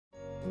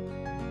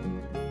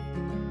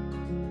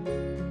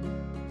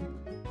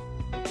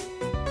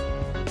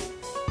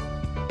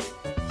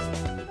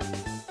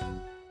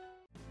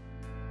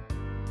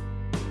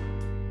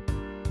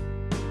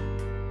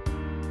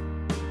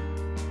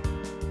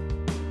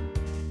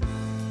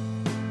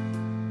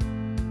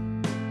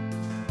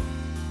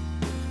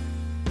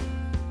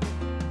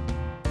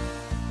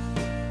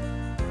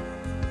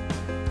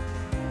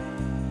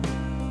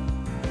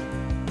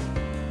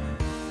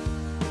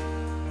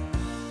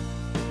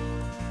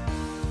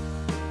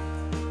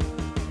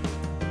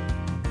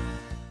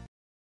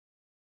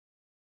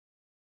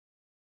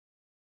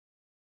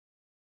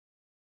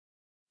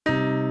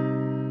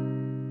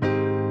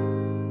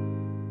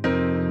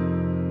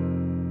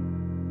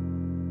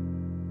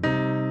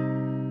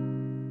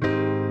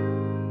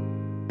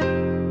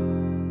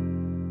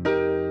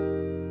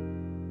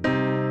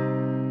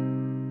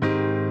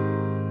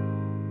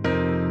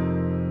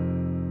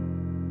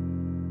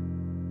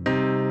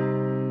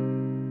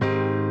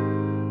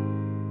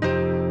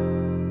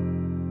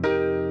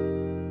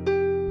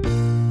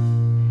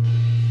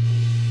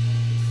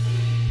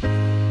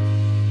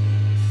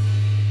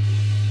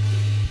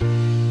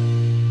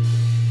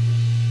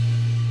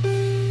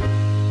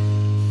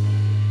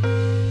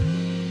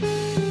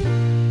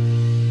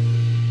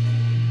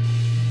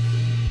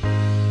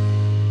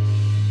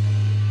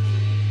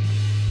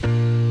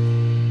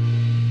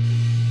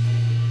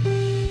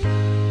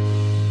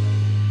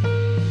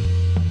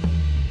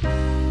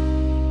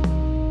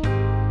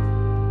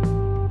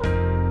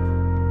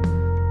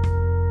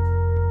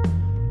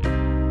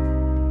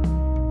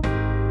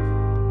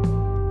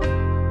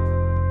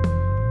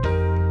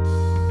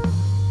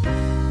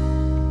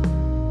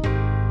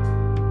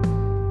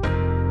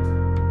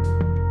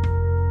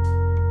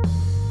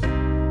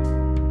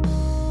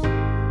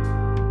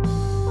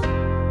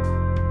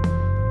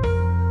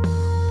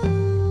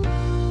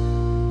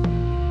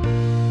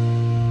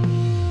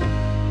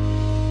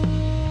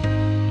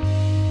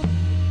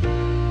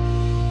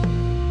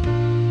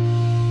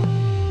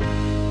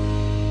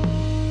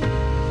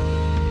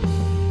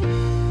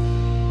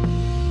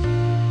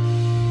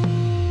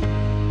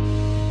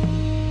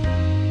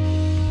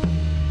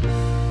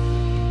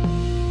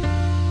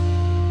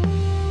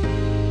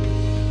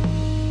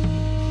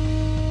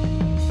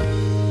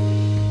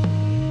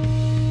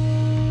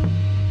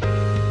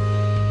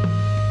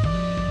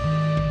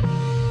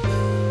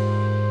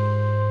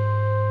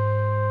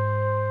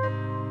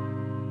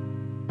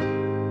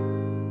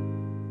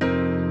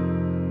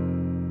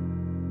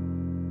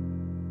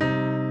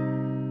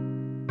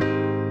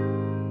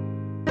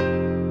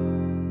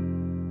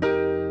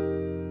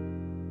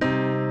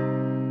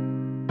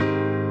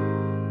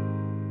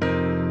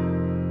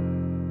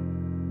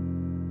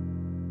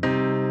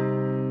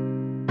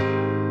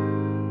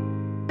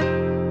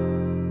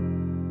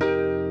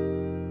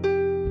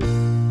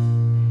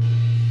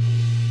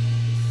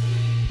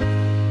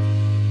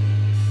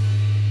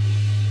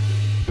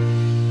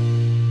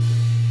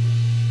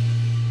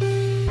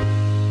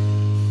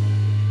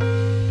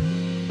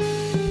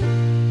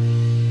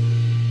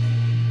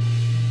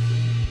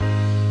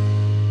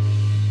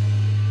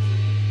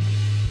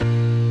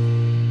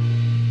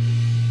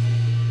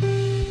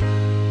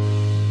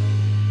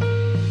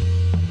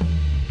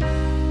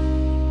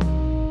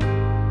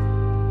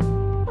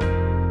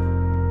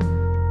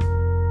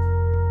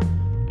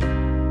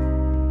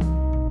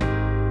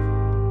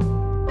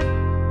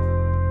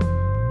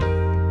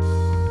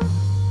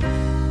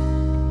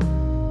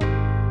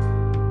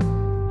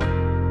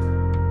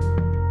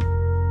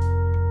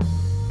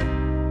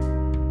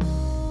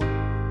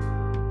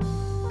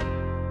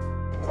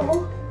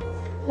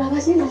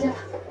先拿下吧。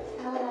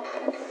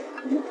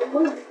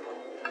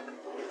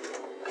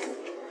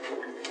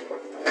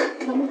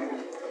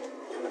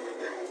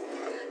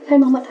来，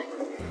妈妈抬。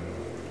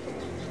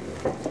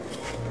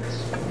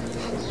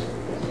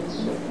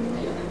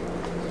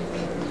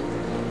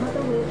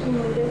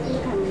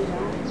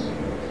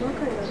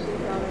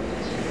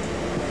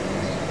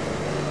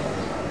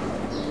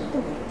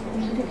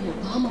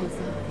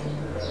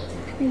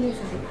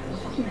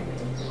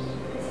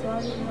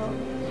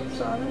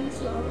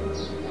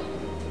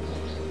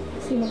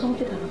စီမကောင်း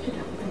ဖြစ်တာတော့ဖြစ်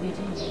တာတကယ်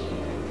ချင်း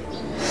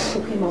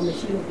ကိုခင်မောင်မ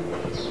ရှိလို့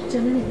ကျ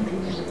န်တဲ့နေနေ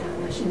နေတာ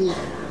မရှိလို့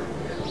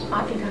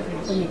အားပြထားတယ်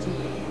တကယ်ချင်း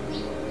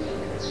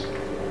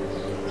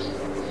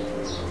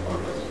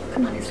ခ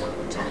ဏလေးစောင့်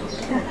ကြ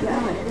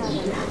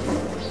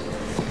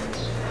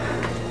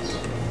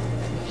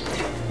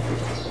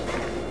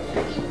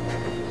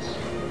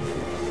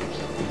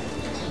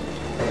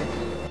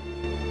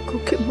ကို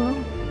ခင်မောင်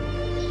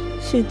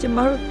ရှင်ကျမ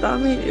တို့တာ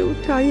မီးကို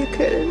ထားရ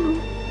ခဲ့တယ်နော်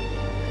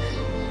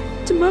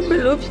ကျမဘ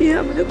ယ်လိုဖြစ်ရ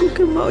မလဲကိုခ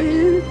င်မောင်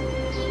ရဲ့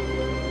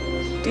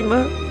ဒီမှာ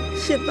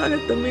ရှစ်သား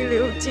တဲ့သမီး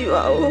လေးကိုကြည့်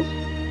ပါဦး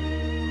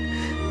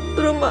သူ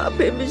တို့မှအ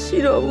ဖေမရှိ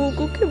တော့ဘူး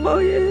ကိုခင်မော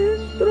င်ရဲ့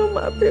သူတို့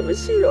မှအဖေမ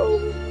ရှိတော့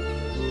ဘူး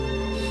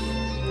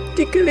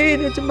ဒီကလေး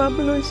နဲ့ကျမဘ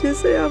ယ်လိုရှင်း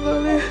ဆက်ရမ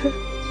လဲ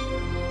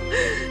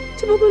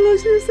ကျမဘယ်လို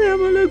ရှင်းဆက်ရ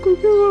မလဲကို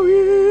ခင်မောင်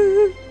ရဲ့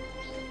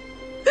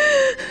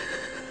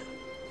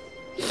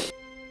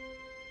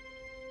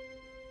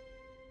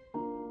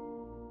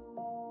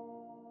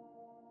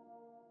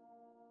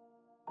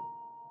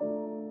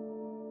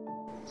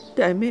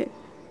ဒါပေမဲ့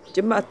ကျ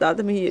မသားသ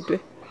မီးရဲ့အတွ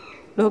က်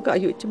လောက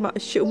ကြီးကျမ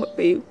အရှုံးမ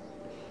ပေးဘူး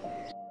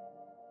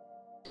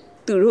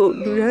သူတို့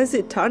လူရန်စ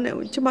စ်ထားနေ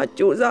အောင်ကျမ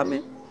ကြိုးစားမ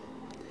ယ်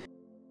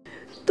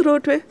သူ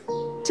တို့တွေ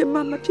ကျမ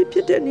မဖြစ်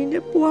တဲ့အနေ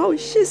နဲ့ဘဝကို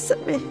ရှေ့ဆ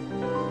က်မယ်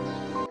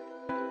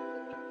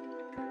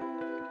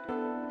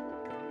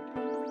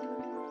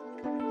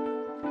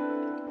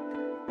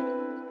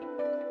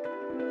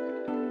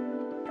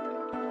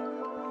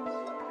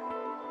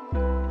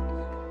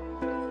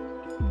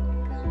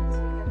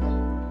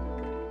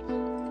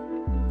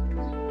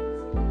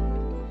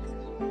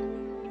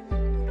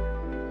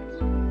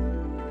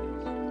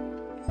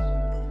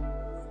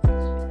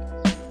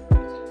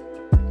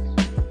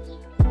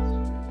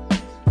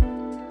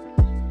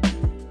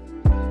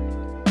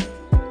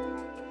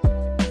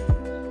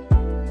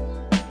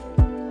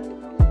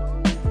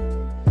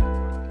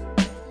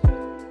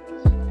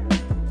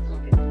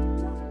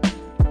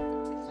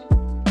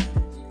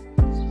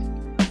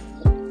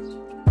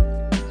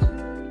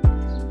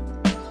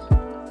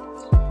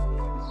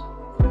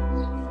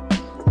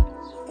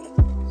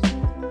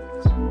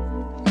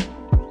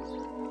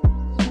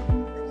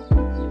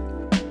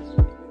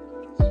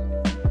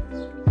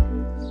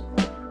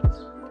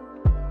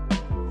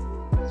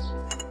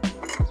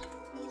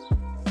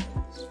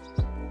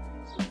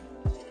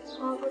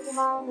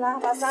လာ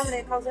ပါစမ်းလေ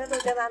ခေါက်ဆဲ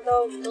တို့ကျန်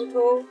တော့တို့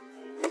ထိုး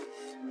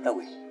တော့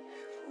ဝေ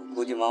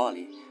ကိုကျမောင်က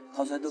လေ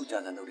ခေါက်ဆဲတို့ကျ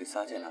န်တော့တွေ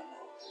စားကြလား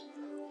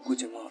ကို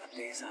ကျမောင်အ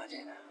သေးစားကြ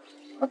တာ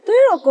အ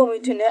သေးတော့ကုန်ပြီ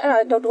ထင်တယ်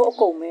အဲ့ဒါတော့အ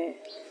ကုန်ပဲ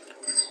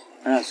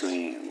အဲ့ဒါဆိုရ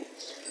င်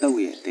တော့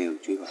ဝေအသေးကို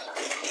ကျွေးပါလား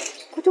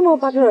ကိုကျမောင်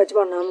ဘာပြောတော့ကျ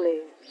မနားမလဲ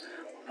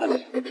ဟုတ်တ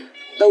ယ်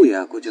တော့ဝေက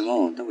ကိုကျမော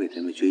င်တော့ဝေလ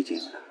ည်းမကျွေးချင်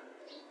ဘူးလား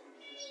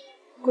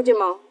ကိုကျ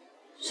မောင်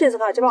ရှင်းစ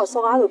ကားကျမ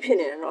စော်ကားလို့ဖြစ်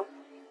နေတယ်နော်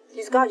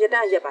ဒီစကားရတ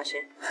န့်ရက်ပါရှ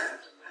င်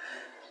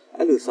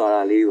အဲ့လိုစော်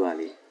တာလေးက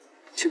လေ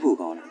ချစ်ဖို့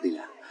ကောင်းတာသိ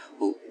လား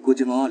ဟိုကို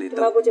ကျမောင်ကလေ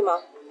တော့ကိုကျမော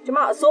င်ကျမ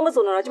အစိုးမ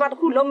စုံတော့ကျမတ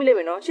ခုလုံးမိလိမ့်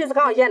မယ်နော်ရှင်းစ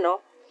ကားကိုရက်နော်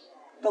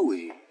တော့ဝေ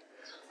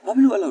ဘာဖြ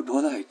စ်လို့အဲ့လိုဒေါ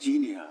သကြီးကြီး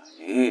နေတာ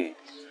လဲ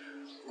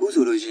ခု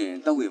ဆိုလို့ရှိရင်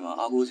တော့ဝေမှာ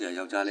အားကိုးစရာ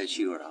ယောက်ျားလည်း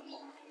ရှိတော့တာမဟု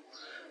တ်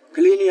က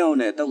လေးနှစ်ယောက်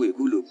နဲ့တော့ဝေအ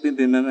ခုလိုပင်ပ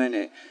င်မန်းမန်း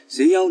နဲ့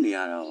ဈေးရောက်နေရ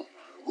တော့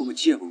ကိုမ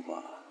ချစ်ဘူးပါ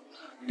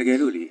တကယ်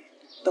လို့လေ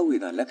တော့ဝေ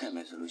သာလက်ခံမ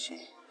ယ်ဆိုလို့ရှိ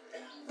ရင်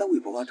တော့ဝေ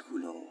ဘဝတစ်ခု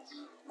လုံး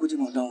ကိုကျ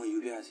မောင်တောင်းဝင်ယူ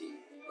ပြစီ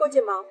ကိုကျ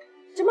မောင်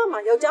ကျမမှ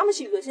ယောက်ျားမ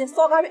ရှိလို့ရှင်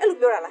စော်ကားပြီးအဲ့လို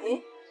ပြောတာလားဟင်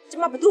ကျ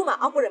မဘသူ့မှ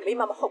အောက်ကိုတဲ့မိ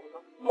မမဟုတ်ဘူး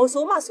နော်မဟုတ်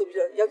ဆိုးမှဆိုပြီး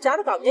တော့ယောက်ျား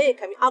တစ်ကောင်မျက်ရည်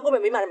ခံပြီးအောက်ကိုပဲ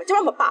မိမတယ်ကျမ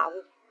မပါ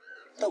ဘူး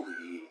တော့ဝေ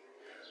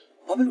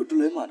ဘာဖြစ်လို့တ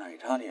လွဲမာနာ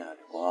ထားနေရ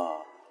လဲကွာ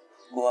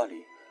ကိုကလေ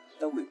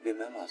တော့ဝေပင်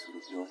မမှာဆို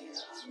လို့ပြောနေ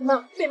တာမ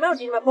ပင်မတော့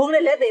ဒီမှာဘုံ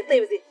လေးလက်သေးသိ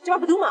ပါစေကျမ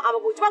ဘသူ့မှအားမ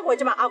ကိုကျမကို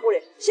ကျမအားကိုတ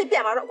ယ်ရှစ်ပြ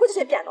န်မှာတော့အခုရှ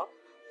စ်ပြန်တော့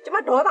ကျမ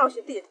ဒေါသအောင်ရှ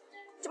င်းသိတယ်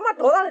ကျမ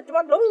ဒေါသနဲ့ကျမ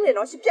လုံးနေ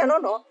တော့ရှစ်ပြန်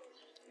တော့နော်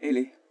အေး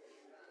လေ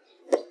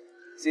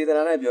စေတ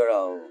နာနဲ့ပြော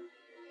တော့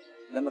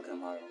လက်မခံ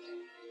ပါတော့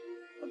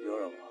မပြော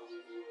တော့ပါ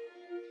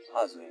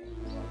အဲ့ဆိုရင်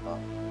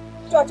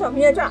ကြွ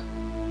မြဲကြ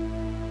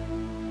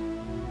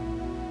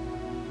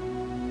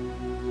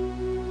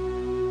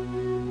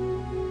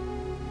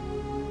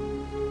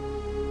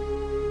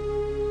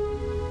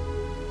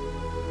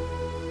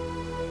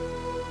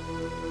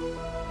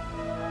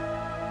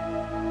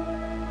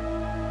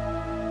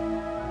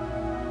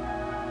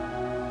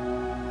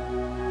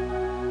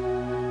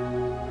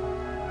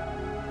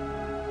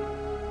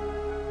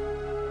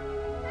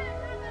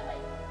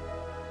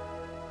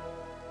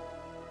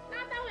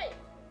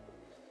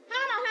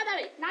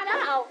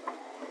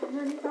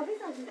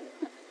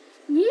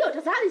你有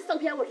这啥的手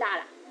片我拉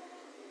了？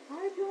哎，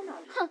不用拿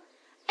了。哼，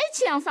哎，钱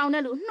အောင်ဆောင်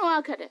တဲ့လူနှော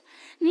ခက်တယ်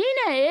ညီ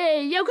နဲ့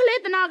ရုပ်က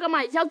လေးတနာကမှ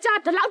ယောက်ျား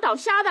ဒီလောက်တောင်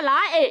ရှားသ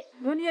လားအေး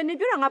နင်နေ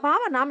ပြောတာငါဘာ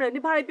မှနားမလဲန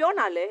င်ဘာတွေပြော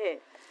နေလဲဟဲ့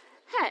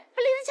ဟဲ့ပ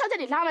လီ6ချက်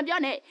တွေလာမပြော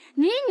နဲ့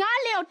ညီငါ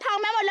လေကိုထောင်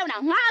မဲမလုပ်တာ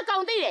ငါအကော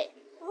င်သိတယ်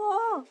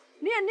ဟော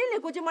နင်နေလေ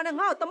ကိုကျမနဲ့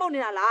ငါ့ကိုတမောက်နေ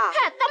တာလား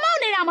ဟဲ့တမောက်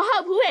နေတာမဟု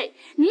တ်ဘူးဟဲ့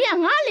ညီက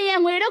ငါလေရဲ့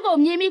ငွေတော့ကို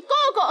မြင်ပြီး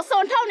ကိုယ့်ကိုအ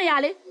စုံထောက်နေရ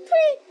လေ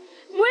ထွီး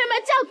ငွေမ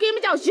ကြောက်ကင်းမ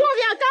ကြောက်ရွံ့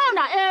ပြကောင်း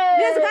တာအေး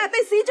နင်စကားသိ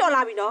စီးကြော်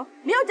လာပြီနော်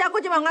နင်ယောက်ျား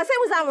ကိုကျမငါစိတ်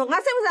ဝင်စားမလို့ငါ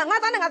စိတ်ဝင်စားငါ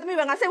သားနဲ့ငါသမီး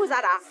ပဲငါစိတ်ဝင်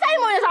စားတာ စိတ်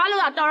မွေးစား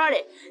လို့တော့တော်တ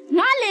ယ်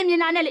ငါလေမြင်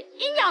တာနဲ့လေ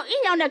အင်းညော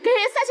င်နဲ့ဂ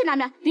ရေဆက်ချင်တာ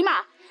များဒီမှာ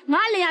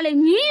ငါလေရလေ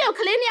ညီရော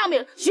ကလေးနှစ်ယောက်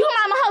မျိုးယူ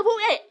မှာမဟုတ်ဘူး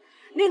အေး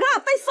နင်က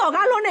သိစော်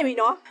ကားလွှတ်နေပြီ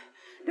နော်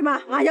ဒီမှာ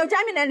ငါယော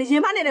က်ျားမြင်တယ်ရ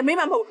င်မနဲ့မိ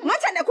မမဟုတ်ငါ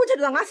ချက်နဲ့ခုချက်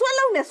တော့ငါဆွဲ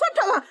လုံးနဲ့ဆွတ်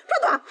ထွက်သွား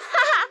ဟာ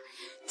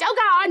ကြောက်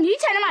ကညီ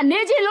ချန်ထဲမှာနေ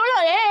ချင်လို့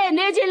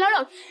နေချင်လို့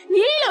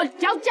ညီလို့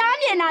ယောက်ျား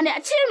မြင်တာနဲ့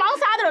အချင်းမောင်း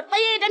စားတယ်တ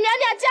ရေတများ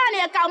များကြားနေ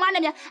တဲ့ကောင်မ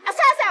နဲ့များအဆ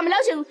က်ဆက်မလု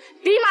ပ်ချင်ဘူး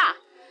ဒီမှာ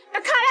တ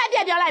ခါတည်းအပြ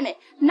က်ပြောလိုက်မယ်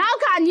နောက်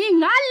ခါညီ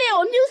ငါလေ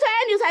ကိုမြူဆွဲ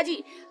ကြည့်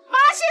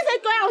ပါရှိစိ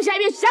တ်ကြွအောင်ရိုက်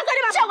ပြီးရက်က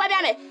နေမှရှောက်သွားပြ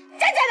မယ်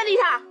ကြက်တတိ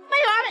ထား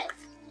ပြေးပါမယ်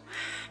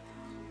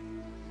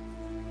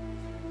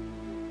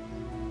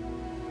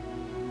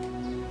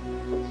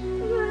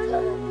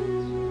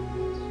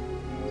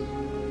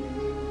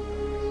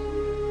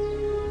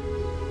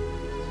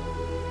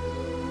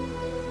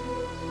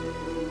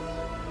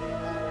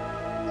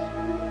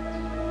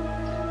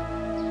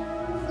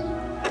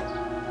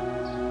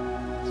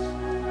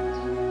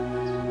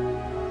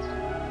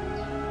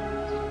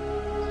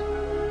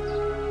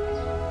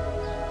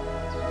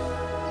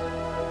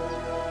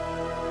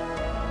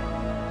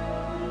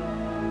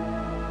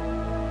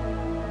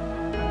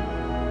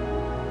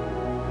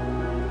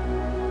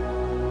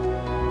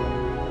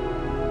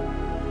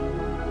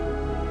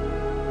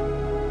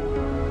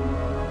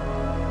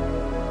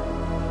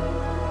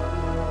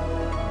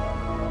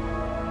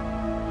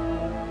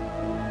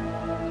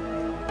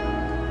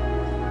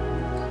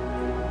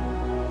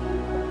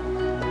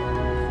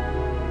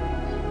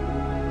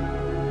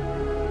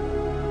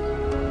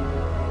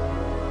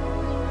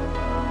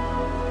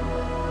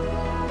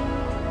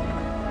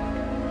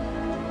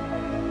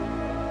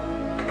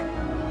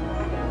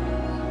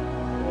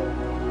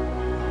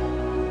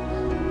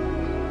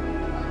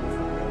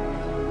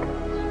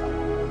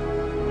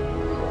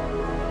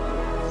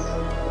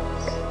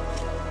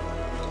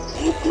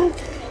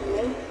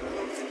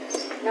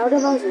နောက်တ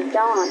စ်ပေါက်ဆို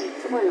တောင်းရတယ်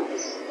ဖွင့်တော့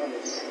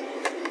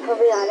ခ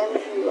ဘေးရလည်းမ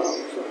ရှိတော့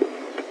ဘူးဆို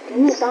ဒီ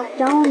နေ့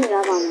တောင်းနေရ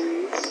ပါမယ်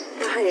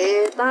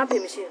ဟဲ့သားအဖေ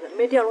မရှိဘူးအ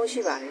မေတယောက်လုံး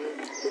ရှိပါတယ်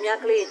သူများ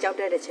ကလေးကြောက်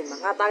တဲ့ချိန်မှာ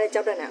ငါသားလေး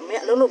ကြောက်တဲ့နဲ့အမေ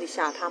အလုံးလုံးပြီး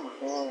ရှာထားမှာ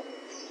ဟော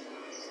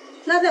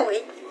လှတဲ့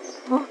ဝေး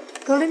ဟော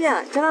ကိုလေးမြ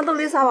ကျွန်တော်တို့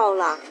လေးစားပါဦး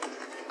လား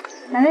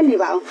နားလည်းနေ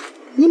ပါအောင်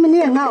ညီမ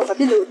လေးကငါ့ကိုဘာ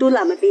ဖြစ်လို့တိုး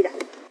လာမပေးတာ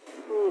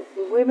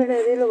ဝေးမနေ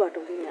သေးလို့ပါ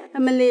တော်လေးမြ အ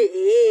မလေး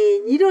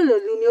ညီတို့လို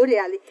လူမျိုးတွေ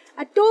ကလေ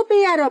အတိုး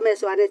ပေးရတော့မယ်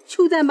ဆိုတာနဲ့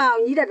ခြူတမ်းမအော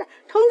င်ညီတတ်တာ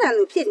ထုံးစံ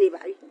လိုဖြစ်နေ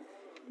ပါပြီ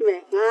ဒီ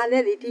မဲ့ငါလ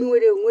ည်းဒီငွေ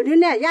တွေကိုငွေတွ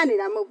င်းနဲ့ရနေ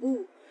တာမဟုတ်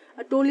ဘူး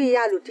အတိုးလေးရ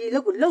လို့ဒီ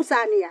လောက်ကိုလှုပ်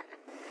ရှားနေရတာ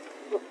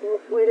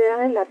ဝေးတယ်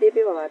လည်းလာပြေး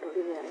ပေးပါပါတော်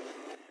လေးမြ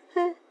ဟ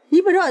မ်ညီ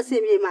ဘတော့အစ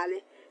င်ပြေမှာလေ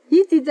ညီ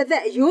စီတ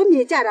က်အယိုး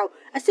မြေကြတော့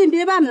အစင်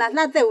ပြေပါမလား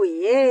လှသက်ဝေး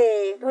ရဲ့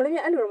တော်လေးမြ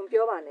အဲ့လိုတော့မ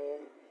ပြောပါနဲ့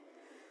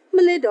မ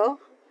လေးတော့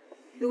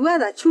လူက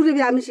သာချူရ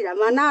ပြမရှိတာ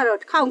မာနာကတော့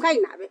ခေါင်ခို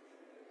က်နာပဲ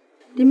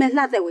ဒီမဲ့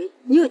လှသက်ဝေး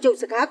ညီကိုကျုပ်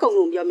စကားကုံ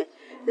ကုံပြောမယ်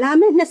လာ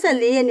မယ့်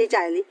24ရက်နေ့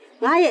ကြာရင်လေ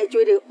ငါရဲ့အ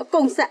ကျွေးတွေကိုအ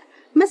ကုန်ဆက်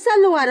မဆက်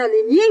လို့ရတော့လေ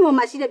ညီအိမ်ပေါ်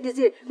မှာရှိတဲ့ပစ္စ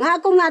ည်းတွေငါ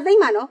အကုန်လာသိ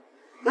မ်းမှာနော်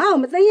ငါ့ကို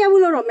မသိမ်းရ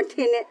ဘူးလို့တော့မထ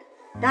င်နဲ့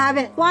ဒါ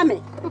ပဲသွားမ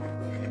ယ်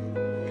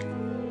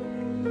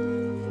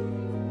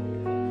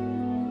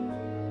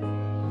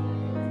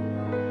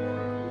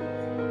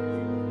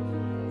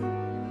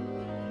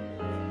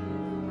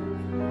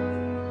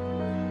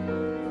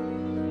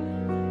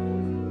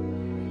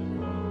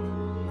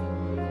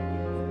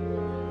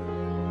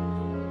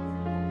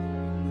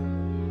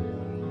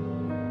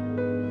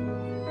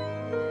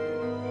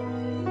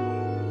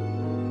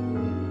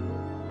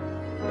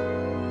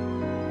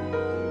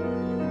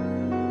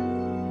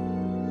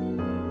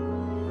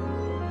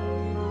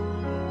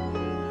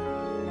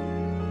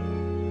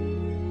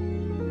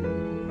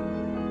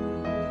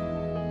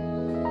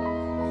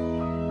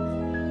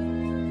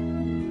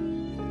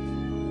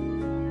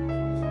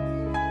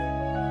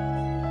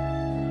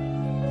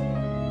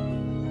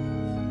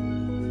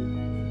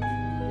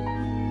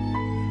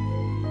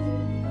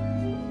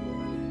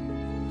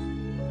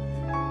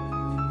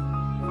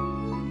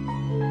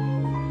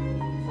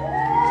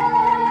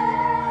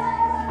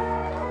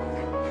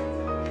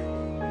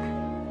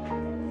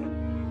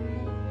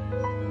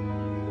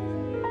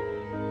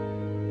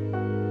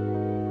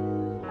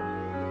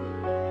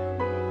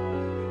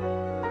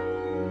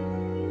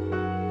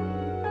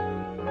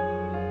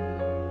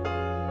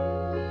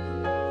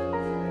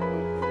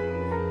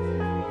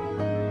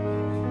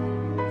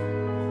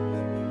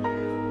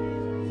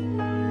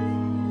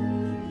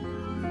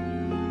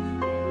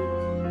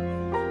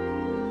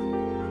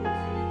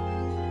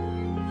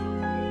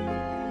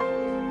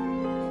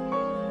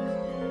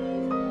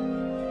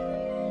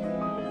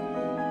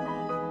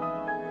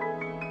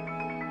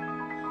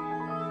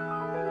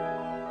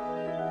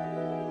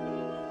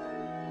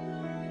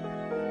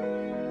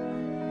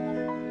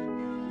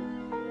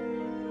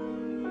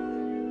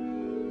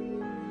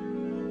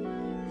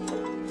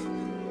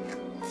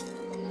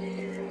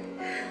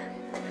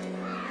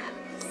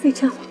စိတ်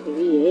ချပါဘူး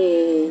ရေ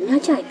ည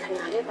ချိုင်ခံ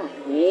ရခဲ့ပါ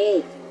လေ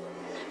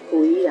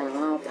ကိုကြီးက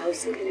ဘောက်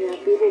စီကညာ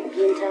ပေးဖို့ပြ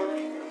င်ထား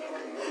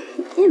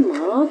အင်းမ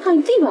ခိုင်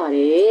ကြည့်ပါ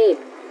လေ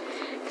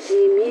ရေ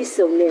မီး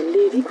စုံနဲ့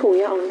လေပြီးခုံ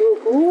ရအောင်လို့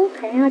ကို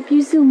ခံရပြ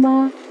ည့်စုံပါ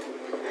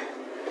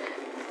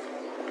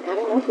ဒါ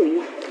ပဲနော်ကို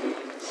ကြီး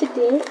ရှစ်တ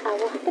ယ်အ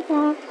ဝတ်တ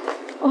ပါ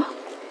အော်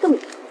တော့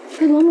ဘ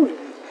ယ်လိုလုပ်လဲ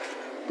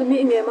သ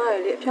မီးအငယ်မရ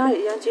လေအဖျား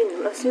ကြီးအရန်ချင်းနေ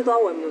လို့ဆေး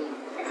သွားဝယ်မလို့ငါ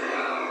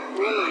မှ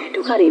လည်း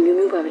ဒုက္ခတွေမျိုး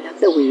မျိုးပါပဲလား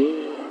တက်ဝေ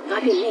ငါ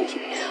ဖြစ်နေဖြ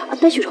စ်အ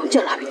သက်ရှူတော့ကြ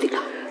က်လာပြီတိ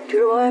လားဒီ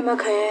လိုပဲမ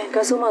ခံက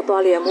ဆုမ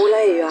သွားလေမိုး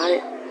လိုက်ရွာ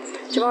တဲ့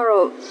ကျမ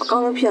တို့အကော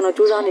င်းဆုံးဖြစ်အောင်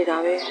ကြိုးစားနေတာ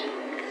ပဲ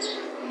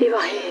အေး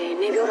ပါဟဲ့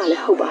နင်ပြောတာလ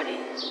ည်းဟုတ်ပါတယ်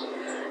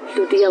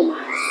လူတယောက်မှာ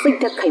စိတ်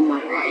တက်ခိုင်မှာ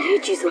တော့အ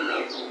ရေးကြီးဆုံးပဲ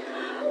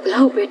ဘ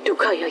လောက်ပဲဒု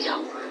က္ခရောက်ရော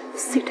က်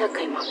စိတ်တက်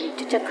ခိုင်မှာပဲတ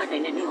စ်ချက်ခတ်နို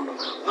င်တဲ့နေအောင်တော့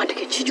ငါတ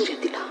ကယ်ချီးကျူးတယ်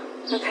တိလား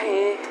မခံ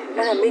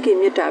အဲ့ဒါမိခင်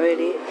မြတ်တာပဲ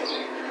လေ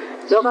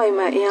လောကကြီး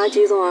မှာအင်အား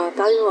ကြီးဆုံးက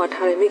တားပြီးမှ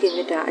ထားတဲ့မိခင်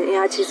မြတ်တာအင်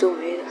အားကြီးဆုံး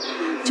ပဲ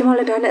ကျမလ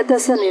ည်းဒါနဲ့အသ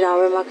က်ဆက်နေတာ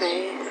ပဲမခံ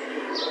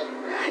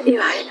အေး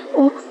ပါ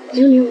အိုး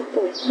ညူ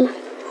ပို့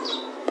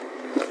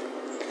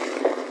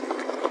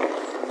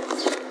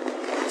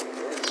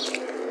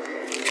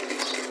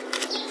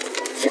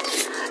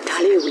ဒါ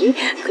လေးကိုလေ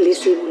ကလေး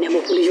စီမနဲ့မ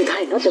ပူလေးယူထား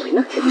တယ်နော်တော်ပြီ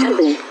နော်ချက်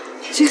တယ်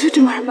ကျေးဇူးတ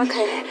င်ပါတယ်မ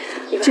ခံ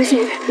ကျေး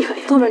ဇူး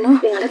တော်မယ်နော်ငါ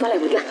လည်းသွားလို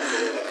က်ဘူးလား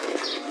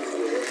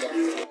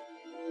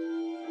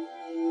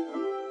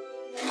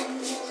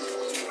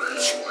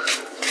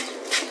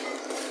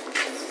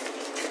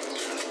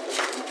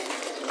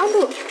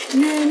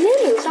နေ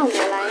လို့စောင့်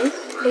နေလိုက်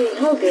အေး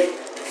ဟုတ်တယ်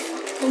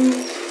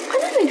ခ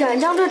ဏနေကြအ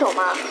ကြောင်းတော့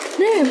မှ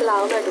နေရင်မလာ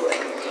အောင်နဲ့တူတ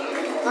ယ်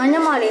ငါည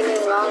မလေးနေ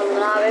တော့မ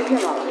လာပဲဖြ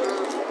စ်မှာပါ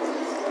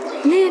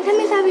နေထမ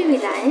င်းစားပြီးပြီ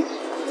လား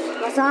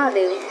မစား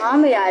သေးဘူးငါ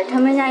မေရထ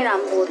မင်းညိုက်တာ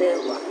မဟုတ်သေး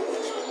ဘူးကွာ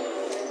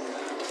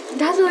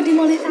ဒါဆိုဒီ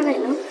မော်လေးစားလို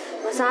က်နော်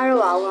မစားတော့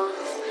ပါ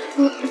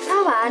ဘူး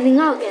စားပါနေ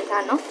ငါ့ကိုပြန်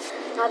စားနော်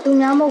ငါသူ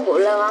များမဟုတ်ကို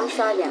လည်းကောင်း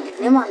စားကြည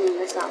မနေ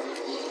မစား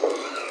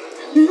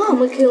ဘူးငါ့ကို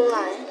မခင်ဘူး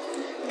လား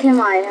ခင်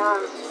ပါရဲ့ဟာ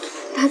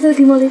ဒါဆို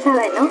ဒီမော်လေးစား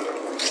လိုက်နော်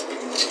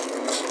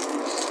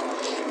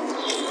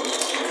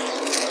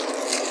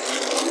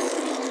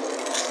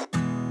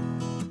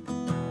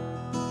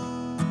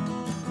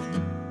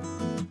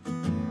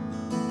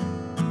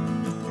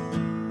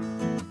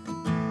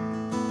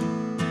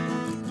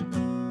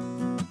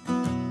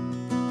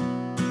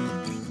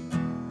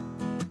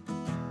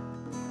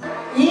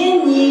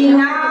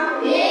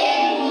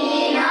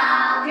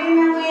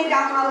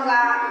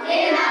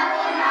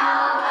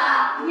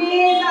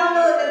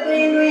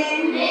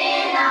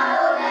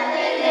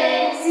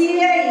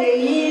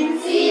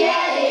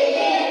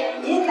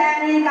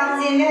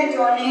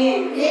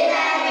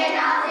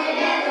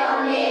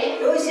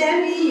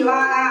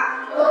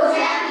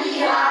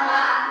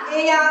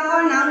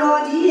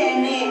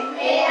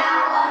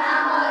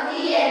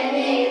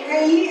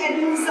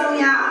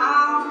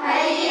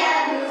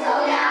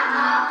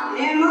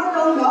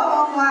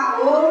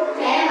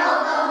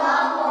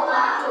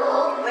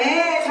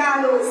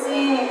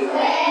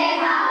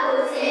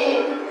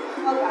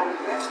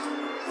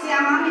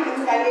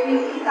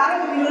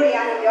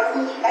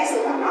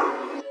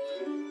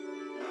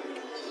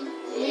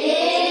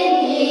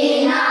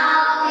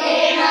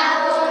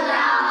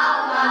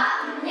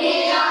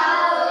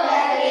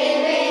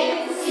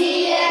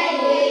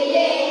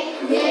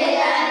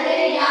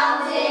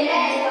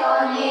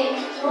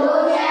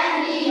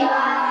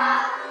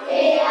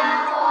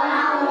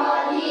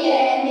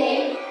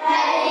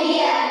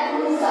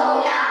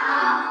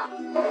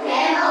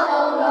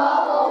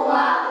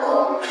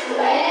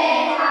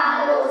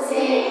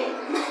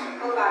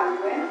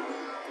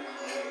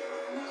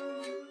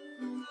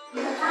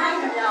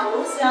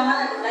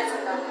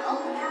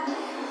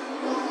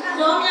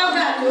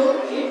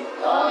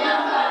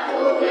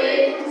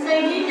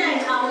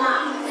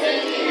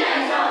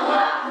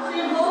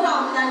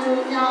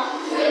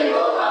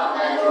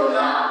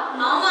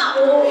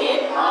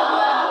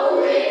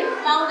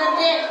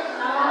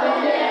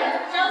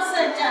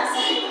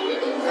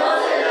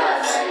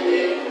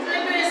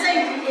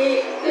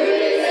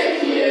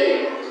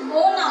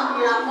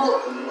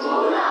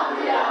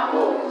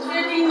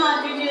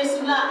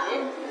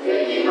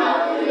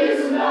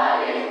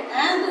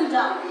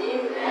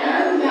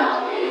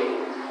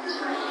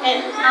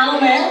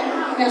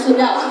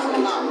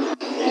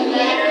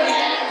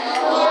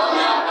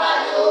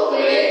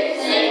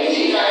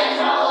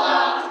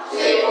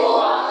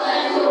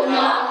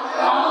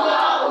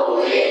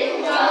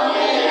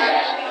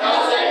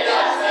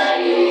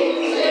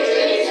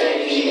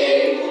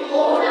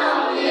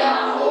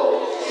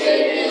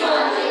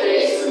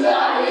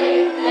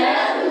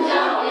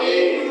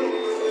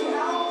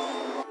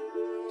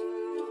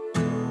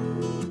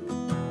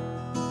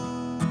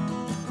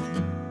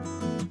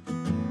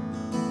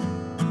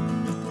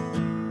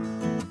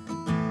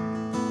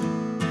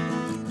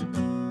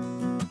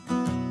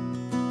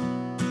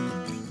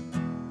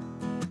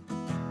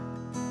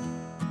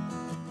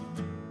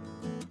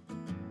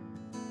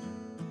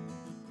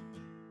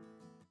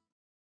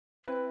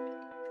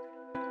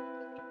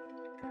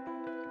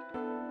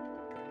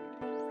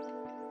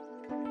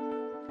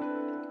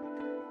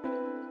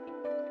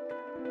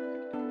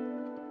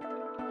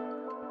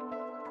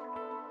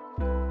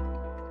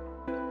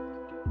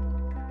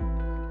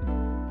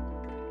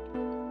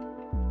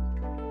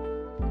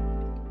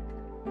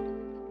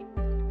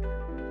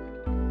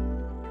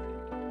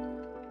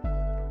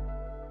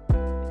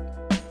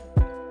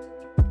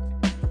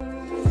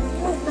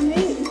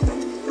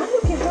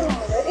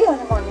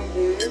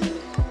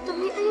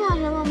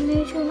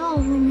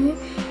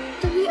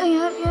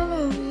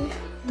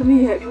သ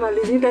မီးရဲ့အဖေမ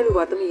လေးစင်းတိုက်လို့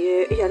ပါသမီး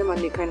ရဲ့အဲ့ရတဲ့မှာ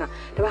နေခိုင်းတာ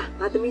ဒါပါ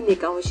ငါသမီးနေ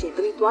ကောင်းလို့ရှိရင်သ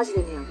မီးသွားချင်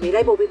တဲ့နေရာနေ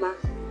လိုက်ပို့ပေးပါဟ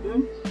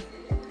မ်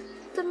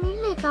သမီး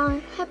နေကောင်း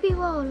Happy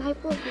World ကိုလိုက်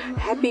ပို့ပေး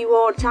မှာ Happy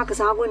World တခြားက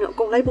စားကွင်းတော့အ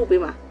ကုန်လိုက်ပို့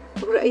ပေးမှာအ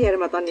ခုတော့အဲ့ရ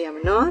တဲ့မှာသွားနေရမ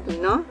ယ်နော်သ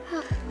မီးနော်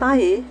တား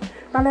ရေ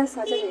တားလဲ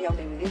စားချက်ကြီးရောက်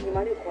နေပြီလေညီမ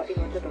လေးကိုအိမ်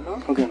မှာတက်တော့နော်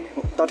ဟုတ်ကဲ့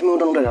တာထမင်း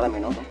တောင်းတက်ရလိုက်မ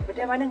ယ်နော်မ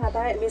တဲပါနဲ့ငါ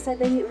သားရဲ့အမေဆိုင်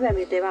သိန်းကြီးဥပ္ပံ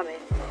မေတဲပါမယ်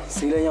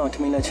ဈေးလဲရအောင်ထ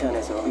မင်းလက်ချက်ရတ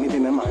ယ်ဆိုတော့အမေပြ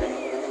င်မှန်းပါတယ်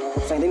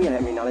ဆိုင်သိန်းကြီးလ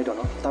ည်းအမေနားလိုက်တော့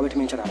နော်တားပဲထ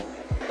မင်းချက်တာလေ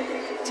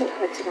ချက်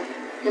တာ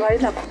ညီမ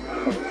လေးလာပါ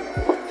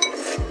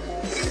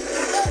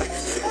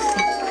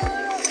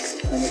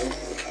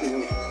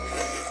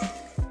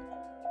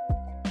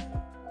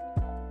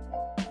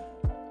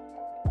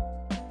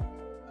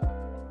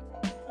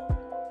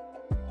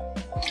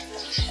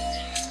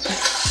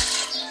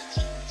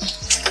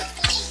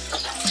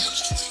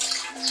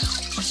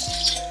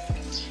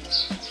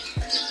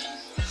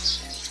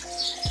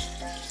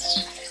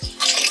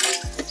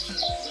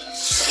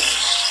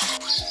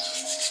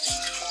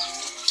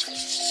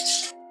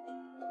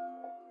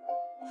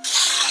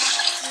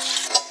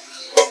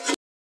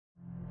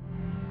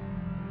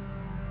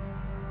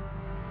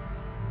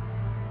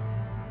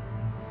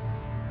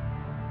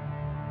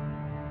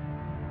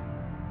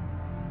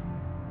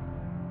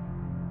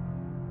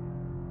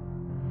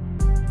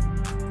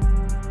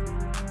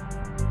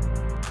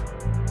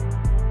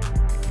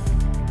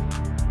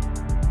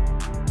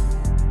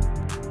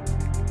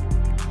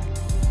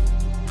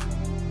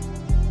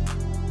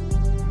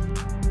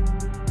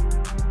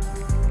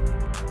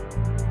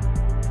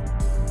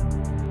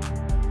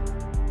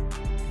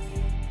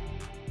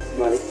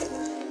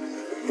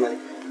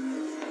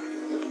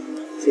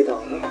စေး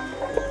တော့နော်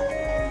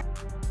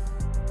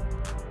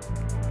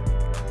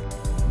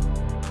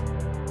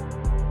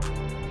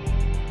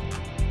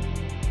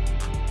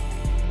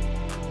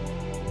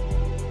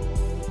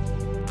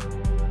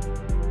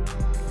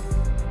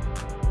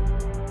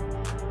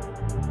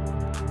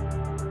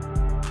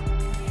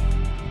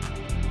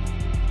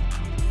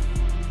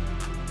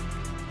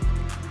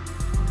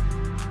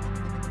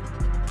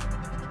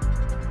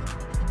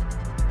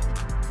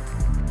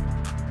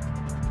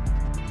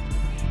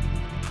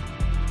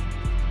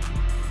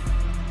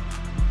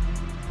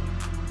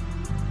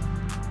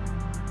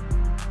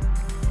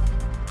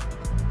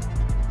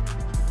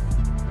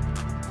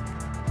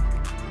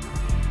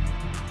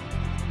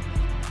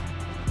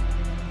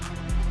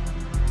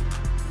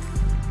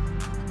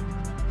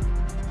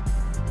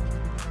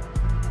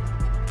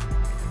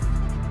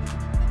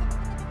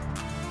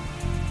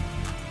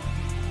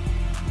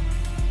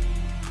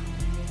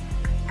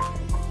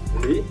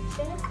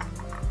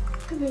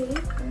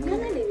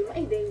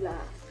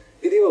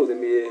သ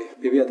မီး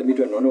ဘေဘီကသမီး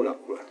တို့နွားနို့လာ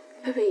ကူလား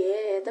ဖေဖေ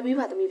ရဲ့သမီး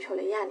ပါသမီးဖြော်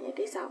လဲရနေတဲ့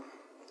ကိစ္စ။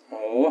ဩ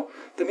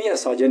သမီးက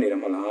စာကျက်နေတ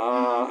ယ်မလား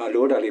။အ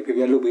လောတာလေးဖေ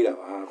ဖေကလုပ်ပေးတာ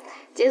ပါ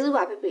။ကျေးဇူး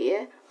ပါဖေဖေ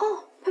ရဲ့။အော်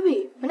ဖေဖေ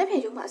မနေ့ပြ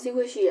န်ရုံးမှာအစည်းအ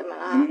ဝေးရှိရမ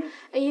လား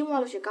။အေးမ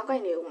လို့ရှိကောက်ကို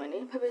က်နေဦးမယ်နိ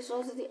ဖေဖေစော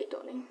စသည်အိတ်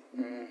တော်နိ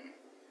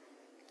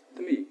။သ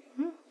မီး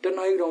တ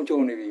နားရီတော့ကြုံ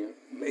နေပြီ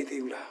မအိတ်သေး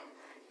ဘူးလား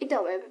။အိတ်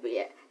တော်ပဲဖေဖေ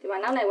ရဲ့ဒီမှာ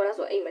နောက်နိုင်ဝလာ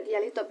ဆိုအိမ်မတ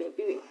ရားလေးတွက်ပြီး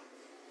ပြီ။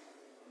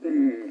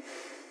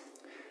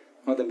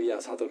မသမီးက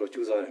စားတော့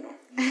ကျူးစားတယ်နော်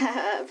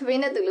။ဖေဖေ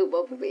နဲ့တူလို့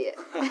ပေါ့ဖေဖေရဲ့။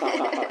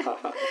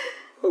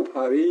ဟုတ်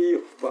ပါပြီ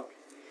။ဟုတ်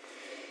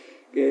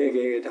ကဲ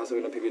ဒါဆိုရ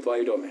င်ဖေဖေသွား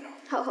ရတော့မယ်နော်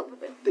ဟုတ်ဖေ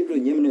ဖေတိတ်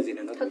ပြီးညင်မနေစေ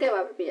နဲ့နော်ဟုတ်ကဲ့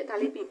ပါဖေဖေဒါ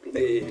လေးပြီးပြီ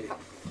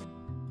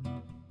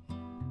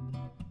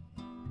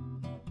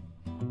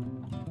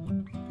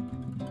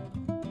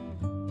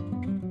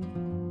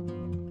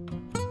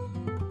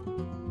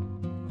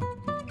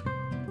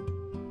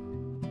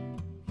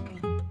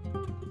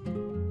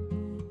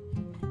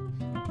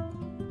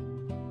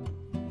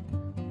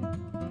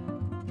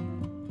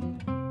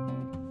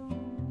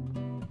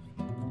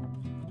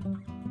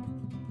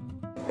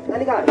အ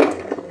နိက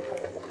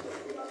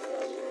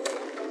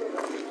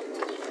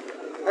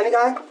အနိက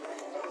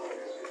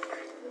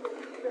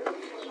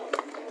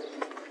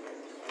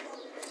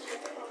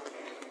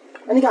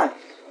အနိက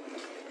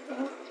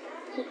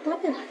ဘာ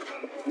ပြန်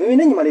မင်း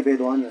နဲ့ညီမလေးဘယ်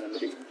သွားနေလဲမသိ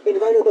ဘူးအိမ်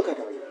တိုင်းလို့တော့ခတ်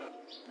တာပဲ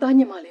တား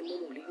ညီမလေးမို့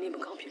မို့လေးနေမ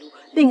ကောင်းဖြစ်လို့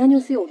တင်ငန်းညွှ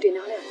န်းစေးကိုတင်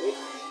ထားလိုက်ရတယ်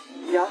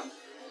ညာ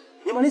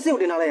ညီမလေးစေးကို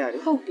တင်ထားလိုက်ရတယ်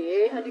ဟုတ်တ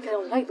ယ်အဒီက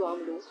တော့လိုက်သွား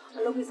မလို့အ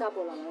လုပ်ကိစ္စ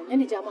ပေါ်လာတော့ည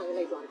နေကျမှလည်း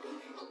လိုက်သွားတယ်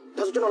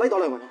ဒါဆိုကျွန်တော်လိုက်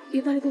သွားလိုက်ပါနော်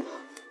အေးသားလေးကို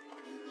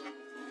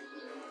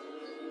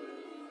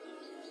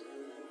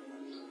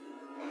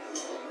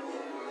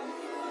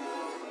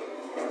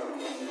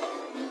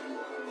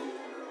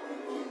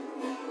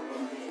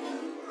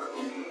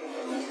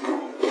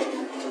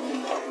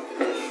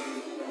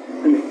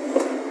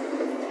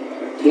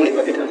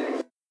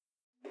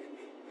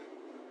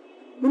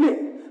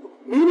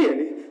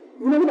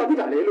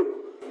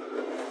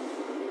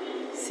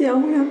ဆရာ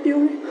ဝန်ကပြော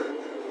တယ်။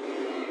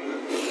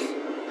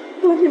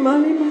ဘာညီမ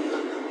လေးမ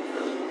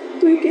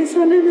တွေ့ကိစ္စ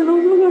နဲ့နှ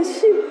လုံးသား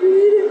ရှိပြီ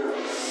တဲ့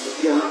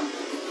။ညာ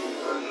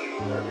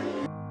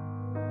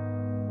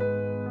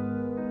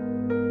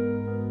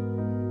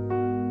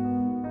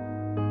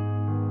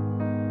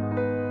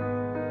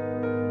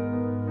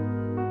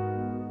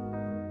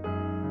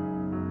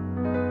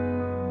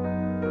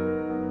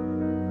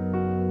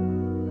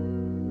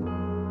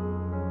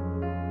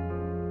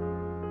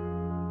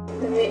မ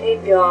သမီးအိ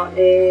ပ်ပျော်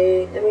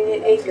သမီး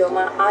လေးအိပ်ပျော်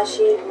မှအား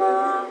ရှိမှ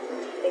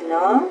အိမ်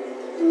နော်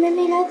妹妹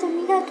来သ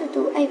မီးကတူ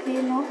တူအိပ်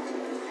ပေးနော်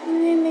妹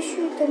妹မ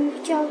ရှိသမီး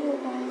ကြောက်လို့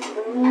ပါ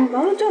ဘာ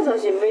လို့ကြောက်ဆို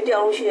ရှင်မေးတ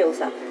ရားလို့ရှိတဲ့ဥစ္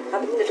စာအ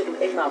သမီးနဲ့တူတူ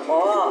အိပ်မှာ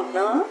ပေါ့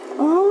နော်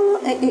အော်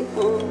အေး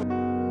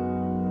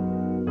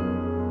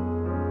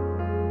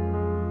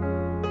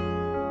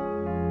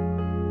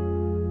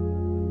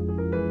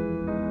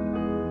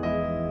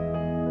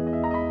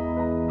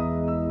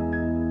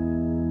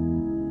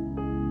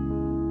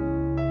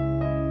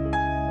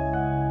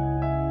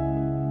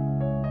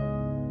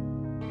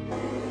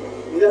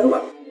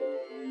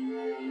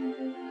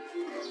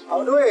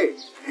င်တို့ဟေး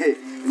ဒီ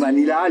မှာ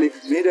နီလာကလေ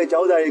မင်းတို့ကြော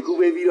က်သားတွေကူ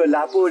ပေးပြီးတော့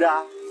လာပို့တာ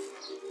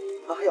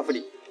ဟာရဖ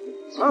တိ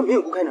ငါမင်း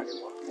ကိုကူခိုင်းတာလေ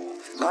ကွာ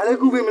ငါလည်း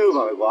ကူပေးမလို့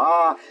ပါပဲကွာ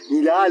နီ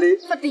လာကလေ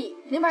ဖတိ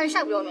နင်ဘာ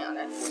ရှောက်ပြောနေရ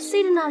လဲစေ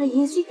တနာရဲ့ရ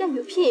င်စီးကပ်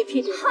မျိုးဖြစ်တ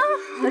ယ်ဟာ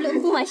ဘယ်လိုအ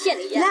ခုမှရှက်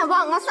နေရလဲဘာ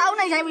ငါစောင်း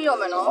နေရိုက်ပြီးတော့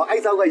မယ်နော်ဟောအဲ့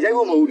စောက်ကရိုက်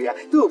ဖို့မဟုတ်ဘူးလေ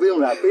သူ့ကိုပေး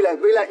လို့လားပေးလိုက်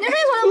န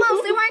င်ဘာမှ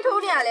စေးဝိုင်း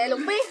ထိုးနေရလဲ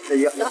လို့ပေး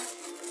ရ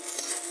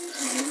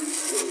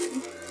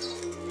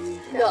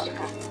တော့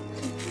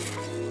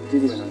ဒီ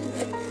ဒီမနော်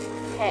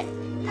ဟဲ့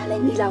ဒါလ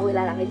ည်းနီလာဝေး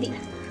လာတာပဲတိ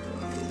လား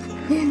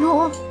နင်တော့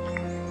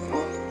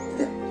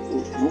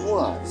မမိုး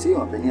ကဆေး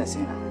ရုံဘယ်နေ့ဆ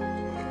င်းလာ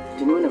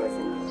ဒီနေ့နဲ့ပဲဆ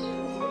င်းလာ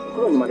ခု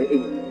တော့ညီမလေးအိ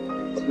မ်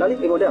နေလာလိ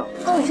အိမ်မတက်အောင်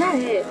ဟုတ်ရ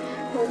တယ်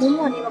ဟိုမ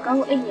မောနေမကောင်း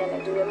ဘူးအိမ်ရတ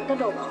ယ်သူလည်းမတက်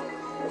တော့ပါဘူး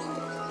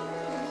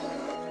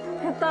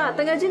ဟဲ့တာတ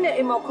ကယ်ချင်းနဲ့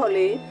အိမ်မောက်ခေါ်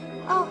လေ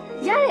အော်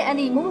ရတယ်အန်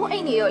ဒီမမိုအိ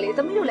မ်နေရောလေသ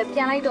မီးတို့လည်းပြ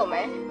န်လိုက်တော့မ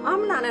ယ်အာ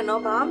မနာနဲ့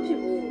တော့ဘာမှဖြစ်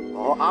ဘူး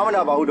ဟောအာမ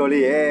နာပါဘူးဒေါ်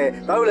လေးရဲ့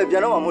ဒါတို့လည်းပြ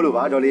န်တော့မှမို့လို့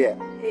ပါဒေါ်လေးရဲ့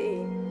အေး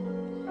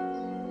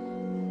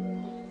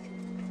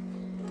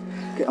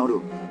ကဲအောင်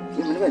တို့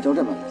ဒီမနေ့ကကြောင်း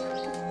တက်မှာ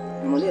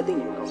ညီမလေးအသိ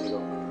ဉာဏ်ကောင်းပြီး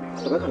တော့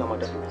တပတ်ခါလာမှ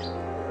တက်ပြီ။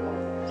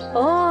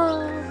အော်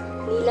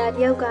နီလာတ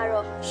ယောက်က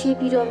တော့ရှေး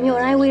ပြီးတော့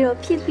မြော်တိုင်းဝေးတော့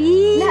ဖြစ်ပြီ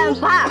။လမ်း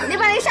ပါနေ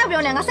ပါလေးရှောက်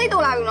ပြောနေငါစိတ်တူ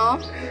လာပြီနော်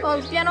။ဟို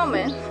ပြန်တော့မ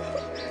ယ်။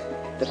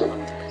တက်ပါ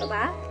မယ်။ဟုတ်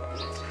ပါ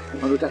။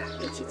အောင်တို့တက်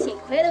။ချင်း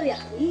ခွဲလို့ရ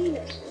ပြီ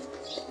လေ။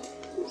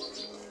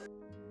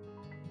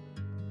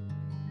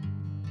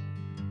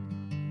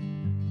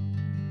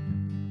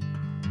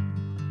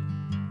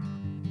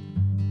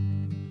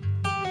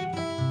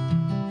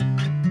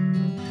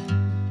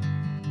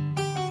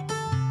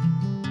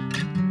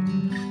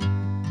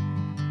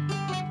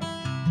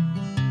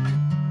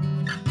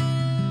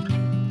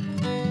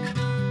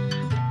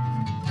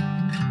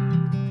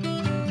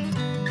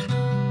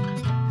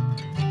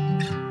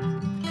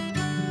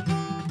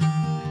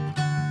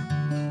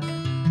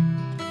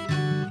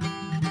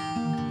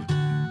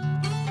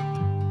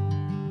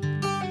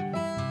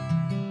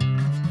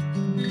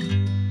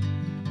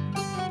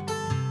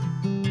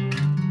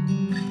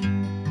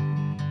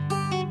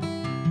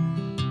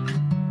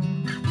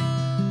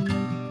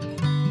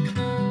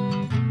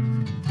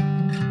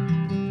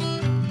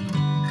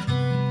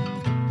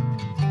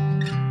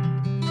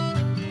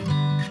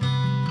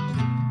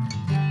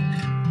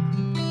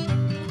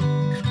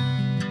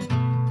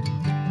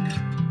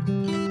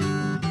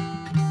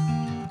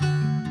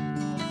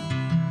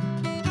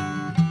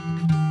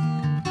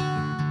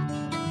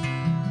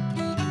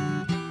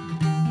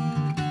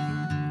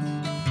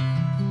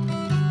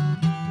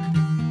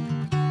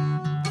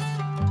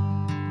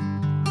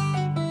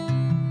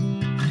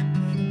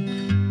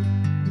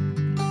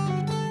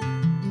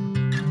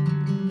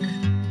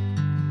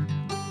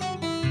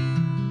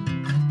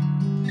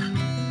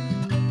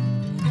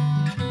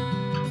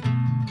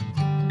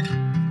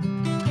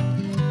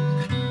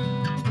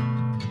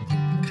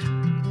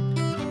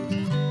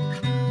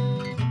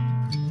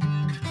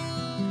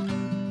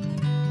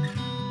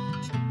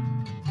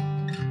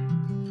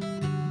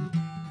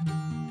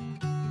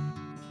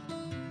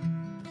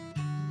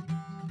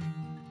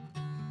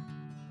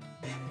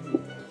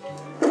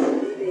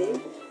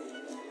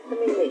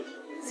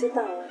စိတ်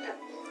တောင်းထား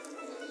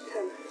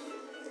ထား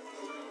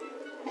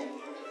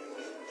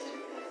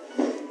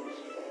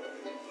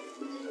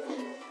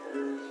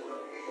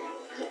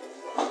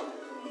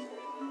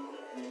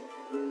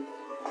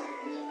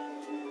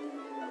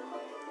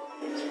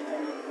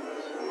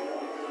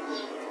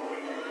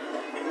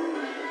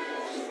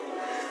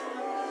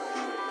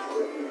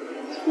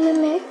妹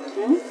妹，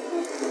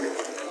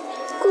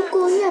姑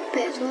姑也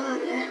白做了。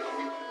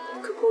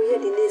姑姑也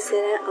今天虽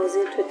然熬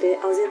夜出的，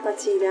熬夜打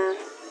起啦。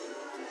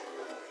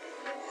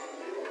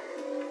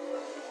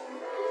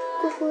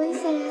姑姑也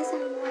虽然上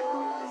班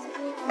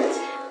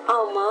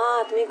熬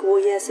嘛，他们姑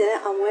爷虽然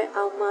熬嘛，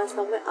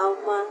上班熬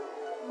嘛。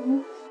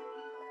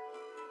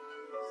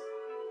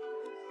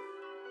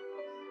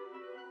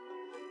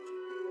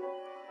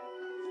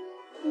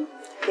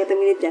给他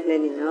们的奖励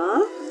你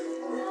呢。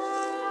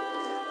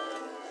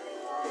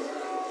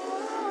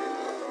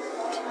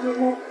ဖြ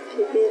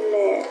စ်ဖြစ်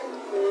လေ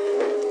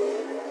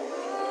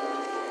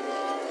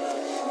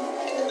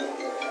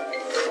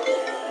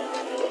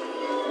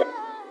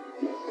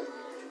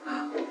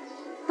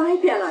တိုင်း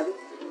ပြန်လာပြီ။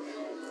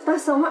ဒါ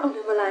ဆောင်မအောင်တ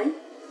ယ်မလား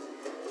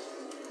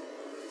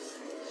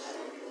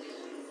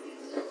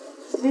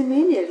။မင်းနေ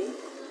ပြီ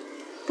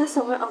။ဒါ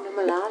ဆောင်မအောင်တယ်မ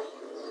လား။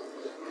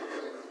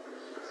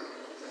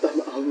ဒါမ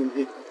အောင်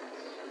ဘူး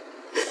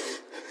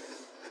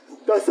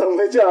။ဒါဆောင်မ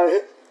ကြ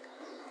ရဲ့။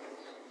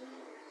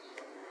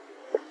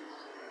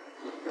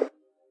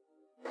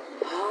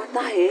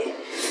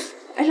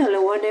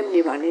 မ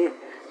နေပါနဲ့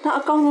ဒါ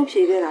အကောင်းဆုံး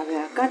ဖြေခဲ့တာပဲ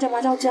ကကြမှာ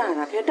ကြောက်ကြရ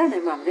တာဘယ်တတ်နို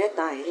င်မှာမလဲ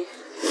တားရဲ့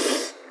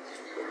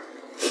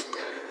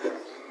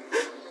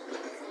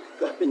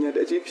ဒါပညာတ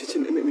တ်ကြီးဖြစ်ချ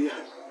င်နေမိမိဟာ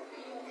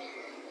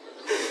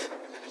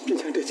ပ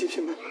ညာတတ်ကြီးဖြ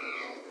စ်မှာ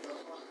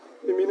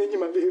မိမိနဲ့ညီ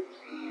မလေး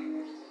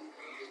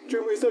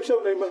ကျွေးမွေးဆောက်ရှော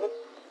က်နိုင်မှာ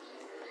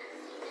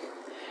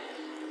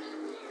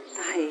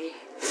တားရဲ့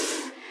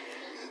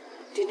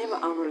ဒီနေ့မ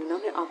အောင်လို့နော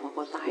က်နေ့အောင်မှာ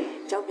ပေါ့တားရဲ့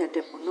ကြောက်မြတ်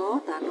တဲ့ပေါ့နော်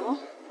ဒါနော်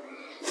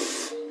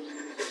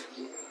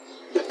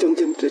ကြောင့်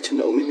ကြမ်းတဲ့ချင်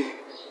တော့မိ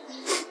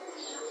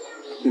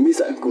မိ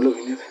ဆိုင်ကိုလို့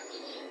နေပဲ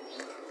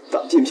တာ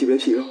ပြင်းဖြစ်ပဲ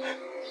ဖြစ်ရော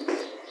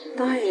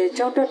တားရဲ့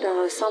ကြောက်တတ်တာ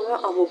ဆောင်ရ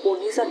အောင်ပုံ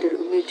နေစတဲ့လူ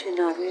မျိုးထင်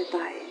တာပဲ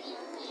တားရဲ့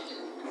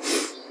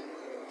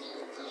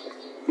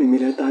မိ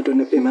လည်းတားတော့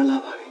နဲ့ပြင်မလာ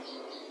ပါ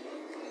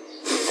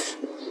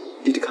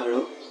ပြီဒီတခါ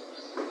တော့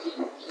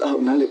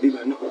တားနားလည်းပြီး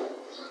ပါနော်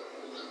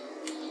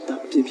တား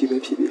ပြင်းဖြစ်ပဲ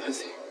ဖြစ်ပြီးဟ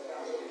စေ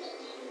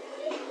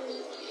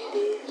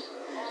ဒီ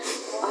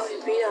အော်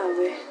ပြီးတာ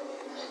ပဲ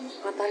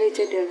ငါတားလေးချ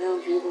က်တယ်တော့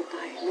ယူဖို့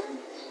တားရဲ့နော်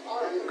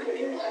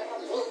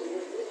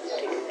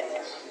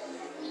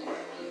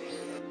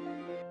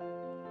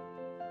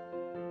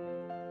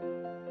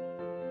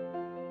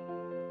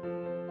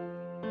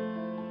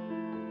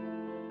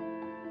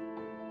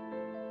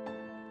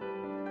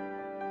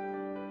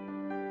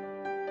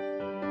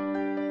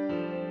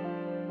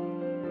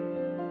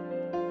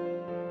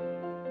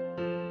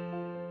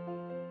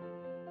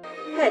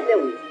တဲ့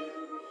ဝင်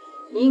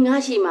ညီငါ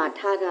ရှိမှ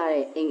ထားထား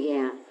တဲ့အင်္ဂ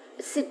င်က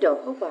အစ်စ်တော့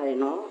ဟုတ်ပါတယ်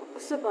နော်အ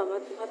စ်စ်ပါမ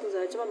သူ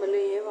စားကျမမလ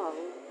င်ရဲပါ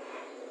ဘူး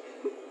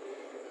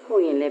ဟု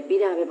တ်ရင်လည်း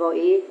ပြီးတာပဲပေါ့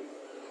အေး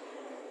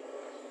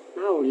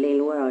ငါ့ကိုလင်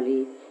လို့ရတော့လေ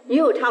ညီ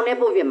ကိုထောင်ထဲ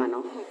ပို့ပြမှာ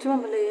နော်ကျမ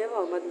မလင်ရဲပါ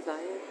ဘူးမသူ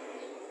စားရဲ့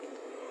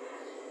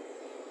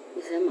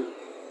ဒီစမ်းမ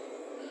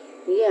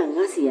ညီက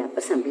ငါစီကပ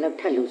တ်စံဘလောက်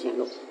ထက်လို့ချင်း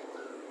လို့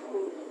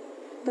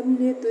တမီး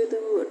လေးတွေးသွ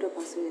င်းမှုအတွက်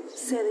ပါဆိုရင်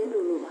10သိန်း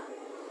လို့ပါ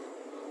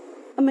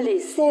အမလီ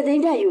10သိ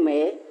န်းတက်ယူမ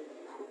ယ်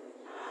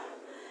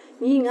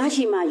ညီငါ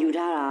ရှိမှယူ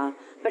ထားတာ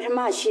ပထမ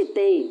8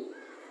သိန်း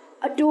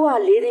အတိုးက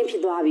4သိန်းဖြ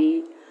စ်သွားပြီ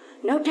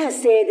နောက်ထပ်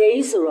10သိ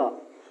န်းဆိုတော့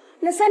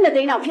22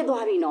သိန်းတော့ဖြစ်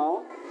သွားပြီနော်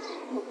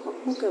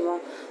ဟုတ်ကဲ့ပါ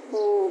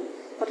ဟို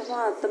ပထမ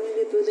သမီး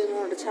လေးတွေးသွင်း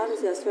တော့တခြားလူ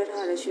စီကဆွဲ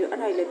ထားရရှိအဲ့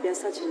ဒါကြီးလည်းပြန်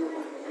ဆက်ချင်လို့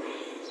ပါ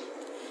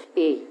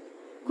အေး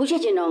ခုချ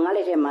က်ချင်းတော့ငါလ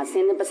က်ထဲမှာစ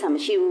င်းတဲ့ပတ်စံမ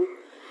ရှိဘူး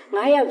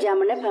ငါယောက်ျား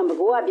မနေ့ဖန်ဘ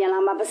ကိုးကပြန်လာ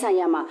မှပတ်စံ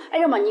ရမှာ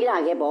အဲ့တော့မှညီးလာ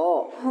ခဲ့ပေါ့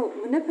ဟုတ်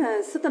မနေ့ဖန်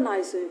7နာ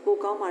ရီဆိုရင်ပို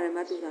ကောင်းပါတယ်မ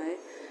တူတာရဲ့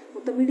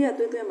ဟိုသမီးလေးက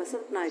တွေးမှ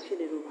7နာရီဖြစ်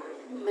နေလို့ပါ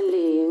မ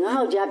လီငါ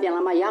ယောက်ျားပြန်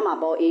လာမှရမှာ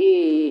ပေါ့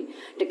အေး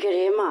တကယ်တ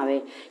ည်းမှာပဲ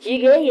ရေ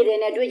ခဲရေတဲ့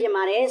နဲ့တွေ့ချင်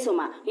ပါတယ်ဆို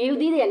မှရေယူ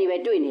သီးတွေကနေပဲ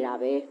တွေ့နေတာ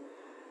ပဲ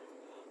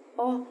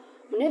အော်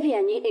မနေ့ပြ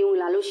န်ကြီးအိမ်ဝင်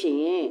လာလို့ရှိ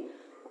ရင်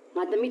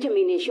ငါသမီးထမ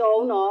င်းနေရှော်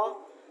အောင်နော်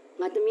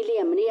ငါသမီးလေး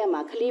ကမနေ့ကမှ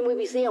ခလေးမွေး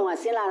ပြီးစင်းအောင်က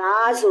ဆင်းလာတာ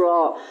ဆို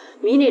တော့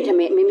မီးနေထမ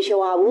င်းအမေမ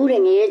လျှော်ပါဘူး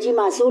တဲ့ငရဲကြီး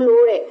မှစိုး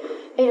လို့တဲ့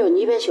အဲ့တော့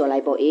ညီးပဲလျှော်လို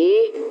က်ပေါ့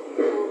အေး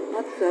ဟု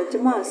တ်ကဲ့ကျ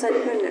မစိုက်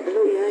ဖက်နဲ့အ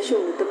လုပ်ရမ်း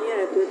ရှုံးသမီးရ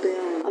တဲ့တွေးသွင်း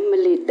အောင်အမ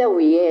လီတက်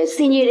ဝေရဲ့စ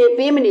င်ကြီးတွေ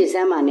ပေးမနေစ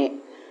မ်းပါနဲ့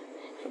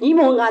ညီ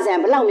မုံကားဆန်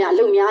ဘလောက်များအ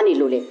လုပ်များနေ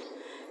လို့လေ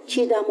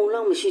ခြေတံမုံ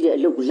လောက်မရှိတဲ့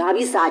အလုပ်ကိုလာ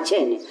ပြီးစားချ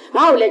က်နေ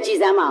ငါ့ကိုလည်းကြည်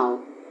စမ်းမအောင်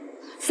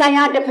ဆိုင်ရ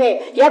တစ်ဖက်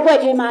ရက်ွက်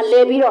ထဲမှာ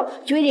လဲပြီးတော့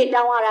ကျွေးတွေ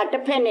တောင်းရတာတ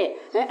စ်ဖက်နဲ့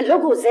အလု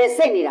ပ်ကိုဇဲ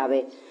စိတ်နေတာပဲ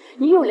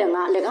ညီကိုလည်း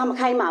ငါအလကားမ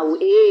ခိုင်းပါဘူး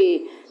အေး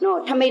နော်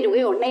ထမိတ်တူ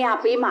ကို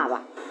200ပေးမှာပါ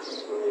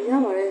ရ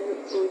ပါတယ်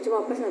ဟိုကျမ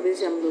ပတ်စံပေးစ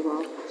ရာမလိုပါ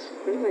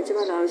ဘူးဘယ်လိုမှကျမ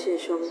လာလို့ရှိရ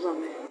င်ရှော်ပေးပါ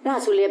မယ်ဒါ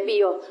ဆိုလည်းပြီး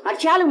ရောတ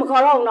ခြားလူမ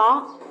ခေါ်တော့ဘူးနော်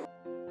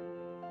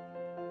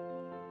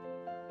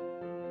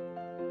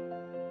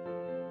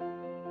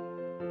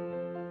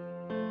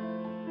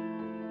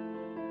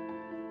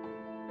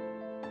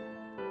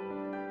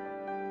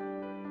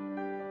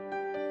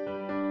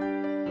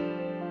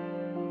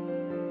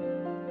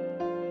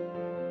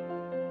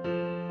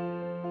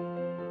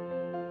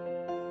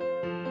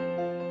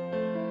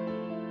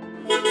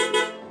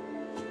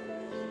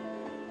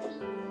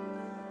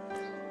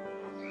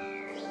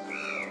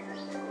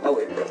ဟုတ်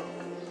ကဲ့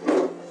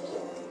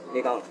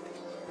နေကောင်း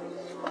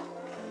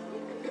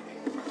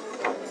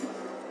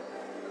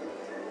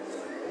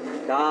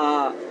ဒါ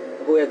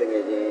အကိုရဲ့တက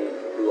ယ်ချင်း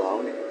လူအော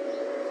င်နဲ့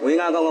ဝင်း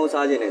ကားကောင်းကောင်း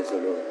စားခြင်းနဲ့ဆို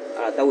လို့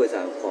အဲ့ဒါတောက်ဝက်ဆ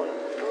န်ခေါ်လာ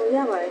ဟိုရ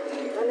ပါတယ်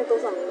ဒါနဲ့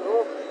သုံးဆောင်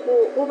လို့ဟို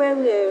ကိုပဲ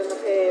ဦးရဲ့မ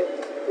ဖေ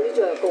ဘူး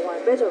ကျော်ပုံပါ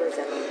ပဲကျော်ပဲဆ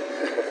န်ဟို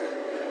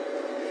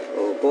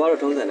ကိုကတော့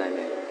ထုံးစံတိုင်း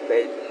ပဲ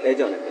ပဲ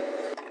ကြော်နေတယ်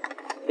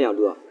အဲ့အောင်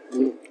လူอ่ะမ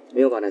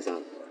င်းရောပါနဲ့စား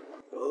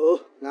ဟို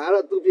ငါက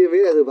တော့သူပြင်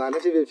ပေးတယ်ဆိုဘာ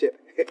နဲ့ဖြစ်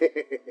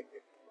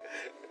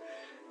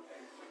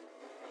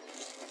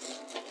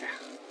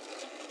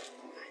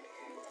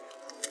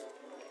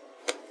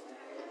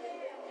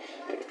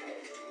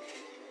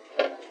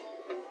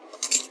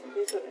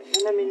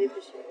နာမည်လေးဖြ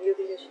စ်ရှင်ယူ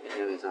သေးရရှင်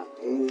ရမယ်စား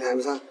နာမ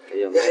စား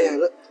ရ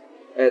လို့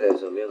အဲ့ဒါ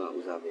ဆိုမင်းက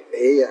ဦးစားပေး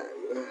အေးရ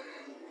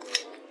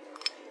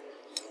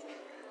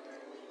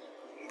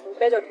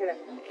ပဲကြော်ထဲလို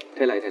က်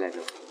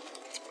တော့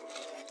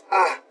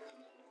အာ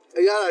အ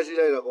ရာရှိ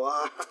လိုက်တော့ကွာ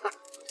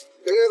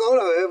တကယ်ကောင်း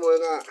တာပဲမွေး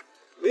က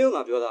မင်းက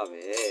ပြောတာပဲ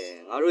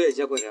ငါတို့ရဲ့ရ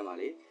က်ွက်ထဲမှာ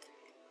လေ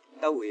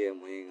တောက်ဝေရဲ့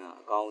မွေးက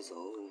အကောင်း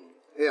ဆုံး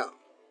ဟေ့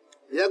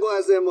ရက်ကွက်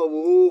အစဲမဟုတ်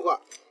ဘူးကွာ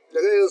တ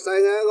ကယ်ဆို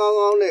င်ကန်းကောင်း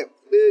ကောင်းနဲ့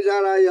တေးချာ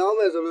လာရောင်းမ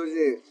ယ်ဆိုလို့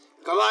ရှိရင်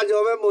ကဘာ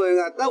ကျော်ပဲမိုးရင်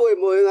ကတက်ဝေ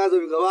မိုးရင်ကဆို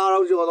ပြီးကဘာ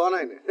တော့ကျော်သွား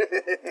နိုင်တယ်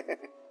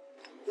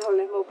လောက်လ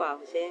ည်းမဟုတ်ပါ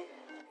ဘူးရှင်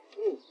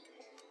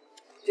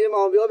ကျင်း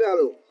မောင်ပြောပြ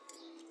လို့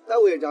တက်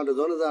ဝေအကြောင်းတ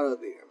စုံတစားတော့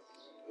သိတယ်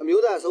အ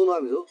မျိုးသားဆုံး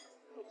သွားပြီဆို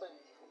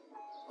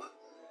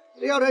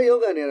တယောက်တည်းရု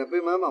ပ်ကန်နေရပြ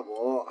င်မမှာ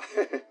ပေါ့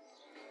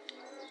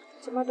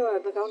ကျမတို့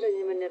ကကောင်းတဲ့ရ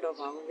င်းမနဲ့တော့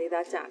ပါဘူးနေ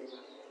သားကြနေ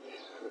ပါ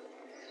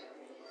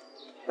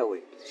တက်ဝေ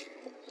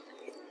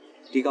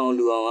ဒီကောင်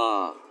လူအောင်က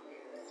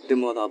တင်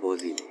မောသားပေါ်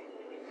စီ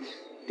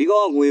ဒီကော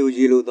င်ငွေကို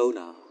ရေလိုသုံး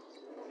တာ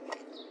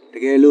တ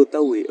ကယ်လို့တ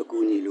က်ဝေအကူ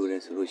ညီလိုတ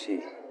ယ်ဆိုလို့ရှိ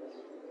ရင်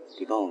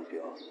ဒီကောင်ကို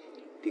ပြော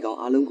ဒီကောင်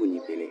အားလုံးကူညီ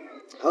ပေးလေ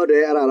ဟုတ်တ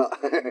ယ်အဲ့ဒါတော့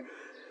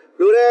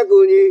လူတဲ့ကူ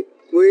ညီ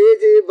ငွေ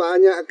ကြီးဘာ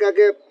ညာအကက်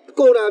ကဲ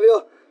ကုန်တာပြော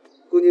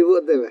ကူညီဖို့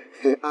အသက်ပဲ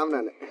အားမနာ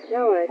နဲ့ရ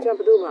ပါတယ်ကျွန်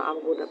တော်ဘယ်သူမှအားမ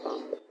ကိုတတ်ပါ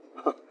ဘူး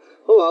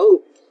ဟုတ်ပါဘူး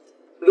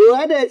လူရ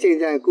တဲ့အချိန်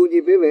ကျရင်ကူညီ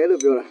ပေးမယ်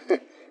လို့ပြောတာ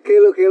ခေ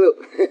လို့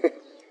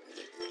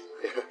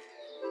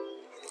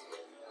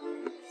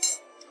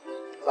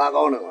သာ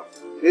ကောင်းတယ်ကွာ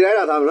ဒီတိုင်း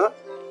လာသားမလား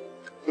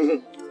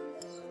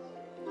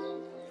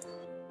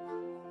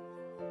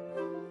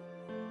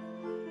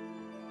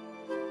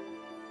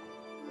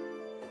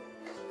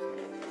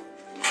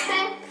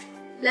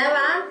来吧，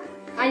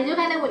啊，你就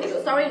看那问题了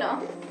 ，sorry 喏。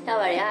ရ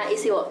ပါတယ်ဟာအေး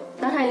စီပေါ့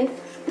နောက်ထိုင်လေး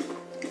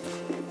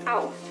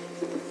အော်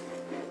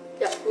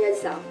ရည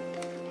စား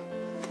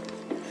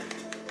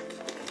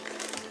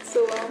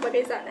ဆိုတော့ဘာ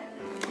ကိစ္စလဲ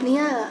န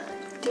င်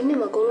ကဒီနေ့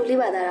မကုန်လို့လေး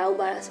ပါသားတာဟုတ်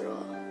ပါလားဆို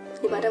တော့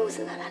ဒီပါတော့မစ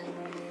င်လာလား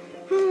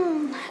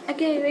အ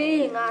ကယ်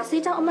၍ငါ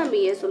စေးချောင်းအမှတ်မိ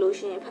ရဲဆိုလို့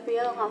ရှိရင်ဖဖေက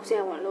တော့ငါ့ဆ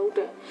ရာဝန်လုပ်တ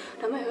ယ်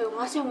ဒါပေမဲ့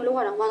ငါဆရာဝန်လုပ်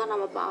ရတာဝါသနာ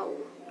မပါ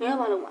ဘူးနင်က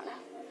ဘာလုပ်မှာလဲ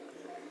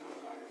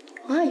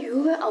ငါယူ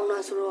ပဲအောင်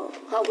လားဆိုတော့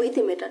ငါဝေးတ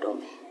င်မဲ့တတ်တော့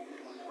မယ်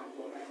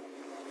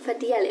ဖတ်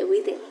တီးရလေ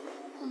ဝေးတင်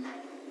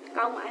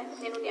ကောင်းပါရဲ့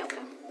နင်တို့ညောက်က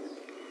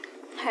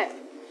ဟဲ့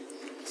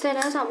ဆယ်တ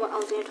န်းဆောင်မအော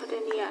င်စင်းထွက်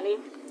တဲ့နေ့ကလေ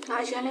ငါ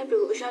အရန်လေးပြ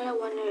ကိုအရန်လေး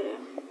ဝမ်းနေတယ်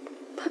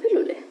ဘာဖြစ်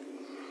လို့လဲ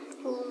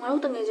ဟိုငါ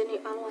တို့တငယ်ချင်းတွေ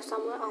အားလုံးကဆော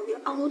င်မအောင်ပြီး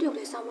အောင်လို့တယောက်လ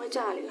ည်းဆောင်မကြ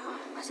ရလေဟာ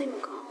မစိတ်မ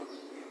ကောင်း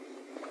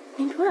န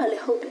င်ပြောတာလ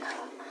ည်းဟုတ်တယ်ဟာ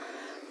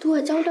तू က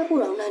ကြောင်းတက်ဖို့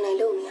တော့နိုင်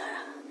လုပ်နေရတာ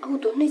အခု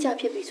तू နှိမ့်ချ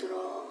ဖြစ်ပြီဆို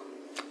တော့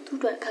သူ့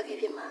အတွက်အခက်အခဲ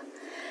ဖြစ်မှာ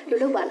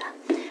လို့လုပ်ပါလား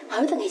ငါ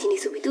တို့တငယ်ချင်းတွေ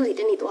ဆိုပြီးသူ့စီ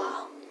တနေ့သွား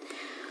အောင်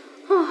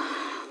ဟာ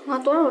ငါ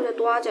တော့လည်း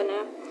သွားကြတ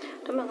ယ်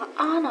ဒါပေမဲ့ငါ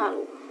အားနာ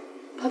လို့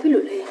ဘာဖြစ်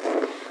လို့လဲ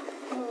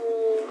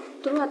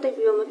သူတို့ကတိတ်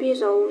ပြီးတော့မပြေ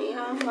ဆုံးနေ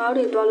ဟာငါ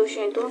တို့တွေသွားလို့ရှိ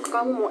ရင်သူတို့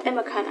ကောင်းမှုမအဲ့မ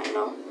ခံနိုင်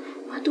တော့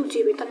ငါသူ့ကြ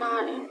ည့်ပြီးတနာ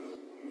တယ်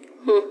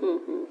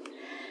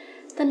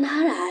တနာ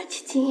တာချ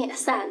စ်ချင်းရဲ့အ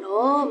စ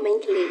နော်မိ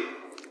န်းကလေး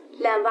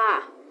လန်ပါ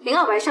လင်းက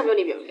ဘာရှောက်ပြော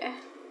နေပြီလဲ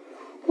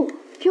ဟုတ်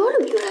ပြော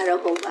လို့ပြောတာ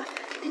တော့ဟုတ်ပါ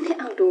နည်းနည်း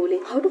အောင်တူ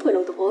လေးငါတို့ဘယ်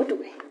လိုသဘောတူ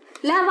လဲ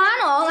လန်ပါ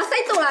နော်ငါစိ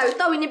တ်တုံလာပြီ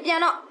တော့ပြီးနေပြန်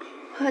တော့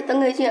ဟာတ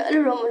ငယ်ချင်းအဲ့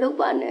လိုတော့မလုပ်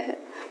ပါနဲ့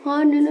ငါ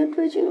နည်းနည်း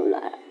တွေ့ချင်လို့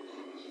လာတာ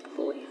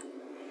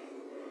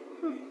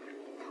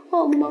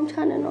ဟိုမောင်ချ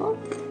နေနော်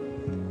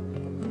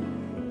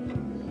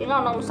ဒီက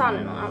တော့မစား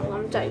နဲ့နော်ငါ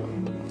မကြိုက်ဘူး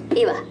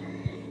အေးပါ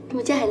မ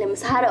ကြိုက်လည်းမ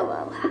စားတော့ပါ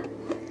ဘူးဟာ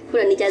ခု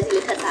တော့နေကြစီ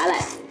လေးထပ်စားလို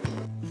က်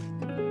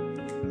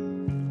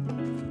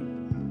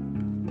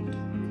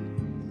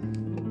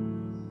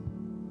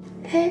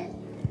ဟဲ့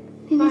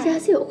ဒီနေကြ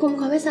စီကိုအကုန်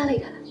ခေါ်ပဲစားလို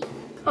က်တာလား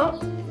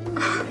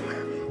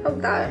ဟုတ်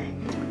တာ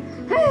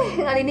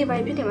ဟဲ့ငါဒီနေ့ဘာ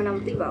ဖြစ်နေမှန်းမ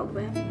သိပါဘူး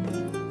ပဲ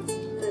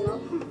နော်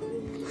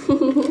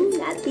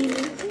ငါတီး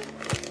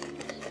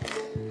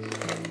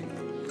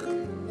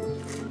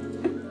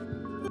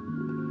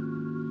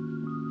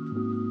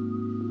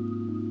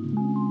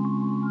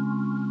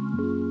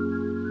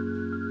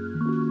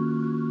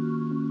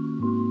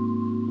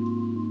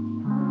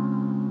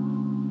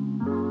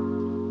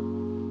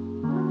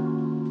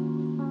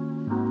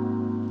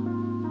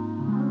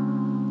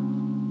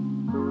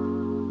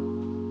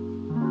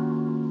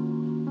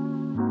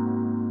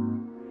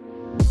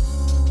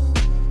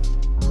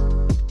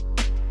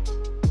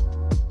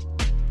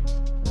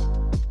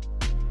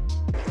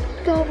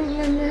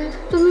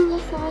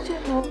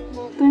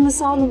မ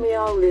စားလို့မရ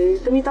ဘူးလေ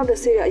သမီးတောက်တဲ့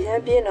ဆေးကအရန်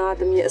ပြင်းတာ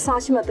သမီးအစား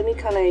ရှိမှသမီး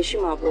ခံနိုင်ရှိ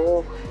မှာပေါ့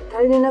ဒါ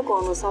လေးနဲ့ကော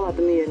င်တော့စားပါသ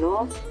မီးရ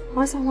နော်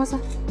ဝါစား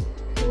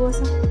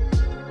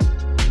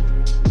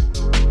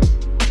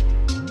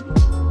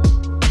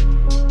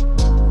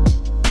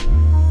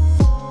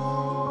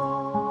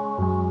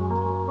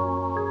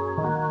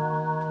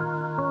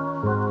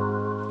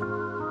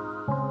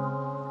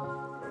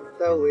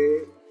ဝေး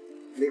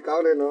ဒီကော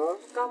င်းတယ်နော်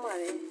ကောင်းပါ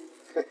လေ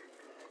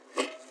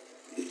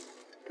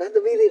ဒါသ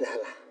မီးလေးလား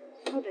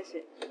ဟုတ်တယ်ရှ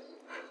င်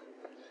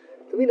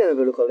သမီးနာမည်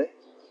ဘယ်လိုခေါ်လဲ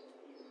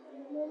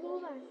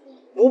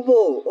မိုး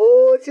မိုး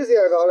အိုးချစ်စ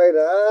ရာကောင်းလိုက်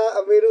တာ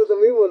အမေတို့သ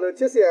မီးမို့လို့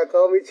ချစ်စရာ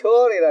ကောင်းပြီးချော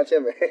နေတာဖြ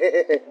စ်မယ်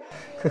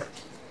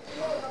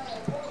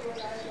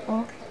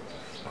အော်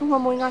ခုမ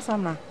မွေးငါစား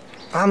မ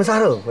လားမစား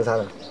တော့ဟိုဒါ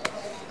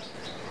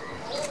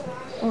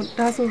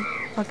ဆို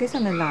ဘာကိစ္စ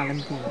နဲ့လာလဲမ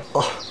သိဘူး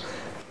အော်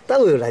တော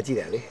က်ရလာကြည့်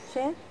တယ်လေရှ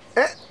င်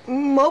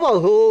မဟုတ်ပါ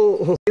ဘူး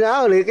ဒီ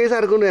လားလေကိစ္စ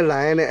တခုနဲ့လာ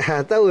ရင်လည်း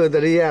တောက်ရတ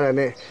ရိရတာ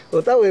နဲ့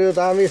တောက်ရတော့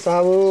သားမေး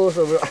စားဖို့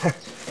ဆိုပြီးတော့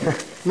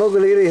မုတ်က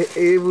လေးတွေ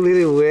အေးဘူးလေး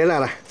တွေဝဲလာ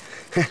တာ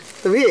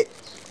သမီး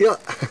ရော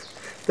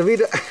သမီး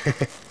တို့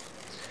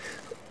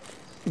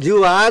ဂျူ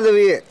ပါသ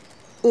မီး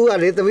ဦးက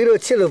လေသမီးတို့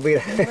ချစ်လို့ပေး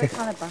တာ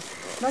ထားလိုက်ပါ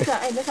နောက်ကျ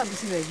အဲ့လက်ဆောင်ပစ္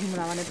စည်းတွေယူမ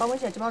လာပါနဲ့ပတ်ဝန်း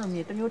ကျင်ကျမတို့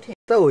မြေတမျိုးထင်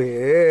တက်ဝေ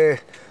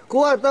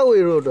ကိုကတက်ဝေ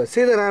တို့အတွက်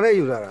စေတနာနဲ့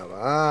ယူလာတာ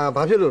ပါ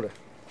ဘာဖြစ်လို့လဲ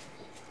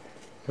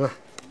ဒီမှာ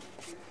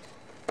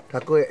ဒါ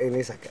ကိုရဲ့အိမ်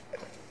လေးစက်က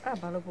အဲ့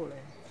ဘာလို့ပို့လဲ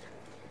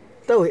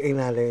တက်ဝေအိမ်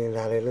လာ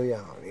လေလို့ရ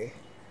အောင်လေ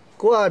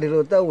ကိုကဒီ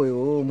လိုတက်ဝေ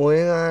ကို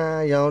မွေး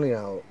ကားရောင်းနေ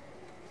တာကို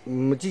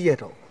မကြည့်ရ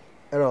တော့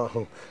အဲ့တော့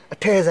အ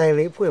ထယ်ဆိုင်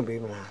လေးဖွင့်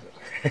ပေးမလားလို့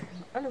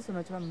အဲ့လိုဆို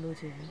တော့ကျမမလို့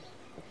ချင်ဘူး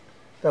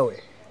တက်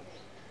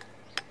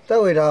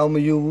ဝေဒါအောင်မ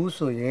ယူဘူး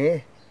ဆိုရင်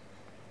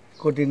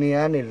ကိုဒီနေ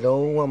ရာနေ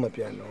လုံးဝမ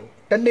ပြန်တော့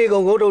တနေ့ကု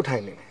န်ကိုထုတ်ထို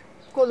င်နေတယ်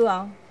ကိုလူအော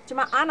င်ကျ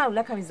မအားနာလ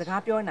က်ခံပြီးစ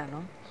ကားပြောနေတာ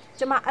နော်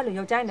ကျမအဲ့လို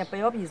ယောက်ျားနဲ့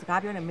ပျောပြီးစကား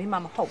ပြောနေမိမ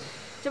မဟုတ်ဘူး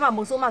ကျမ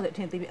မိုးဆိုးမဆိုအထ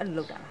င်သေးပြီးအဲ့လို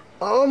လုပ်တာလား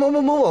အော်မဟု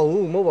တ်ပါ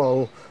ဘူး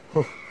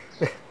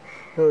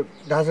ဟို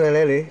ဒါဆိုရင်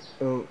လေ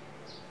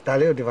ဒါ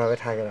လေးကိုဒီမှာပဲ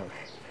ထားကြတော့မ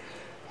ယ်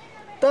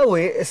တက်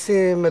ဝေအစ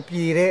င်မ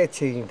ပြေတဲ့အ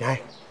ချိန်တို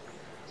င်း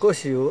ကို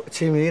ရှိကိုအ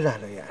ချိန်မလေးလာ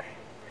လို့ရတယ်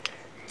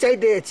ကြိုက်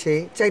တဲ့အချိန်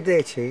ကြိုက်တ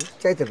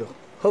ယ်လို့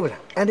ဟုတ်ပါ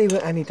လား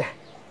anywhere anytime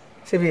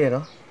စိတ်ပြေရ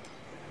နော်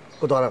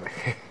ကိုသွားရမယ်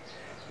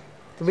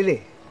သူမ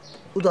လေး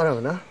ဦးသွားရမ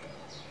ယ်နော်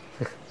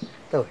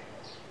တော့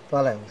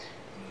သွားလိုက်အောင်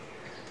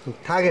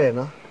ထားခဲ့တယ်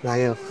နော်လာ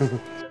ခဲ့အောင်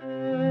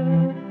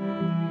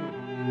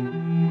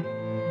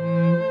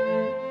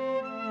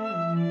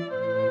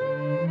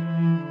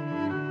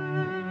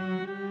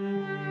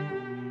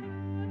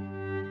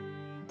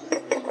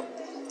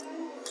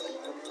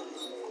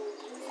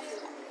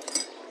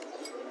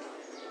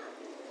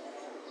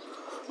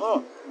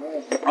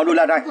အော်တို့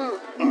လာတိုင်း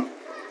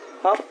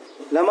ဟာ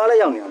လမ်းမလည်း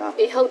ရောက်နေလား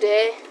အေးဟုတ်တ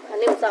ယ်အ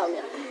နည်းစောင့်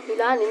နေဒီ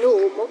လားနင်တို့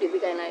မုတ်တွေ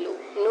ပေးခိုင်းလိုက်လို့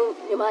နင်တို့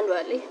ညီမတို့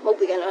လေမုတ်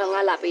ပေးခိုင်းတော့ငါ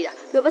လာပေးတာ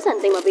ပြီးပတ်စံ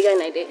တိမ်မပေးခိုင်း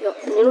လိုက်တယ်ရော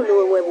နင်တို့လို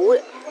ဝယ်ဖို့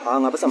တဲ့ဟာ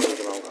ငါပတ်စံမပေး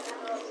ချင်ပါဘူးကွာ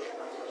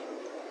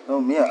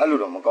တော့မင်းကအဲ့လို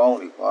တော့မကောင်း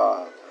ဘူးလေကွာ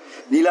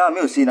နီလာမ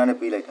င်းကိုစေနာနဲ့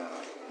ပေးလိုက်တာ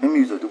မင်း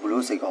မျိုးဆို तू ဘ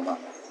လို့စိတ်ကောင်းပါ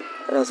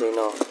အဲ့ဒါဆိုရင်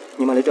တော့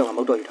ညီမလေးတော့ငါ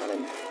မုတ်တော့ယူထားလို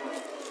က်မယ်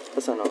ပ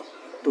တ်စံတော့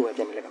သူ့ပဲ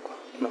ပြန်ပေးလိုက်ပါကွာ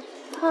နော်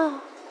ဟာ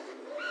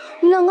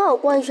你那我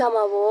关心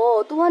嘛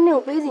不？都话那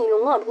种北京人，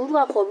我都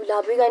说考虑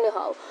来北京的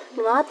好，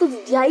我自己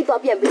家一大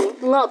变变，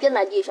我变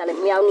那地下来，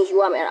没有你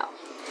说没了。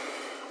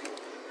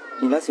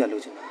你那是要留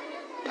着呢，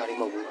他的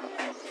没不好。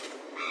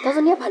但是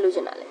你也怕留着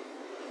哪里？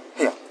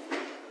哎呀，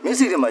没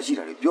事的嘛，是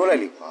的，不要来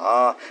了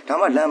吧？他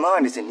们蓝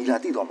马的是你俩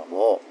地多嘛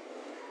不？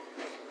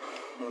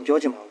不要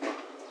紧嘛不？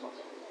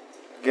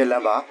给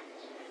蓝马，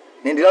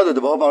你这老子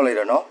都包包来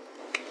了喏。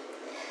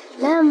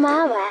蓝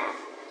马吧，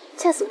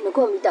确实那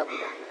个没到过。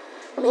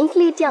မင်းက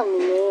လေးတောင်းနေ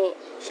နဲ့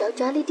ယော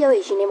က်ျားလေးတောက်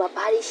ရဲ့ရှင်ထဲမှာ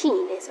ဘာတွေရှိ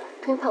နေလဲဆိုတာ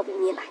ထွင်းဖောက်ပြီး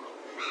မြင်နိုင်တယ်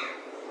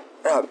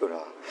အဲ့ဒါပြော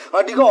တာဟာ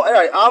ဒီကောင်အဲ့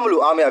ဒါအားမ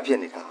လို့အားမရဖြစ်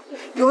နေတာ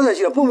ပြောစရာ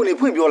ရှိတော့ဖွ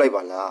င့်ပြောလိုက်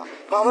ပါလား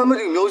ဘာမှမ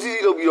သိမျိုးစီး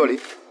စီးလုပ်ပြီးတော့လေ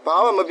ဘာ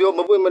မှမပြောမ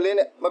ပွင့်မလင်း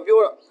နဲ့မပြော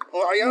တော့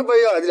ငါအရင်ပေး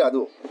ရတယ်လား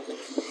သူ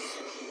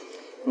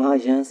ငါ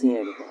ရမ်းစင်းရ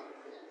တယ်ကွာ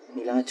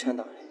နီလာချမ်း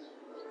သာတယ်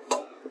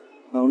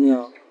မောင်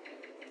ညောင်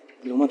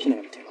လုံးမဖြစ်နို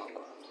င်မှာမထင်ပါဘူး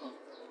ကွာ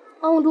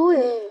အောင်တို့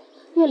ရဲ့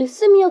ညလေစ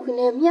စ်မြောက်ခင်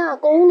နဲ့မြအ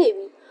ကုန်းနေ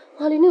ပြီ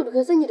ငါလေးနဲ့တက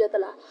ယ်စိတ်ညစ်တယ်တ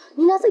လား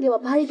နီလာစိတ်ထဲမှာ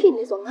ဘာတွေဖြစ်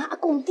နေဆိုငါအ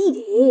ကုန်သိတ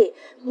ယ်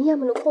မင်းရ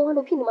မလို့ခေါင်း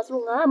လို့ဖြစ်နေမှာဆို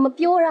လို့ငါမ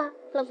ပြောတာ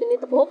လောက်စနေ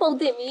သဘောပေါက်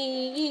တင်ပြီ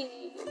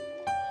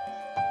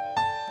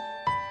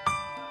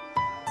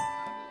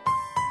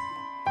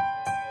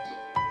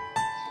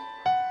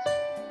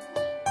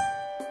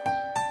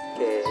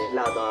ကဲ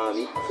လာသွား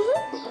ပြီ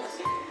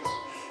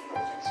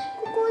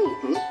ကို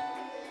ကြီး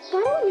ဘာ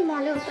လို့ညီမ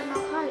လေးကိုတန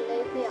ခါ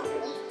လေးပြရလဲ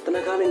တန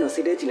ခါလေးတော့စိ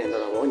တ်ထဲကြည်လင်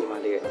တော့ဗောညီမ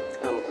လေး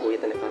အမကိုရဲ့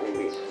တနခါလေး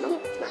ပြီနော်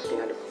လာတင်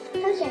ရတော့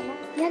ဟုတ်တယ်နော်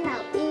ညနာ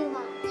ပြေး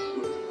ပါ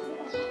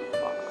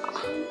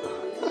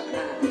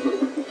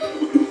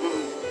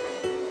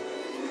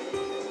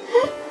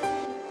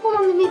ဟို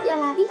မမီပြန်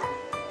လာပြီ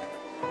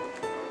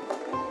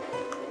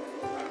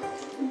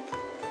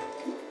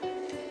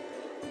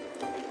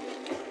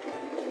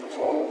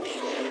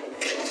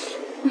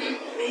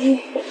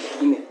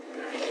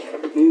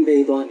မင်း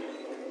ဘေးသွားနေ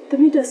တ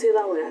မိတက်ဆေး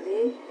သားဝယ်ရလေ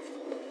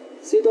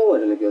ဆေးသွားဝယ်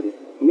လည်းပြောသေး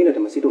မင်းလည်းတ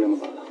မဆေးတုံလည်းမ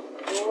ပါလား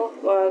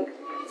ဟော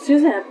ဆေး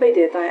စံပိတ်တ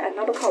ယ်တိုင်းအ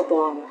နောက်တစ်ခေါက်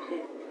သွားမှာမ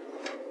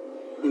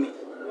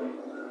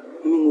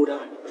င်းငိုတာ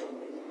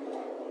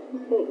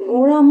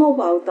မဟုတ်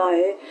ပါဘူးတာ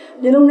ရဲ့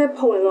မျက်လုံးနဲ့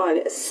ဖုံနေသွားတ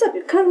ယ်အဆက်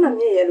ပြီးခဏ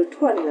မြင့်ရဲလို့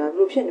ထွက်နေတာဘယ်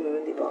လိုဖြစ်နေမှမ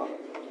သိပါဘူး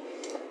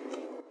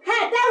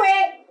ဟဲ့တက်ဝေ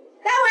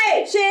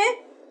ရှ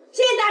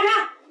င်တာတာ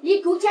ဒီ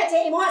ကူချက်ချ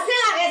င်းမောဆ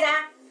င်းလာခဲ့စား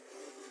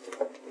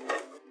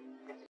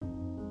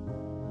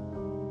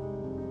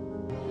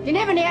ဒီ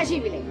နေ့ဘယ်နေရရှိ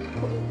ပြီလဲ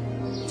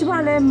ကျမ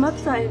လည်းမတ်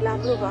ဆိုင်လာ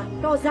လို့ပါ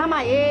တော့ဇာမ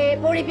ရေ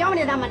ပိုရီပြောင်း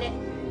နေတာမှနဲ့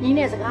ညီ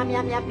နဲ့စကား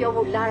များပြော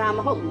ဖို့လာတာမ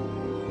ဟုတ်ဘူး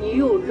ညီ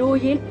ကိုလို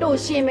ရင်းတို့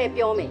ရှင်းမဲ့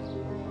ပြောမယ်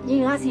ညီ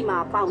ငါစီမှာ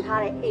ပေါင်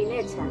ထားတဲ့အိမ်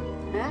နဲ့ချမ်း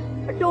ဟမ်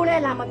အတိုးလဲ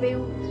လာမပေး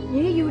ဘူး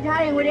ညီယူ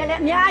ထားတဲ့ငွေတွေလ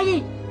ည်းအများ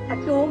ကြီးအ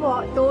တိုးပေါ်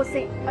အတိုးစ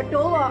င်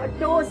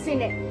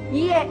နဲ့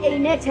ညီရဲ့အိ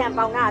မ်နဲ့ချမ်း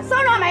ပေါင်တာ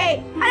စောတော့မေး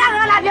အဲ့ဒါ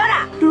ငါလာပြောတာ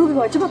တူတူက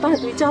ကျမတား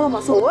တွေ့ကြားတော့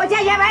မှာဆိုဟိုကျဲ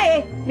ပဲ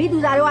မိသူ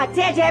သားတို့က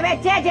ကျဲပဲ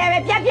ပြက်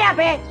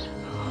ပဲ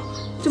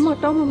ကျမ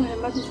တောင်းမှမယ်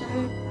မတ်ဆိုင်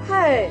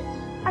ဟဲ့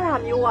အဲ့ဒါ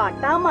မျိုးက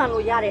တောင်းမှ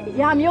လို့ရတဲ့အ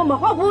ရာမျိုးမ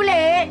ဟုတ်ဘူး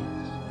လေ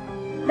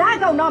လာ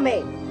ကုန်တော့မေ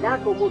လာ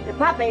ကုန်မှုတစ်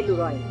ပတ်ပဲလို့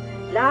တော့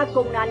လာ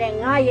ကုန်တာနဲ့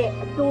ငါရဲ့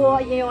အတော်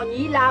အရင်ရော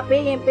ညီလာ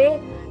ပေးရင်ပေး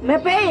မ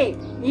ပေးရင်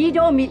ညီ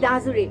တို့မိသား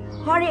စုတွေ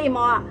ဟောဒီအိမ်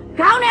မောက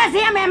ခေါင်းနဲ့ဆ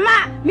င်းရမယ်မ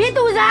မင်း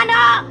သူစား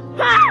တော့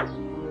ဟာ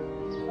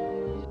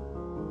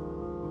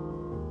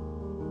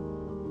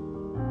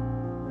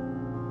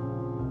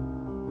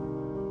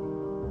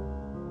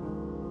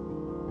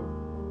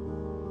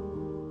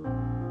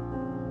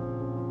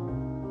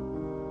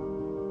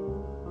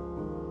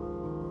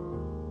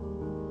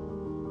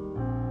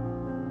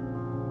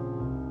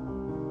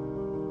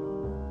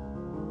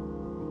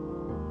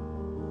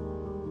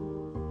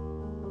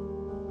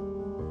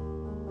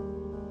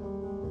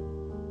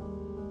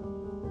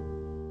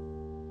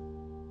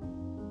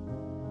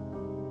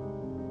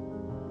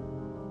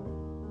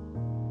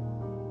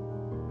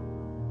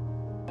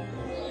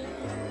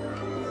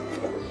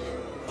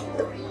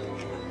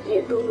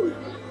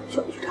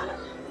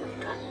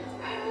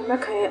မ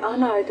ခံရအား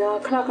နာရတာ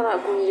ခဏခဏအ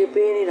ကူကြီး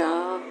ပေးနေတာ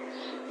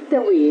တ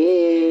က်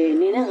ဝေး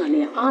နေနဲ့ငါ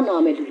နဲ့အားနာ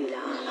မဲ့လူတွေ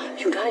လား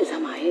ယူထားနေစ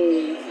မ်းပါဟဲ့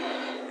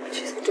ချ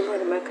စ်စတူမ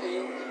မခံရ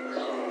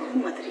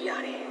မတရီရ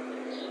တယ်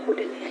ဟိုတ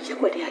နေ့ရ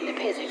က်ွက်တည်းလက်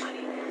ဖဲ့ဆိုင်ပါ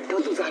လေ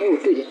တော့သူစားလေး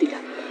ကိုတွေ့တယ်တိတာ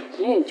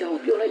နင်းကြောင်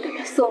ပြောလိုက်တယ်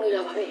များစုံနေ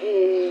တာပါပဲ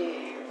ဟဲ့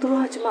သူ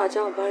တို့ကကျမအ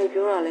ကြောင်းဘာတွေ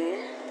ပြောတာလဲ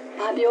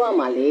ဘာပြောရ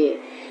မှာလဲ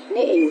န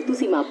င်းအိမ်ကိုသူ့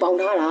စီမှာပေါင်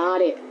ထားတာ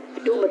တဲ့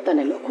အတူမတက်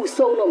နိုင်လို့အခု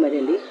စုံတော့မယ်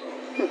လေ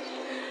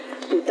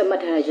သူတမတ်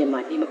ထားရင်မှ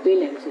နေမပေး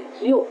နိုင်ဘူးဆို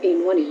မြို့အိမ်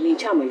ကနေနေ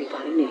ချမယ်လေပါ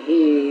လိမ့်နေ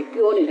ဟေး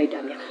ပြောနေလိုက်တာ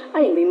များ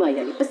အဲ့ဒီမိမရ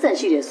လေပတ်စံ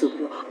ရှိတယ်ဆို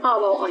ပြီးတော့အာ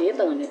ပေါင်းအာရဲ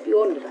တန်နဲ့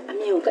ပြောနေတာအ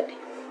မြင်ကိုကတ်တယ်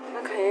မ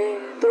ခဲ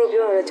သူတို့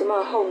ပြောရတယ်ကျမ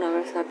ဟုတ်နာ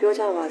ပဲဆိုတာပြော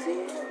ကြပါစေ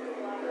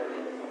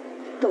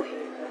တော့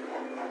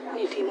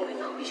နေဒီမိုင်း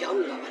ကိုရောက်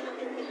လာပါ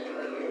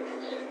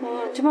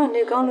လားကျမ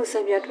နေကောင်းလို့စံ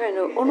ပြထွက်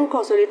တော့အုံလို့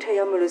ခေါ်ဆိုလေးထည့်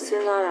ရမလို့စ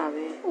ဉ်းစားတာ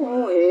ပဲ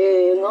အိုး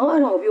ဟဲ့ငါအဲ့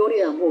တော့ပြောနေ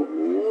တာမဟုတ်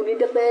ဘူးဒီ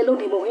တပယ်လုံး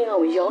ဒီမိုင်း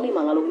ကိုရောက်နေ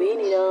မှလားလို့မေး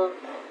နေတာ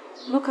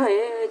မခ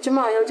ရဲ့ကျမ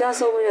ယောက်ျား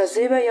ဆုံးပြီးတော့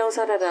ဈေးပဲရောင်း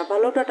စားတတ်တာဘာ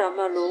လို့တတ်တာ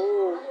မှ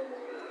လို့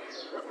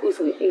အခု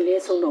ဆိုရင်အိမ်လဲ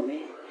ဆုံးတော့မ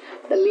ယ်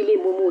သမီး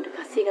လေးမိုးမိုးတ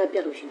ခါဆေးကပြ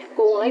တ်လို့ရှိနေ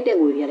ကုန်လိုက်တဲ့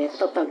ငွေတွေကလည်း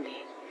တောက်တောက်နေ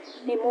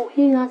နေမိုးဟ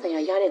င်းကားဆိုင်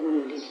ရတဲ့ငွေ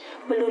လေး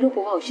ဘယ်လိုလုပ်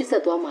ဖို့ဟောရှစ်ဆ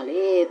က်သွားမှာ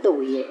လဲတု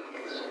တ်ရဲ့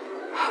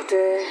ဟုတ်တ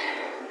ယ်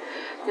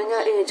ညည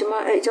အေးကျမ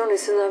အဲ့အကြောင်း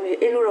လေးစဉ်းစားပြီး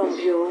အဲ့လိုတော့မ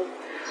ပြော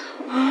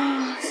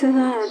စဉ်း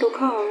စားရတော့ဒုက္ခ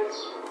ပဲ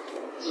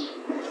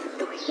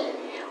တုတ်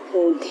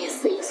ဟိုဒီ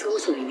စိတ်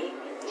ဆိုးဆိုရင်ည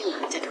ငါ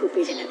ချက်ထုတ်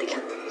ပေးချင်တယ်တိ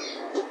လား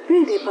ပြ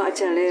ည်ဒီပါ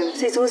ချင်လဲ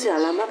စိတ်ဆိုးစရာ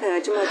လားမခင်က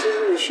ကျမကျေး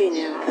ဇူးလို့ရှိ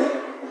နေပါ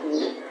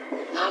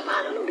ငါဘာ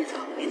လို့လုပ်လဲဆို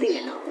တော့မသိရ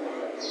တော့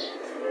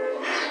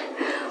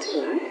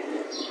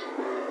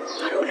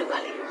ငါတို့လောက်က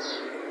လေ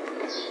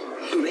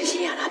လူပဲရှိ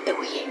ရတာတ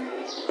ဝေးရဲ့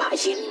ဘာအ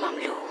ရင်မှမ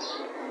လို့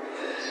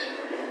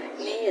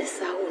မင်းရဲ့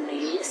စာအုပ်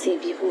နဲ့အစီအ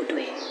ပြေဖို့အတွ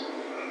က်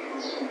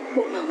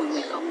ပုံမှန်မ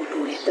ငွေကောင်းမှု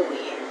လိုတဲ့တ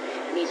ဝေးရဲ့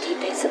မိဒီ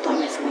တိုင်းဆက်သွား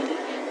မယ်ဆိုရင်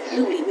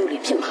လူလေးမျိုး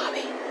လေးဖြစ်မှာ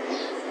ပဲ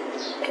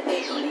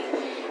အဲ့လိုလေ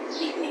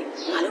နေ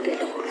ငါလုပ်တဲ့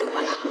လုပ်ကိုလုပ်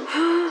ပါလား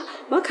ဟာ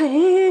မခင်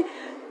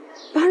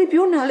ဘာလို့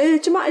ပြောနေလဲ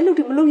ကျမအဲ့လုပ်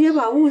တွေမလုပ်ရဲ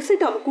ပါဘူးစိတ်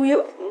တော့မကူရဲ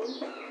ပါ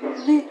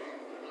လေ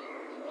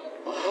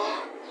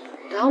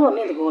ဒါမှမ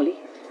င်းတဘောလေ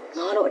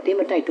ငါတော့အတင်း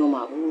မတိုက်တွန်း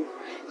ပါဘူး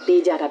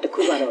တေးကြတာတခု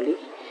ကတော့လေ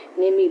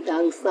နင်းမိ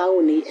သားစုစော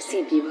င်းနေအဆ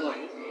င်ပြေပါ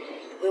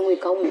လေဝင်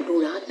ကောင်းမှုလို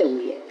တာတုံ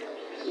ရဲ့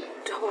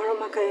ဒါမှတော့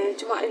မခင်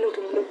ကျမအဲ့လုပ်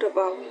တွေမလုပ်တတ်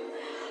ပါဘူး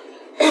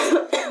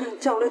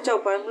ကြောက်လည်းကြော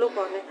က်ပါမလုပ်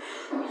ပါနဲ့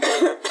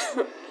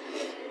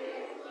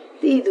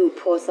တီးသူ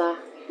ဖော်စား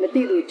မ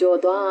သိသူကြော်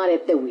သွား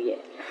တဲ့တက်ဝီ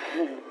ရဲ့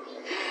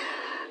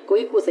ကို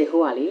ကြီးကိုစိတ်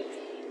ဟိုးပါလေ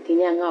ဒီ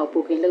ညငါ့ကိုပူ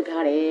ခင်လှုပ်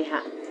ထားတယ်ဟာ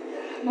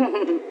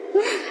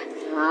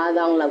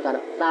5000လောက်က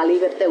တော့ตาလေး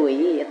ပဲတက်ဝီ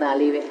ရဲ့အตา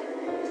လေးပဲ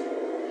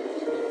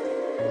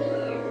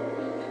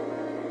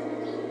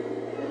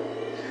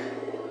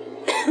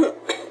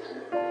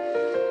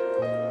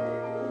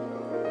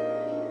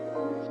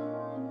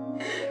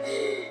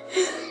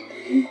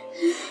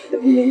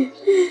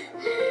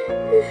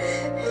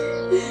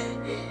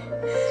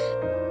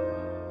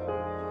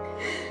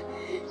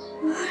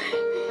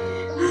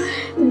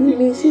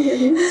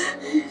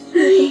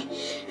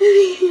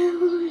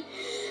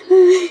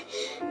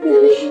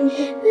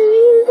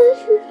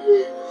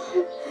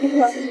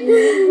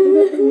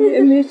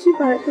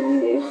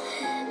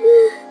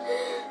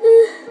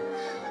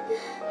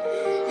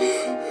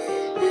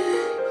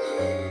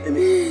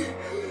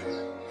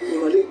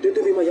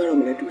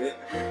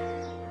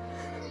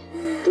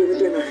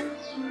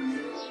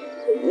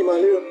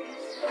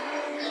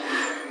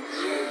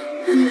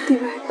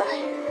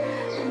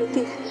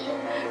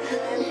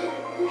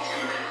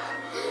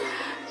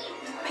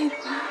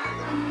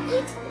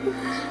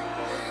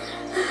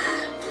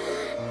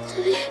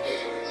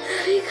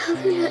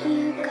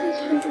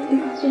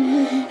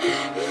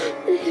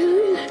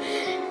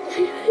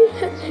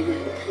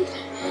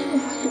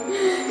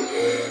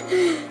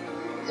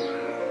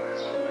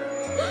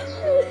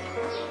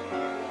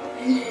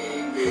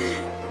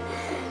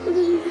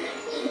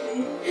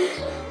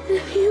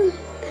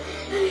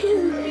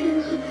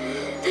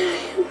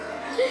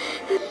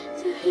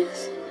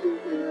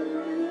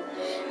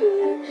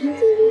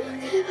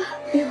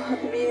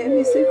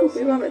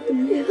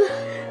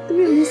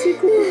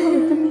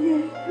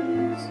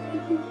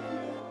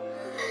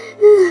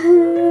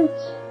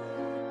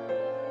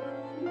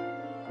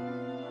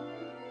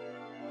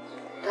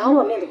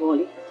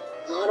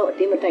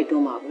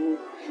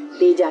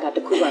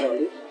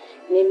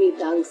နေမိ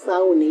သား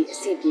စားဝင်နေအ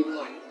စီပြေ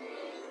ပါ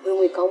ဝင်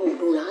ဝင်ကောင်းမှု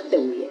လိုလား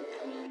တုံရဲ့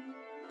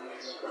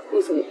အခု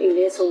ဆိုရင်အိမ်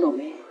လေးဆုံးတော့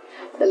မယ်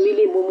သမီး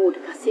လေးမိုးမိုးတ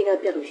ခါဆေးက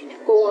ပြတ်လို့ရှိနေ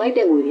ကိုဝင်လိုက်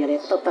တဲ့ငွေတွေလ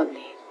ည်းတောက်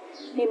လေ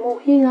နေမိုး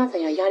ဟင်းကားဆို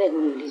င်ရတဲ့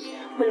ငွေလေး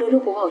မလို့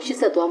တော့ဘဝကိုရှစ်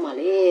ဆက်သွားမှာ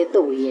လေ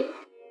တုံရဲ့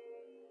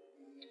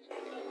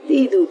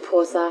တီးသူ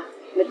ဖော်စား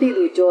မတီး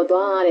သူကြော်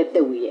သွားတဲ့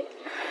တုံရဲ့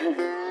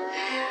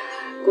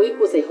ကိုကြီး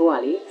ကိုစိတ်ဟောပါ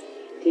လေ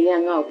ဒီက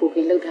ငါ့ကိုပူက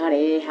င်လှုပ်ထားတ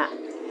ယ်ဟာ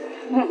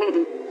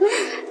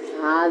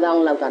5000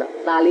လောက်ကတော့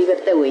ตาလေးပဲ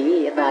တက်ဝေး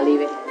ရေးအตาလေး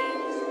ပဲ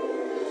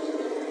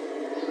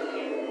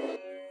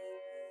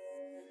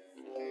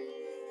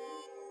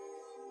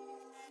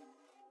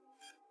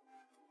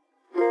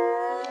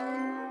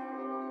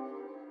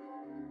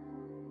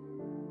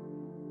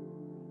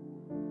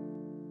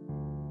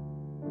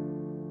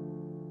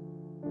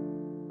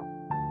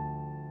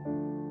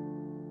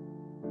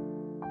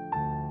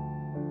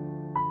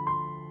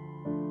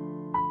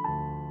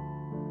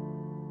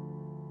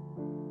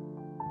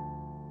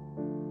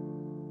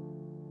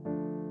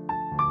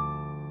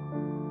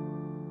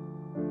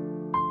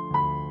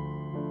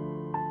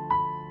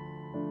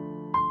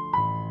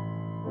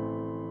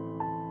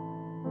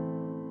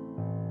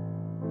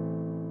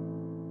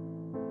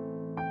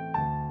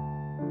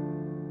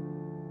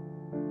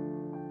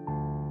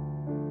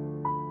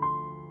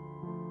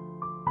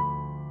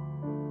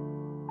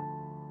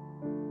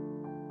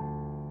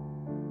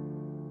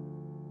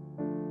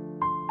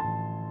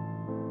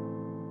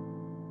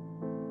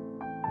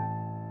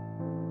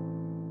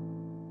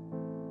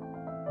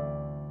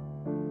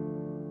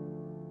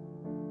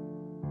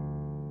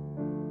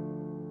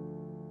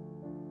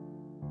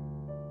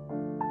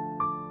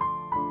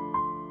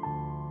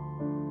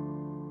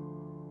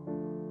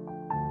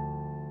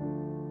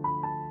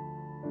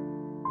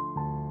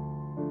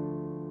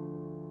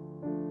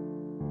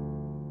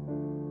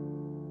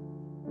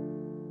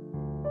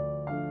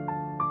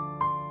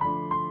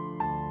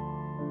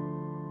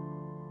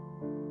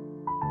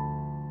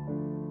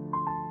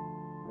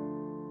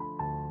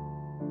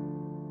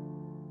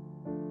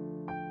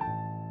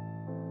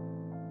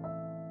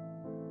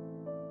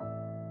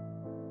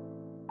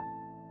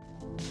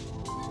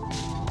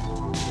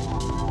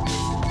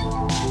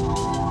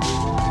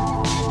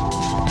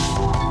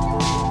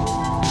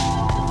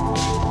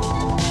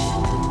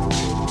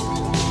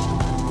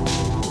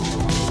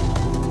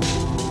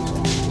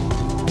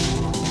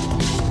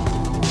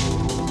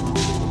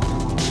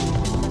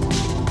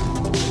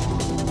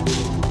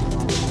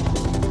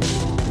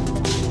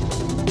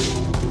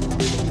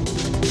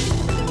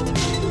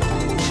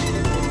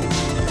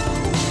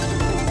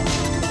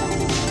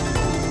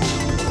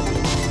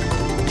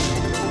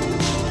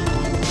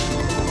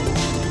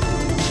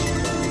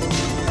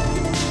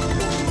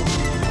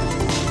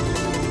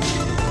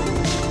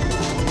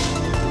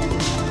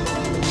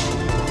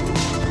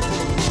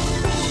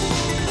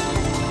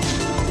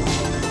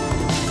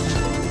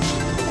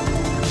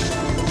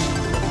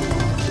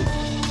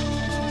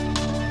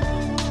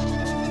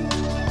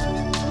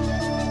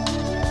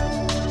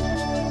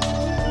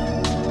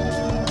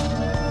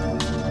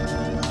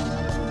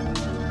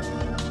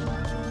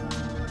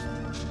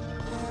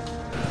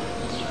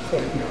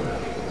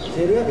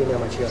ရေတွေကဒီည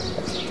မှာချီရ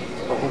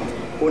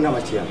ဟိုနာ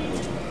မှာချီရ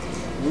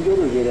လူတို့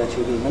လိုရေရချီ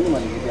ပြီးမနေ့မှ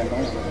ဒီပြန်ကော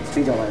င်းတာ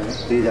သိကြပါရဲ့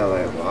သိကြပါ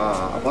ရဲ့ကွာ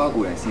အဖွား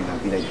ကိုယ်တိုင်စီမံ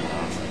ပြီးလိုက်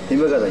တာဒီ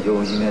ဘက်ကတော့ယုံ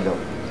ကြည်နေတော့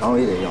အောင်း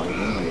ရည်တယ်ရောင်းနေ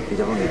တယ်ဒီ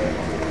ကြောင့်နေတယ်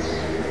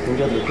လူ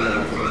တို့လိုဖြစ်လာ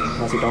တာ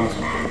မစီတောင်းမှာ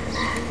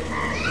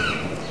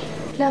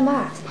လမ်းမ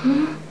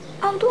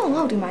အောင်တော့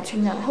ငေါ့ဒီမှာချ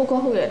င်းနေတာဟုတ်ကော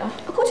ဟုတ်ရဲ့လား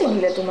အခုချိန်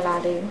ကြီးလဲသူမလာ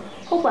သေးဘူး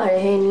ဟုတ်ပါတ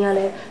ယ်ဟဲ့နီးကလ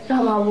ည်းလာ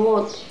မှာဘော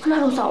ခဏ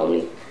တော့စောင့်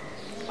လေ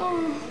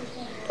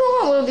တော့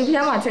ငါ့ကိုဒီ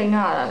ဖျားမှာချင်း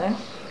နေတာလေ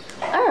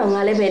အဲ့တော့ငါ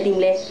လည်းပဲတင်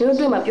လဲတို့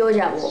တွေ့မှာပြော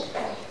ကြပေါ့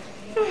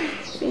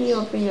ပြီး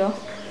ရော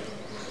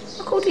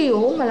အခုထိ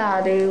ကိုမလာ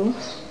သေးဘူး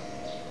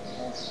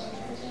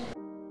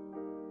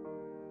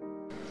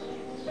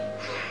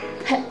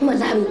ဟဲ့မ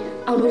လာဘူး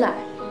အောင်တို့လာ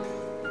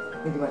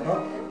ဒီမှာ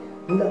နော်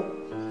လူ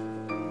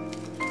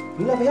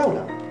လာမရောက်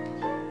လား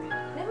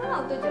နေမ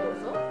တော့တွေ့ကြလို့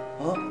ဆို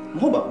ဟောမ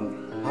ဟုတ်ပါဘူး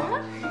ဟာ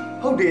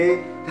ဟုတ်တယ်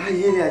ဒါ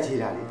ရေးရချေ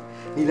တာလေ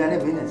နီလာနဲ့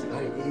မင်းနဲ့စ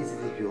ကားတွေအေးစစ်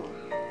စစ်ပြော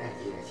အဲ့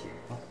ရေးရချေ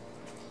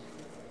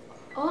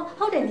အော်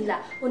ဟုတ်တယ်နီလာ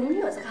ဟိုနင်း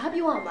တို့စကား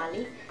ပြောရမှာ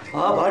လေ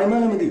ဟာဘာမှ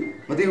လည်းမသိ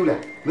ဘူးလား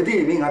မသိရ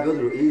င်မင်းငါပြောသ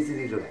လိုအေးစစ်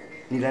စစ်လုပ်လိုက်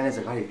နီလာနဲ့စ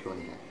ကားတွေပြော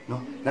နေတာ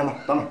နော်လမ်းမ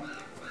တောင်းမ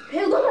ဘ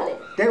ယ်သွားမှာလဲ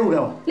တဲဟုတ်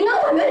ကဲ့နင်ကဘာ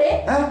ပြောလဲ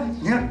ဟမ်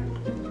ည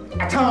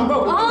အထမ်းပေါ့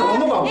တော့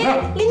မပေါ့နော်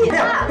လင်း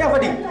လာပြဖ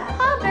တ်ဒီ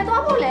ဟာဘယ်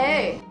သွားဖို့လဲ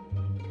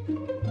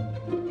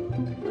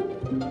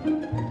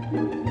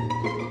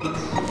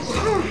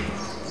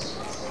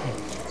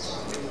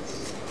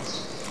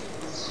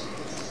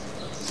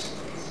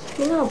န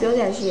င်ကပြော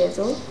ကြရရှိရဲ့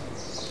ဆို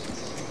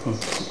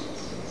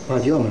ဘာ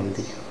ပြောမှမ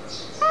သိဘူး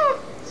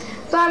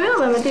ဘာပြော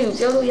မှမသိဘူး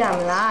ပြောလို့ရမ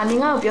လားနင်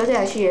ကပြောကြ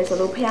ရရှိရဲ့ဆို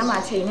လို့ဖះမှာ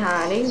ချိန်ထား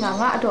တာလေငါ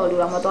အတော်လူ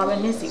တော့မသွားပဲ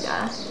နစ်စီတာ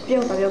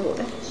ပြောဘာပြောဖို့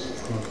လဲ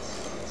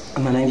အ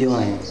မှန်တိုင်းပြောရ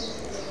ရင်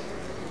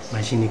မ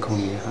ရှင်နေခုံ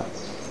နေရဟာ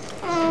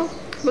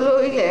ဘလို့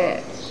ကြီးလဲ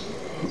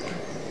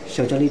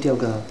ယောက်ျားလေးတယော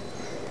က်က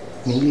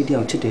မင်းလေးတ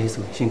ယောက်ချစ်တယ်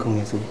ဆိုရှင်ခုံ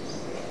နေဆို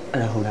အဲ့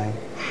ဒါဟုတ်လား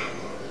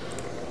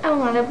အဲ့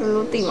ငါလည်းဘ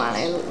လို့သိမှ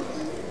လဲလို့ဟ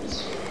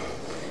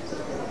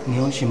你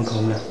要心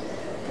口了，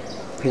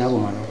陪他过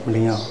嘛咯，不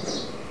灵呀。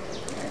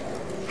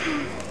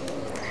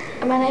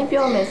阿妈那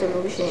表妹是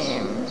路线，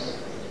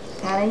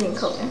俺来人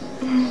口的。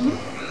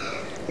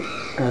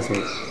那是，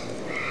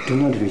中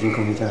央的旅行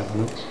口没加了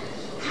喏。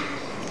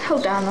好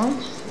大喏，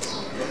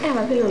哎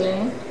嘛去路嘞？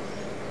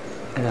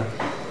哎呀，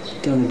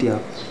这样的点，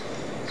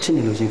今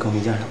年旅行口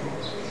没加了。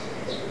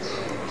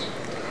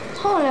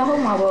好嘞，好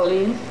嘛不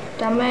哩，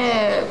但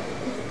咩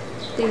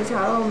地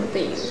查都唔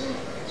地。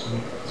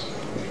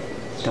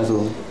ဒါဆို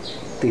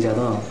တေချာ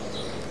တော့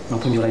ငါ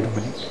ဖွင့်ပြလိုက်တော့မ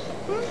ယ်။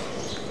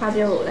ဘာ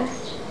ပြောလို့လဲ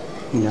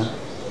။ညီလား။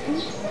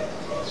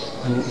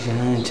အမေရ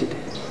မ်းချစ်တ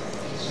ယ်။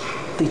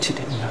တိတ်ချစ်တ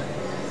ယ်ညီလား။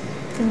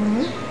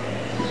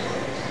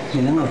ညီ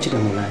လည်းငါ့ကိုချစ်တ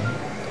ယ်မလား။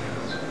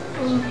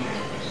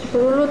ဘ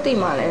ယ်လိုသိ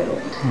မှလဲ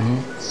လို့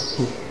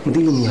။မသိ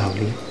လို့မရဘူး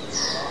လေ။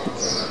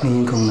ညီရ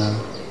င်ခုံလား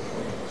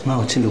။ငါ့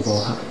ကိုချစ်လို့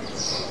ပေါ့ဟာ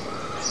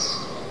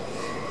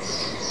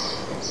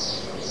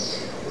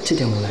။ချစ်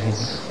တယ်မလား။ဟဲ့။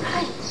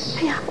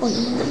ဖေ။အော်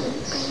လို့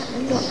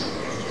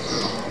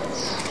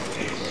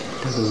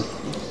ဒါဆို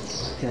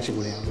ဖျားရှိ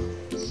ကိုလေအောင်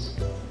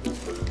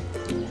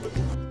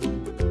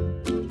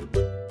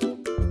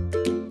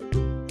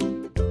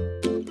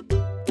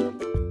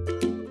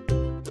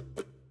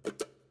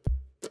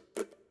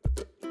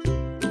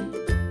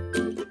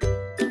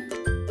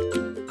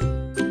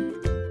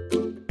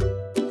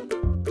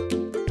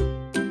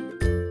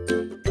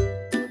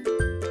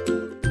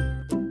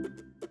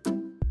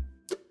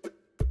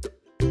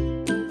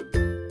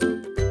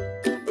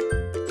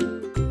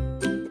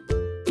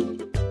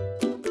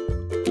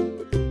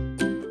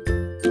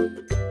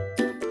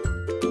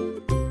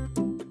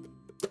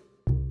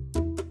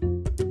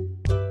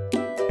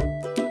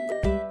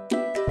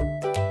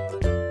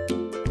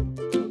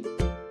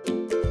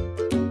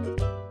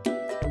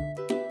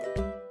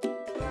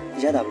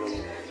ရတာဘလို့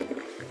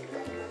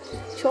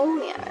ချုံး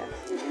နေရတယ်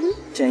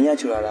ကြံရ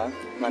ချူလာတာ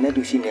ငါနဲ့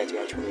တူရှိနေကြ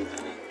ချုံနေတာ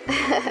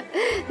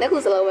လက်ခု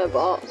စလုံးပဲ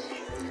ပေါ့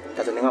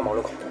ဒါဆိုနေငါမောင်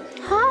လို့ခေါ်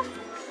ဟာ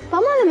ဘာ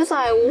မှလည်းမ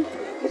ဆိုင်ဘူး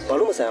ဘာ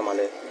လို့မဆိုင်ရမှာ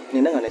လဲနေ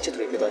နဲ့ငါနဲ့ချစ်သူ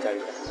တွေဖြစ်သွားကြ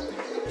ပြီ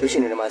ရုပ်ရှ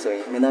င်တွေမှာဆိုရ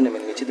င်မင်းသားနဲ့မ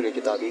င်းသမီးချစ်သူတွေဖြ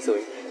စ်သွားပြီဆိုရ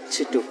င်ချ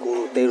စ်တူကို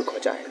တဲလို့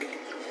ခေါ်ကြတယ်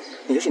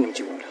နေရုပ်ရှင်တွေမကြ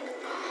ည့်ဘူးလား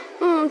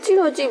ကြည့်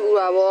တော့ကြည့်ဘူး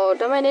တာပေါ့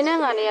ဒါပေမဲ့နေနဲ့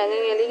ငါနေကငင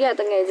ယ်လေးက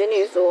တငယ်ချင်း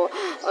တွေဆို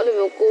အဲ့လို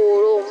မျိုးကို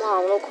တို့မော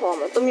င်တို့ခေါ်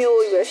မှာတမျိုး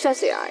ကြီးပဲရှက်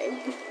စရာကြီး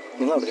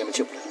你那边没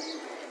去不啦？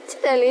去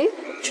哪里？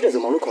去的是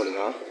马路口的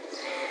啊。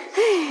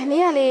哎，你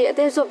那里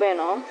在做呗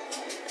喏？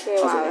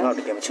对吧？你那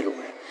边没去路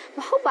呗？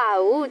好吧，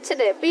我去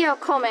的不要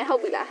靠门好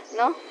不啦？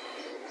喏。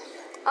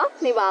啊，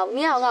你吧，你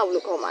要我不路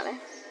靠嘛嘞？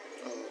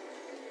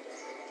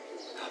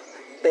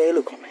带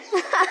路靠门。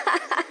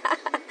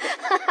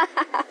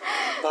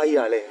大意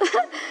啊嘞？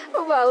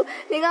好吧，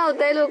你我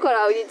带路靠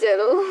到一截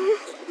路。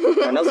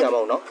那是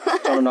么喏？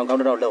叫人搞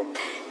得到路。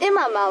哎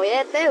妈妈，我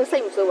也带路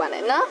谁不做完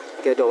嘞喏？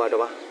给多吧，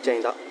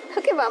真的。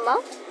给妈妈。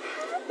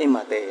哎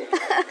妈的。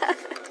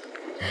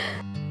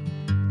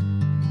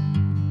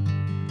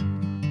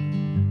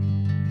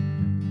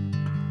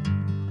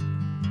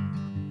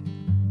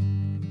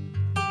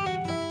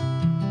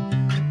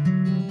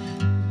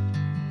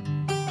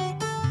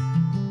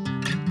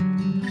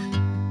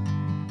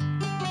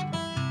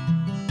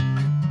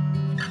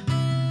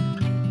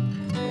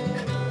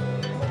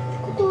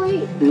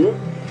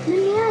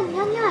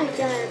你家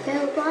在有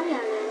多年了？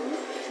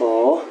哦，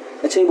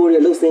အချိန်ပိုတွေ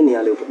လှုပ်ဆင်းနေရ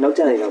လို့နောက်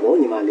ကျနေတာပေါ့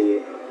ညီမလေး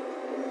ရဲ့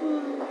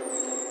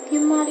ညီ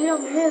မလေးတော့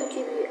မမေကိုကြ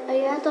ည့်ပြီးအ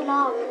ရာတ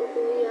လားပဲကို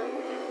ကြီးอ่ะ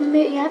မ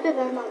မေအရာပြပ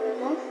န်းမှာပဲ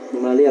နော်ညီ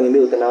မလေးကမမေ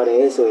ကိုတနာတ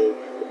ယ်ဆိုရင်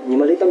ညီ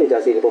မလေးတောက်နေကြ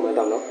စေတဲ့ပုံမှန်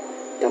တောက်နော်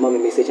ဒါမှမ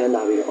မေစိတ်ချမ်း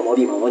သာပြီးတော့အမော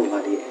ဒီမှာပေါ့ညီမ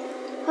လေး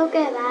ဟုတ်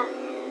ကဲ့ပါ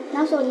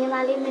နောက်ဆိုညီမ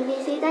လေးမမေ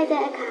စိတ်တိုက်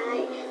တဲ့အခါ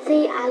စိ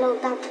တ်အားလုံး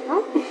တောက်တယ်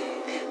နော်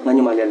ငါ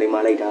ညီမလေးလိမ်မာ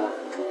လိုက်တာ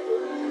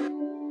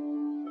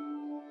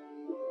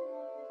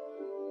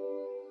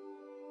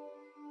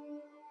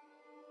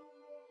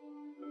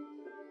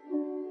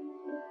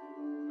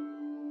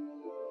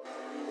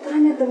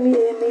သမီး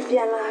လေးမေးပြ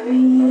န်လာပြီ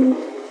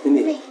။သ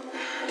မီး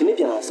ဒီနေ့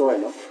ပြန်လာစောရ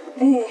နော်။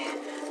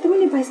သမီး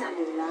နေပိုက်စား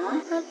နေလား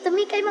။သ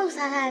မီးကိတ်မောက်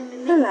စားတာမမေ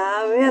။ဟုတ်လား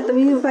။မင်းကသ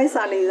မီးပိုက်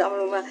စားနေကြမ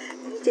လို့မ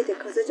ကြည့်တဲ့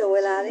ခေါ်စကြောဝဲ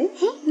လာလေ။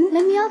ဟင်မ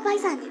မေရောပိုက်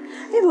စားနေ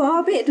။အေးဘော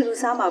ဘေးအတူတူ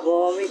စားမှာ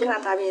ပေါ့။မေခဏ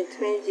ထားပြီးသ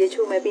မီးရေ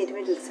ချိုးမယ်ပြီးသ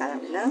မီးတူစားရ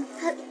မယ်နော်။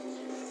ဟုတ်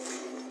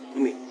။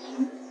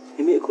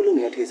မိအခုလုံး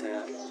နေထေးစားရ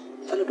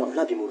။အဲ့လိုတော့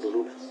လှပြမို့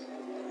လို့လား။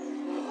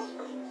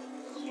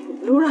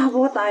လူရာ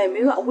ဘောတာရဲ့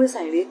မိကအဝတ်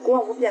ဆိုင်လေးကိုက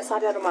ဝတ်ပြစား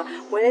ပြတော့မှ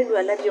ဝဲတဲ့လူက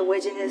လက်ပြဝဲ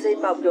ချင်းချင်းစိတ်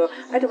ပေါက်ပြီးတော့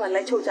အဲ့တော့မှ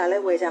လိုက်ချုပ်ကြလဲ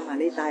ဝဲကြမှာ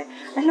လေးတာရဲ့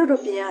အဲ့လို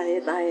တော့ပြင်ရတ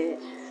ယ်တာရဲ့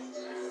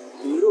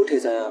မိတို့ထေ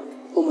စားရ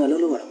ပုံမှန်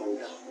လုံးလုံးရတာမဟုတ်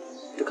လား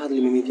တခါတ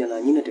လေမိပြန်လာ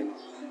ညနေတယ်နော်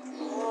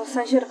ဆ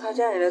န်ရှက်တစ်ခါ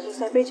ကြာရင်လည်းသူ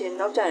ဆိုင်ပိတ်ချင်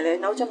နောက်ကျရင်လည်း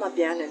နောက်ကျမှ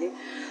ပြန်ရတယ်လေ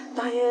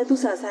တာရဲ့သူ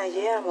ဆန်ဆိုင်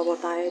ရဲရမှာပေါ့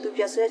တာရဲ့သူ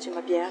ပြဆွဲချင်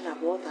မှပြန်ရတာ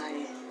ပေါ့တာ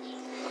ရဲ့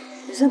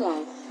ဒီစပါ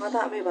ငါ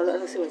သားအမေဘာလို့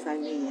အဲ့လိုစိတ်ဝင်စား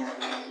နေညာ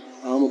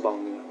အားမပေါင်း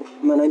ဘူး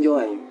မှန်တိုင်းပြောရ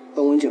ရင်ပ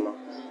တ်ဝန်းကျင်မှာ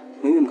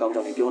မင်းမကောင်း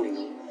ကြောင်နေပြောနေ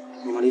လို့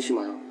ညီမလေးရှိ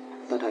မှာတော့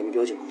တတ်ထိုင်မ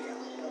ပြောချင်ဘူး။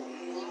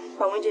ပ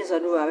တ်ဝန်းကျင်ဆို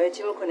တော့ပဲချ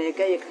င်းမခွနဲ့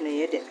ကဲ့ရခနဲ့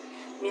ရတဲ့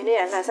မြင်းနဲ့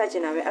အလှဆချ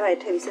င်တာပဲအဲ့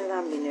ဒါထည့်ပြီးစဉ်း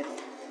စားမနေနဲ့။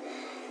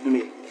မ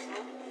မေ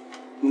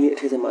အ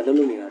ထေးစမှာလှုပ်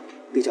လှုပ်နေတာ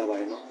သိကြပါ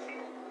ရဲ့နော်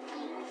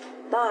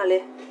။တားလေ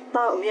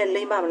တားအမေ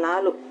လိမ့်ပါမ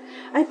လားလို့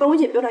အဲ့ပုံ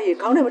ချင်းပြောလိုက်ရေ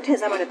ခေါင်းထဲမှာထည့်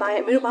စားမှလည်းတား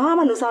ရဲ့အမေတို့ဘာ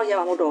မှလှူဆောင်ရ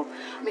မှာမဟုတ်တော့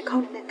အမေခေါ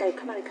င်းနဲ့ကြိုက်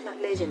ခဏလေးခဏ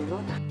လဲချင်တယ်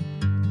နော်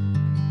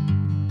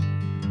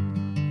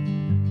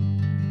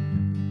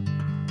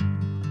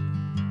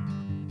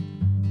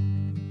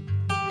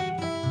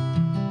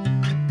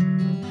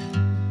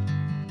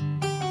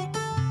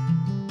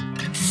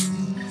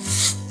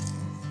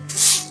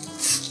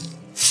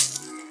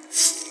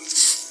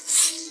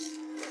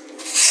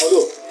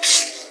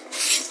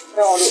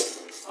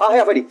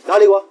ဟဲ့ဖက်ဒီဒါ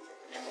လေးကွာ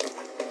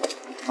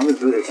အမေ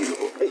ပြောတယ်ရှိလို့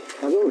အေး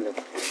ဘာလို့လဲ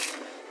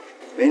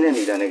မင်းနဲ့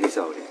နေတာနဲ့ကိစ္စ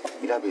ကိုလေ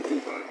နီလာပြေးသိ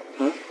သွားတယ်ဟ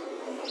မ်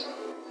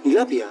နီ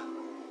လာပြေး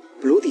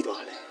ဘလို့သိ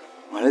သွားလဲ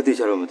ငါလည်းသိ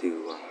ချတော့မသိ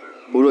ဘူးကွာ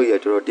ဘိုးတို့ကြီး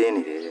ကတော်တော်တင်း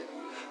နေတယ်တဲ့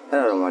အဲ့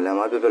ဒါတော့မှလမ်း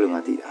မပြပြလို့ငါ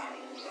သိတာ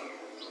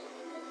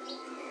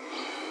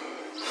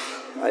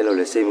အဲ့လို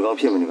လေစိတ်မကောင်း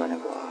ဖြစ်မနေပါ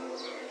နဲ့ကွာ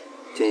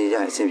ချင်းရ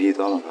အဆင်ပြေ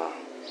သွားမှာပါ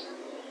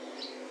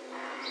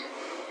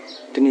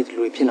ဒီနေ့ဒီ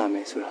လိုဖြစ်လာမ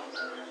ယ်ဆိုတာ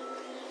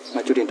ငါ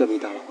ကြိုတင်တွက်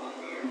ပြီးသားပါကွာ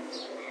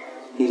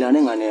နီလာ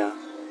နဲ့ငါနဲ့က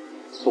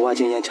ဘဝ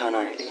ချင်းရန်ချ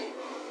နာတယ်လေ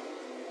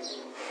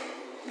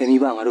ဘယ်မိ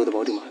ဘငါတို့သ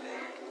ဘောတူမှာပဲ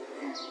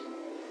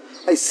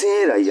အဲ့ဆင်း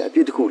ရဲတာကြီးကအပြ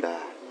စ်တစ်ခု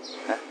လား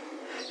ဟမ်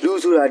လူ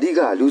ဆိုတာအဓိက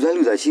လူစမ်း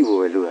လူစားရှိဖို့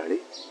ပဲလိုတာလေ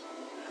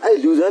အဲ့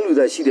လူစမ်းလူ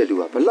စားရှိတဲ့လူ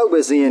ကဘလောက်ပဲ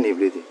ဆင်းရဲနေ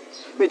ပြီလေ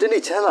မင်းတ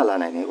နေ့ချမ်းသာလာ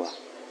နိုင်တယ်ကွာ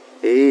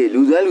အေး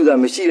လူစမ်းလူစား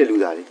မရှိတဲ့လူ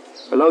သားလေ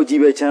ဘလောက်ကြီး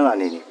ပဲချမ်းသာ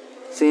နေနေ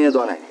ဆင်းရဲ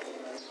သွားနိုင်တယ်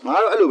ငါ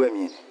တော့အဲ့လိုပဲ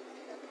မြင်တယ်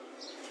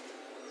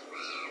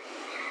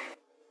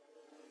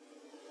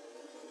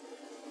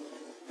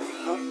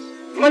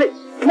မလေး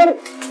မလေး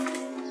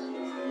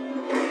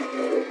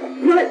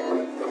မလေး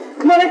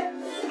မလေး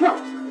ဟာ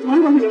မ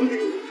လေးမလေး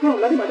ဟော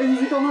လာဒီမှာတင်း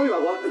စီတောင်းထားပြီပါ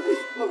ကွာဟုတ်ပြီ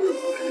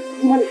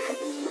မလေး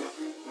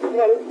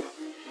မလေး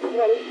မ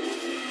လေး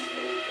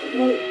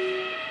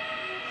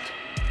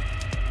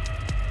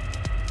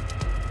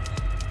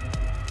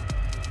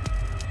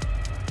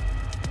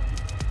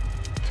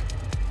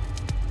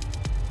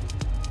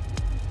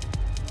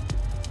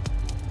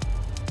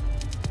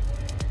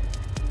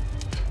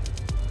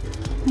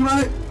မ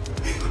လေး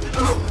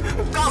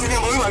告诉你，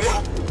我没买票。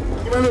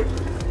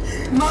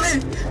哪里？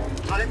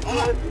不，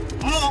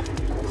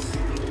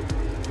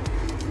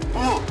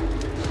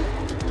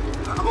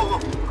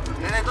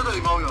奶奶这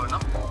里没有呢。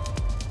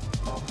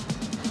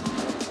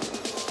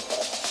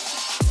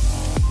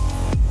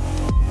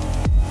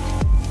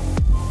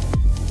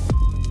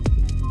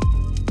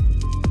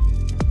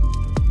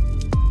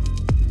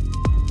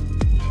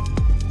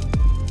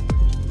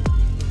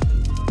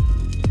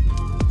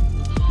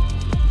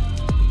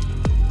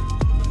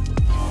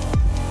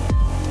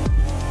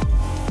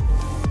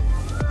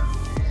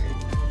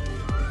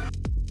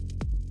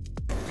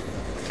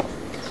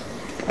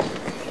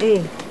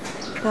အေး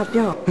ဒါ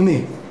ပြောမမေ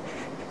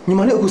ညီ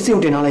မလေးအခုစေုံ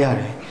တင်ထားလိုက်ရ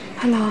တယ်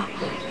ဟလာ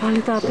ဘာ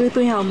လဲတာတွေးသွ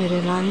င်းရအောင်မယ်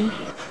လားယင်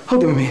ဟုတ်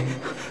တယ်မမေ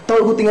တော်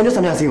အခုတင်ငန်းကျ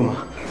ဆံပြစေဦးမှာ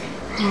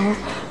ဟော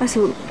အဲ့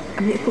ဆိုအ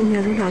မေအခုအ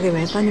များဆုံးလာခဲ့မ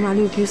ယ်တာညီမ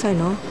လေးကိုပြေးဆိုင်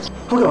နော်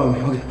ဟုတ်ကဲ့ပါမမေ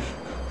ဟုတ်ကဲ့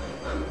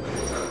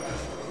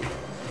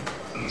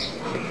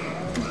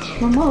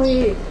မမဝေး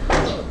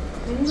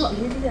ဒီလိုအ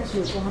ရေးကြီးတဲ့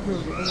ဆိုတော့ဘာလို့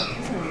လဲအဲ့ဒါ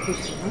ဆက်ရဖြစ်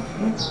ရှင်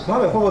နော်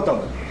မပဲဟုတ်တော့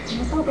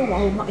မတော့တော့ဘာ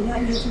လို့မအရင်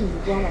အရေးကြီး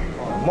လို့ပြောမှာ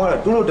မဟုတ်လား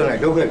တူလို့တန်းလို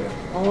က်လုပ်ခဲ့တယ်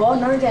อ๋อ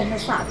နောက်ကျနှ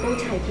စ်ဆတိုး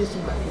ချိုက်ဖြစ်စ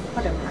မှာဟု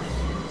တ်တယ်မလား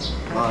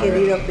ကေ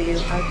လေးတော့ပေး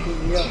တော့အားကြီး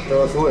ပြီး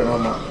တော့ဆိုးရ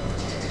တော့မ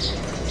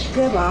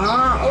ကဲပါ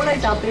အုပ်လို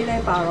က်တာပေးလို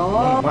က်ပါ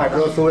တော့မ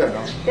တော့ဆိုးရ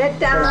တော့တက်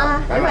တာ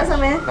ဒီမှာဆ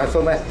မယ်ဒါ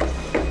ဆိုမယ်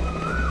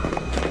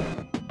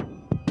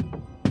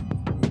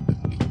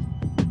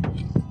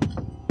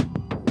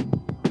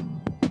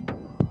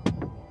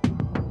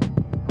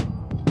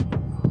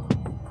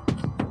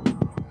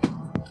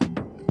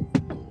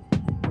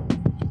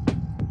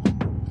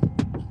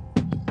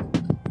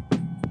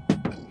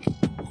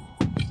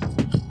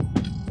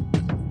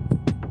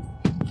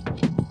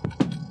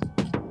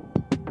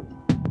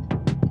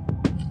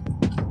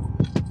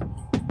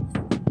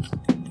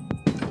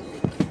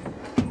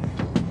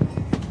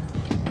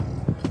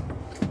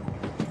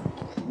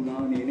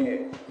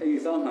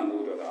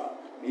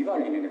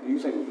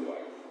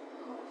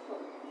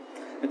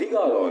က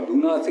တော့လူ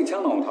နာစိတ်ချ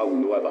မ်းသာအောင်ထား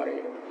ဖို့လိုအပ်ပါတယ်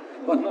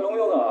။နှလုံး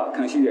ရောဂါ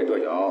ခံရှိတဲ့အတွ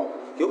က်ကြောင့်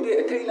ရုပ်တဲ့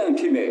အထိတ်လန့်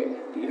ဖြစ်မဲ့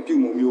ဒီအပြုံ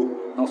မျိုး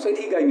နောက်စိတ်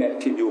ထိခိုက်မဲ့အ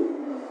ဖြစ်မျိုး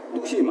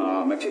သူ့ရှိမှာ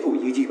မဖြစ်ဖို့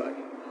ရည်ကြီးပါတ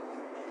ယ်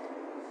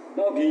။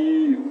နောက်ဒီ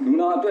လူ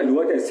နာအတွက်လို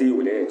အပ်တဲ့ဆေး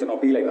ကိုလည်းကျွန်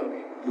တော်ပေးလိုက်ပါမ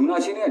ယ်။လူနာ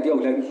ရှင်နဲ့တယော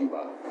က်လိုက်ပြီးယူ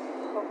ပါ။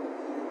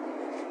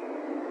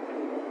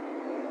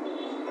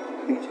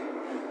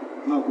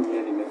ငါကူနေ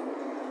နေမယ်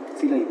။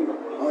စီးလိုက်ပြီပါ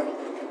။ဟုတ်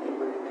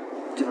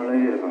။ကျွန်တော်လို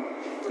က်ရပါ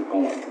။ကော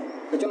င်းပါ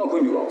။ကျွန်တော်ခွ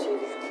င့်ပြုပါဦး။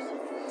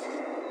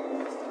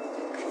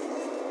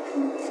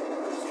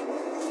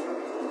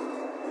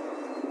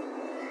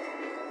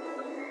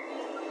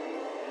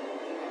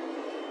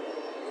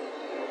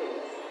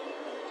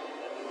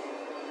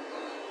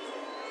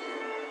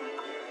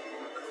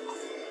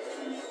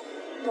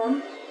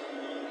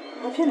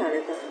ဘာဖြစ်လာ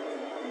လဲတာ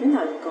မင်း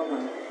သာလည်းကောင်းပါ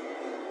လား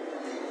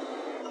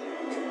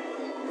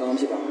ကောင်း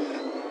ဖြစ်ပါမယ်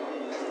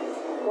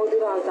ဟိုဒီ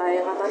ကတာ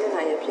ရဲ့ငါသားမျက်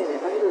နှာရဖြစ်နေ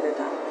ဘာဖြစ်လို့လဲ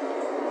တာ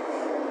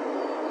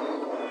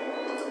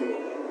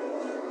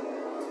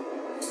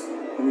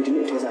မင်းဒီ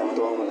နေ့ထဲစားမ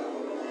တော်ဘူးလား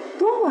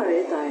တော့ပါလေ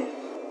တာရဲ့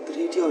တ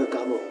တိတယောက်ရဲ့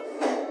ကားပေါ့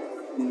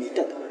မင်းတ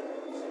က်တာ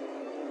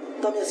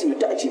သားမျက်စိမ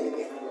တက်အချင်းနေ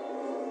ပဲ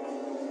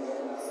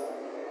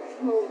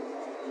ဟုတ်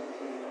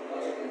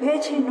ဘယ်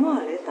ချင်းတော့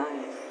လဲတား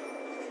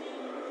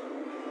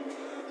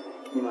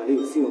ညီမလေး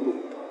ကိုစီမပုတ်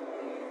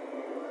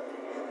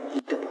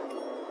တက်ပါ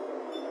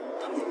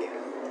ထမ်းနေတယ်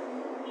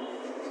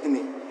အ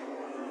မေ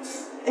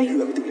အဲ့လူက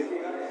ဘာတူလဲ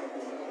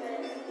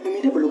အမေ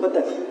နဲ့ဘလို့ပတ်သ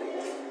က်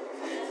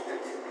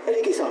အဲ့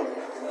ဒီကိစ္စ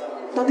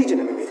တားသိချင်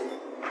တယ်မေမေ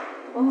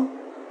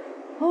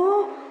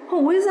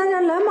ဟိုဝေးစားရ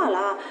လမ်းပါ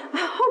လား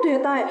ဟုတ်တယ်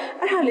တား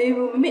အဲ့ဒါလေး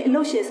မေအ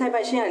လုပ်ရှင်ဆိုင်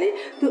ပိုင်ရှင်ကလေ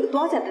သူ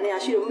သွားကြတဲ့နေရာ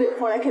ရှိလို့မေ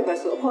ခေါ်လိုက်ခဲ့ပါ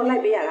ဆိုအခေါ်လို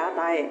က်ပေးရတာ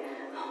တားရဲ့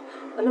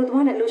အလုပ်သ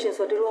မားနဲ့အလုပ်ရှင်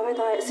ဆိုတူတူပဲ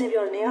တားရဲ့အဆင်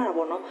ပြေနေရတာ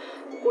ပေါ့နော်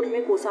ကိုတမ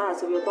င်းကိုစားတာ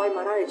ဆိုပြီးတော့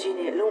မာထားတဲ့ကြီး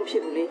နေအလုံးဖြ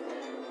စ်ဘူးလေ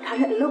ဒါ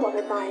လည်းအလုပ်ပါ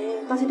ပဲတားရဲ့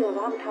တားစစ်တယ်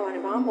ဘာမှမထားပါ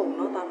နဲ့ဘာမှမဟုတ်ဘူး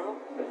နော်တားနော်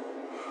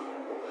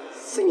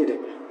စိတ်ညစ်တယ်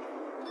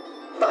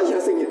တားရ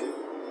စိတ်ညစ်တယ်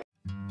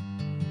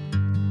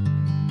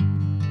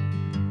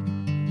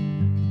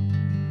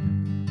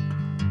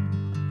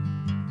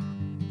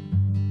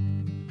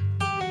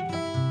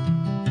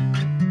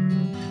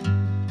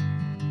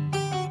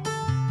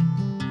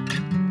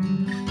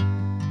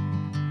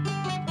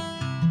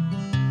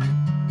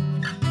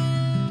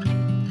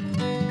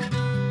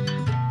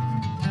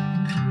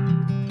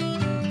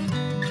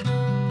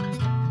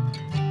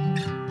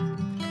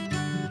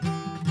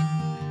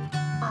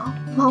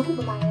မောင်က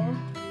ဘာလဲ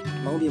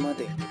မောင်ပြေမ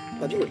တဲ့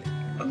ဘာဖြစ်လို့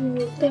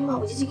လဲတဲမောင်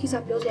ကြီးကြီးကိစ္စ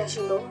ပြောစရာ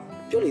ရှိလို့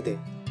ပြောလေတဲ့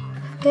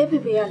တဲဖေ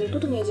ဖေကလေတူ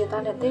တငယ်ချင်း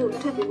သားနဲ့တဲကိုလ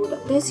က်ထပ်ပြီးဖို့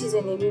တဲစီစ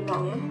ဉ်နေပြီမော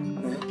င်ရဲ့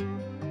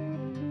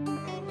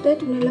တဲ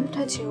တူနဲ့လက်မထ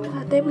ပ်ချင်ဘူး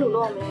တဲဘယ်လို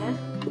လုပ်ရမလဲ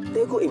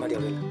တဲကိုအိမ်မှာတယော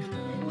က်လေ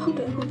ဟုတ်တ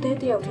ယ်ကိုတဲ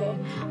တယောက်တည်း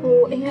ဟို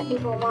အိမ်ကအိ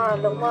မ်ပေါ်မှာ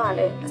လုံမကလ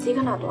ည်းအစည်းခ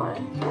ဏသွားတ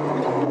ယ်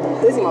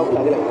တဲစီမှာခု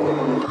လာခဲ့လိုက်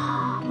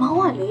မောင်က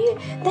လေ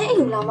တဲအိ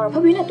မ်လာမှာဖေ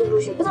ဖေနဲ့တူ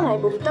လို့ရှိရင်ပတ်စံလိုက်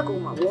ပို့ပြီးတက်ကု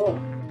န်မှာပေါ့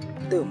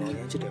တဲကိုမောင်ရ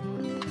ချစ်တယ်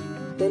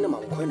တဲနဲ့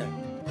မောင်ခွဲနိုင်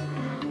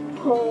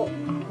ဟုတ်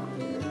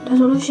ဒါ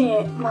ဆိုလို့ရှိရ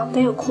င်မောင်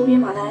တဲကိုခိုးပြ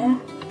င်းပါလား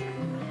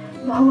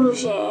မဟုတ်လို့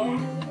ရှိရင်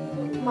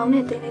မောင်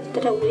နဲ့တဲနဲ့တ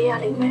က်ဝေးရ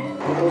လိမ့်မယ်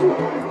ဟု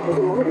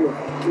တ်မောင်တို့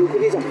ဒီကို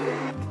လေးကြမယ်အဲ့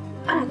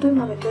ဒါတွေ့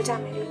မှပဲပြောကြ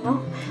မယ်လေနော်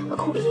အ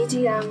ခုအရေး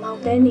ကြီးတာမောင်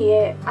တဲနေ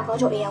ရဲ့အကော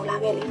ကျော်အိမ်ရောက်လာ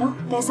ခဲ့လေနော်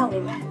တဲဆောင်နေ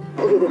မယ်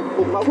ဟုတ်ကဲ့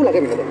မောင်ခုလာ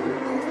ခဲ့ပြီလေ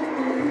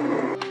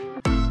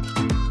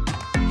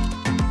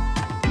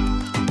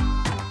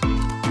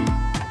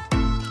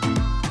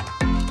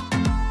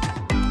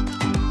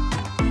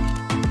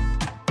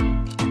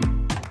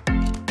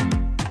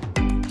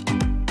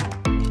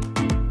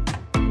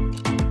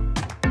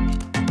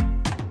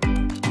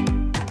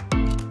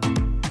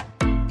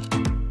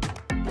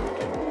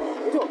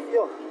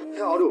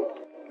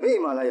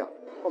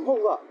မဟု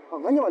တ်က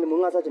ငါညမလေးမ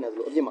ငါစားချင်တယ်ဆို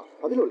လို့အပြစ်မှာ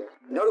ဘာဖြစ်လို့လဲ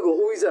နောက်တစ်ခု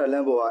အိုးကြီးစားလ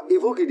မ်းပေါ်က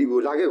A4KTV ကို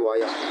လာခဲ့ကွာ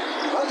ရ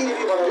ဘာ KTV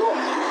ပါတော့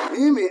မ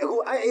င်းမေအခု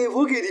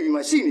A4KTV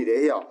မှာရှိနေတယ်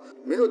ဟဲ့အောင်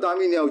မင်းတို့တာ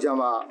မီးနေအောင်ကြာ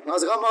မှာငါ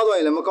စကားမှားသွားရ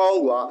င်လည်းမကောင်း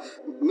ဘူးကွာ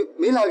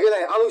မင်းလာခဲ့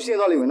လိုက်အားလုံးရှင်း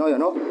သွားလိမ့်မယ်နော်ရ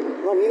နော်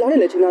ငါမီလာနဲ့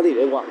လည်းချင်းသားသေးတ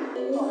ယ်ကွာဟဲ့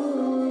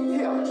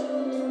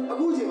အ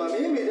ခုချိန်မှာမ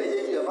င်းမေတဲ့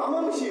ရေးကြီးတာဘာမှ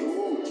မရှိ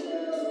ဘူး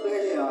တက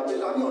ယ်ကြီးဟာပြ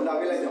လာပြီးလာ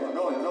ခဲ့လိုက်ကြပါ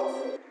နော်ရနော်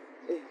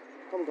အေး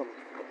ကောင်း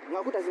ငါ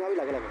အခုတိုင်စင်ကားပြီး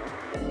လာခဲ့လိုက်မယ်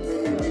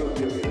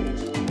နော်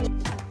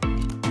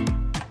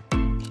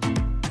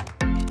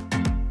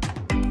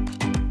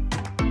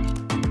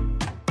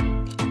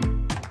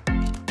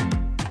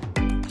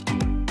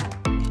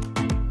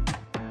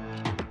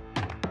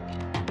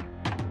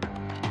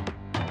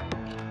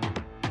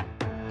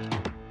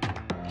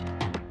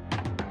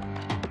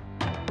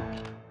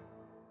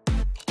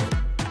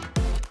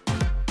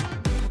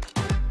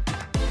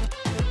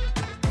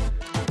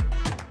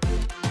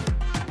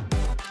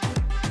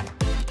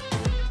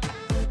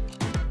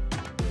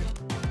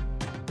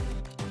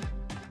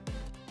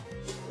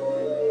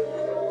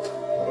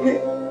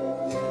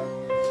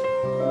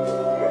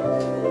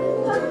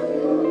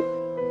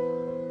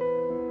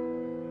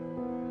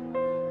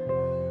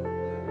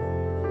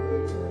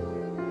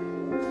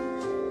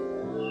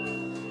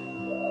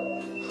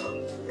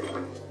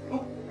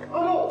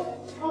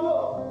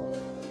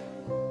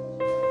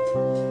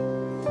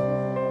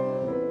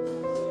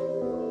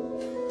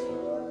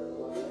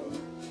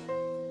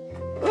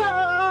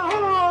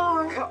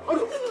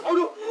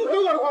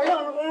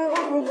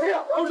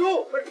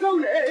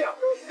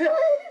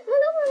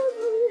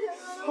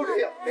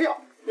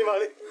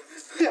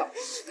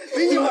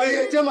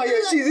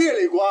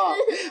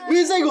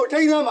အေးစိတ်ကိုထိ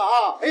န်းသမ်းပါ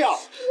ဟဲ့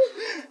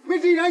မ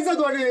င်းဒီတိုင်းဆက်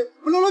သွားတယ်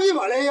ဘလို့လို့ဖြစ်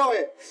ပါလဲရောက်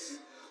ရဲ့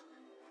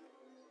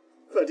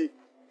ဖတ်ဒီ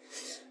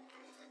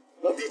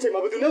ငါဒီချိန်မှာ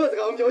ဘယ်သူနဲ့မှစ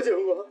ကားမပြောချင်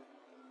ဘူးကွာ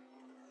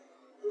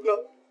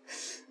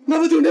ငါ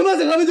ဘယ်သူနဲ့မှ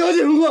စကားမပြောချ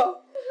င်ဘူးကွာ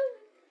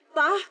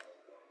တာ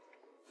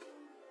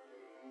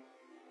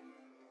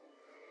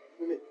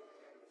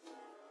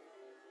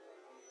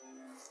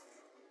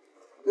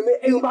မမေ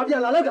အိမ်ကိုပြ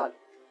န်လာလောက်တာ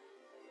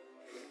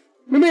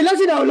မမေလောက်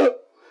ချင်တာကိုလို့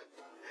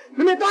မ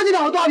မေတားချင်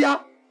တာကိုတော့ဗျာ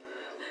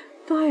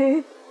တားရဲ့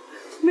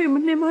မေမ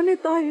နေမနဲ့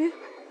တားရဲ့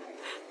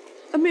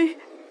အ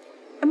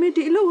မေ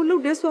ဒီအလုပ်ကိုလု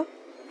ပ်တယ်ဆို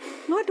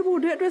ငါတဖို့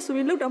တဲ့အတွက်ဆိုရ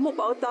င်လုပ်တာမဟုတ်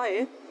ပါဘူးတား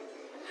ရဲ့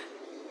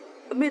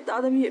အမေ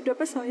သားသမီးအတွက်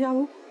ပတ်စာရ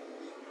ဖို့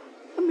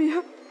အမေ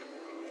ဟာ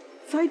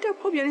စိုက်တက်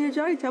ဖောက်ပြန်ရကြ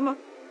တဲ့ချမ်းမှာ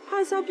ဟာ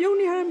စာပြုံး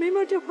နေရတဲ့မိမ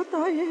တက်ဖတ်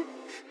တာရဲ့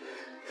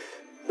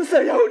ပတ်စာ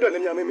ရဖို့အတွက်လ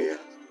ည်းများမေမေ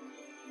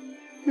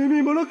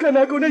Mimi mau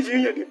kena kau nak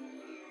jadi ni.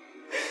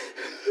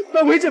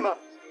 Bawa je mah.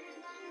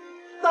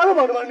 Tahu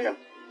mana mana ni?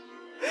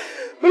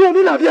 Belum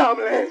ni nak dia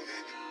apa?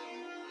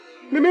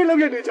 Mimi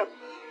lagi ni je.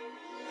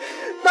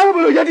 Tahu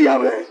belum jadi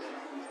apa?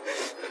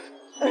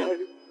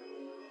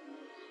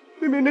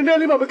 Mimi ni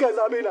ni mah bukan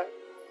sahaja ni.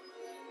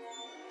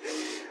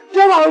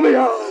 Dia bawa me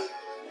ya.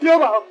 Dia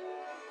bawa.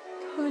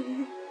 Thôi,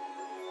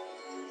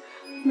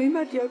 mấy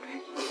mặt điều đấy,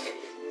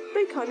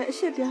 tất cả những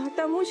sự việc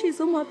ta muốn chỉ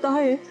sống mà ta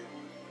ấy,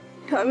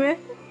 thà mẹ,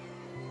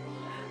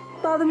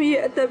 ta đã bị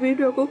ở đây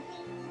được không?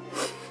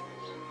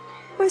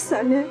 Bây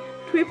giờ này,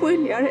 thuê bồi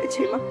nhà này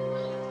chỉ mà,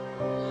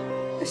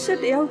 sự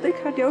điều tất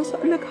cả điều sợ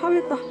là khó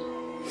biết ta,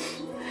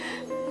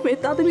 mẹ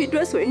ta đã bị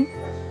đuổi xuống,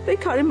 tất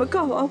cả những mà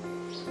cao vào,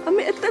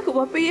 mẹ ta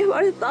cũng bị ép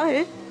vào ta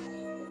ấy.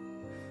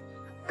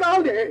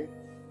 Cao đấy,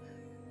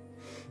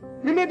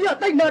 mẹ bây giờ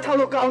tay nào thao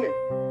lô cao này.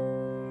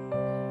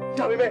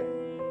 Chào mẹ,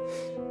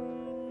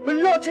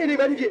 mình lo chơi đi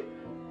bên gì?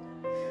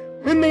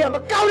 Mình mà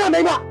cao ra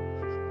mày mà,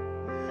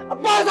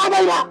 bao ra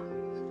mày mà,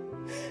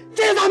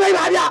 chơi ra mày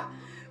mà nhá.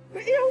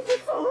 Mẹ yêu cái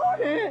số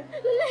này.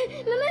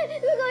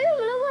 Mẹ, tôi có yêu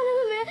nó mà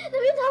mẹ,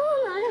 tôi biết thắng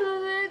không lại mà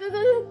mẹ, tôi có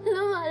yêu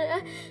nó mà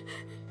mẹ.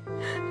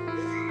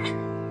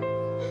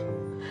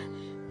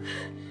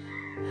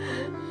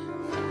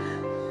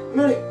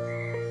 Mày,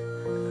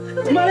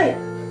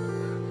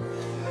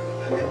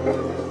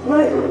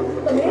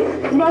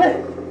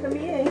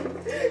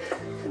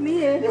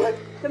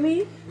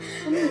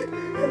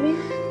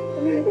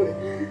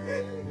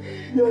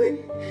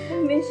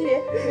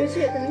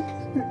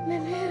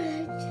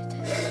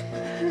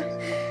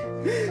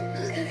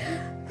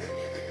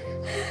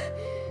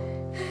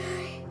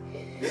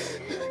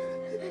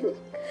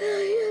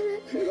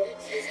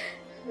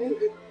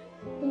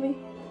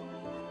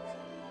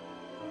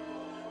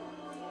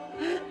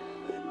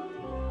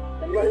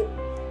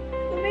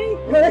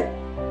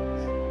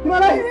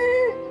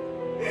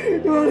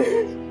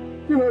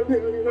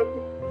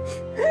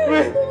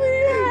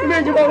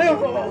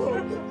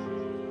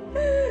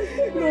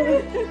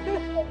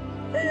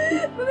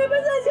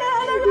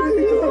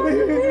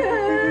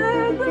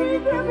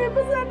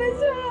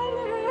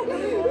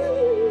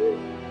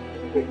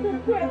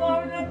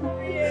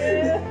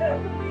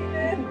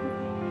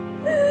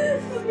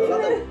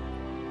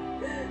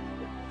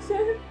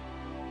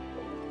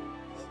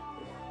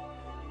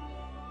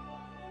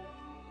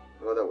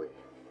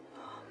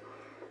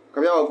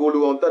 Kami aku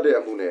luang tak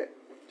ada aku ni,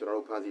 jangan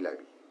lupa hasil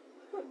lagi.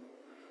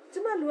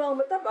 Cuma luang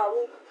mata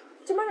bau,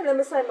 cuma ni lama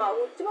saya mau,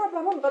 cuma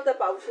apa pun mata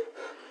bau sih.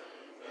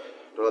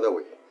 Dah dah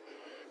wei,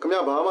 kami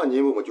apa mana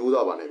ni mau jual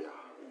apa ni ya?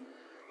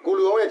 Aku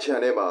luang ni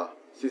channel mah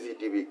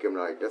CCTV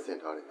kamera itu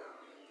sentar ni.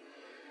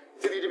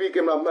 CCTV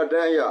kamera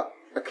macam ya,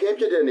 akhirnya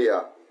jadi ni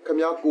ya,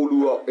 kami aku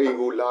luang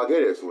ego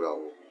lagi le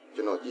surau,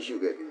 jangan jisu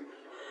ke.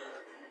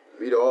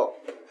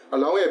 Biro,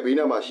 alam yang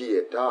bina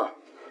masih ada,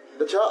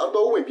 tapi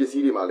atau yang biasa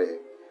ni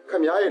malah.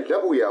 Kami ayat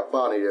lebu ya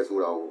apa ni dia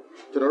surau,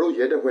 jangan lu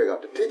jadi kuat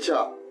kat,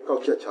 tidak kau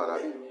cara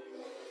ni.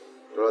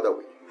 Dah dah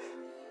wei.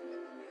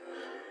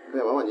 Kami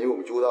mama ni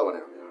mau jual apa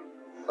ni?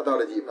 Atau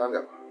ada jipan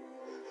kan?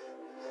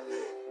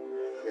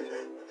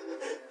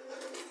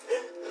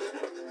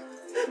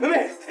 Meme,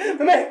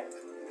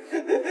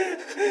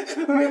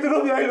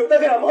 terus dia itu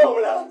tak kena mau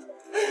lah.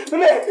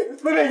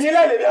 Meme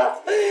nyelai le dia,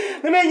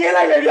 meme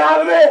nyelai le dia,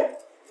 meme.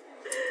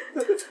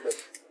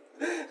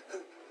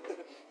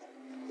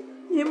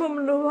 Nhưng mà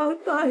mình đâu bao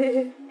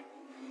tay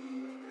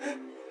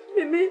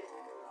Mimi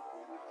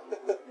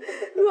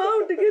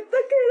Wow, thì cái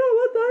tất kia đâu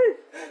bao tay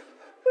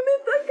Mimi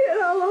tất kia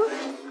đâu bao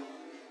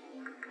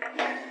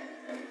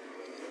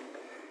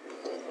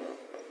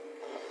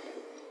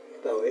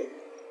Tao ấy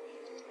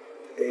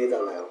Ê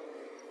tao lại không?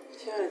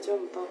 Chà là cho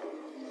một tao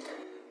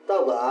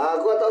Tao bà,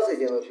 có tao sẽ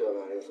chẳng cho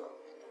nó đấy sao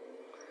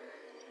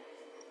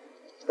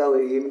Tao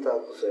ấy im tao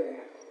cũng sẽ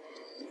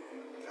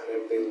Tao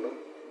em bình nó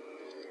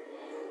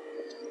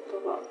Tao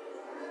bảo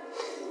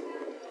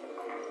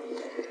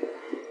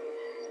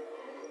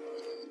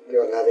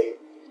Điều nào đấy?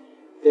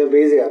 Điều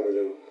bây giờ mà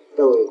luôn,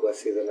 tao có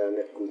sự là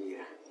nét cũ nhỉ?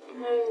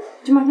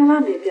 Chứ mà nó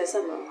làm để biết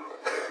sao mà?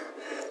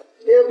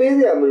 Điều bây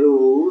giờ mà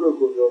luôn, rồi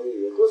cũng giống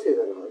như có sự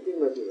là nó, nhưng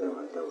mà chỉ là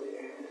hoàn tao vậy.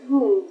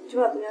 Chứ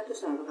mà tôi nhớ tôi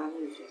sao nó làm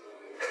như vậy?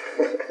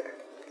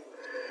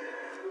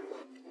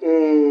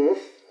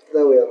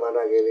 Tao bây giờ mà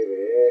nói cái gì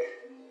vậy?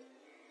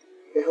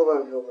 Cái không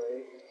ăn,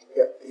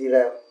 dạ, gì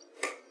là?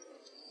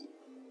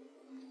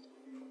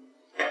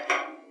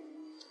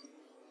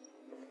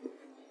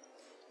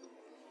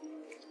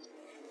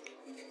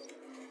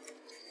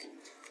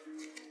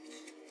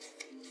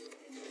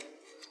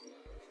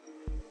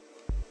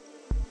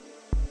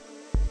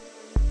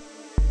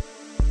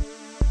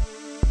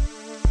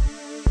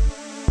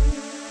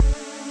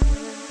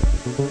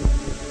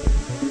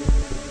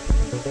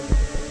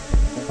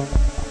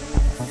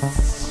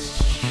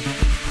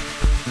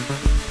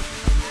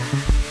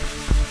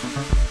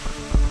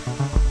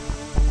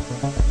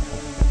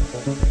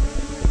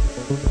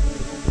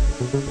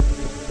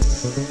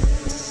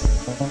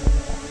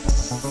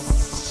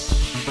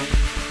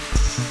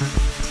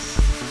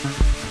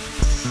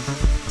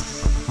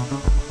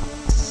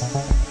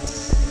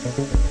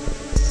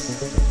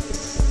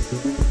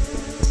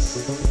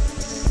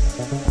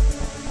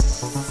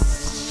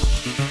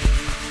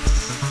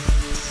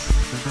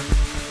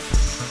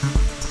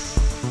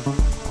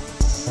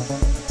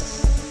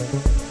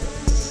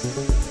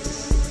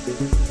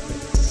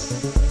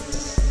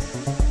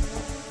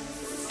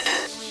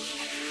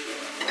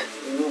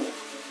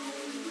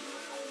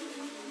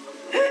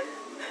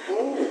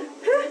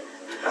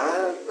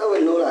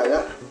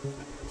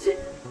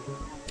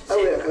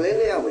 လေး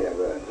လေးရောက်နေတာ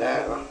ပဲလာ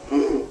ပါ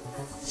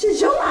ရှင်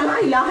ရှုံးလာလို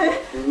က်လားဟဲ့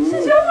ရှ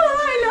င်ရှုံးလာ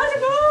လိုက်လားဒီ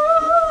ကော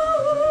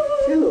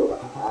ရှင်းလို့ပါ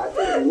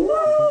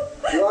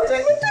ရောဆို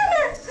င်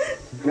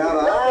ငါ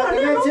ပါဒီ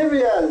နေ့ချင်းပြ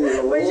ရစီ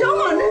မရှုံး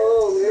ပါနဲ့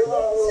အေး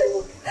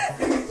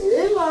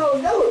မောင်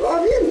တော့ဘာ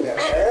ဖြစ်နေလဲ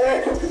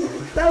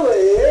တော့လေ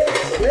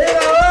နေ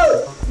တော့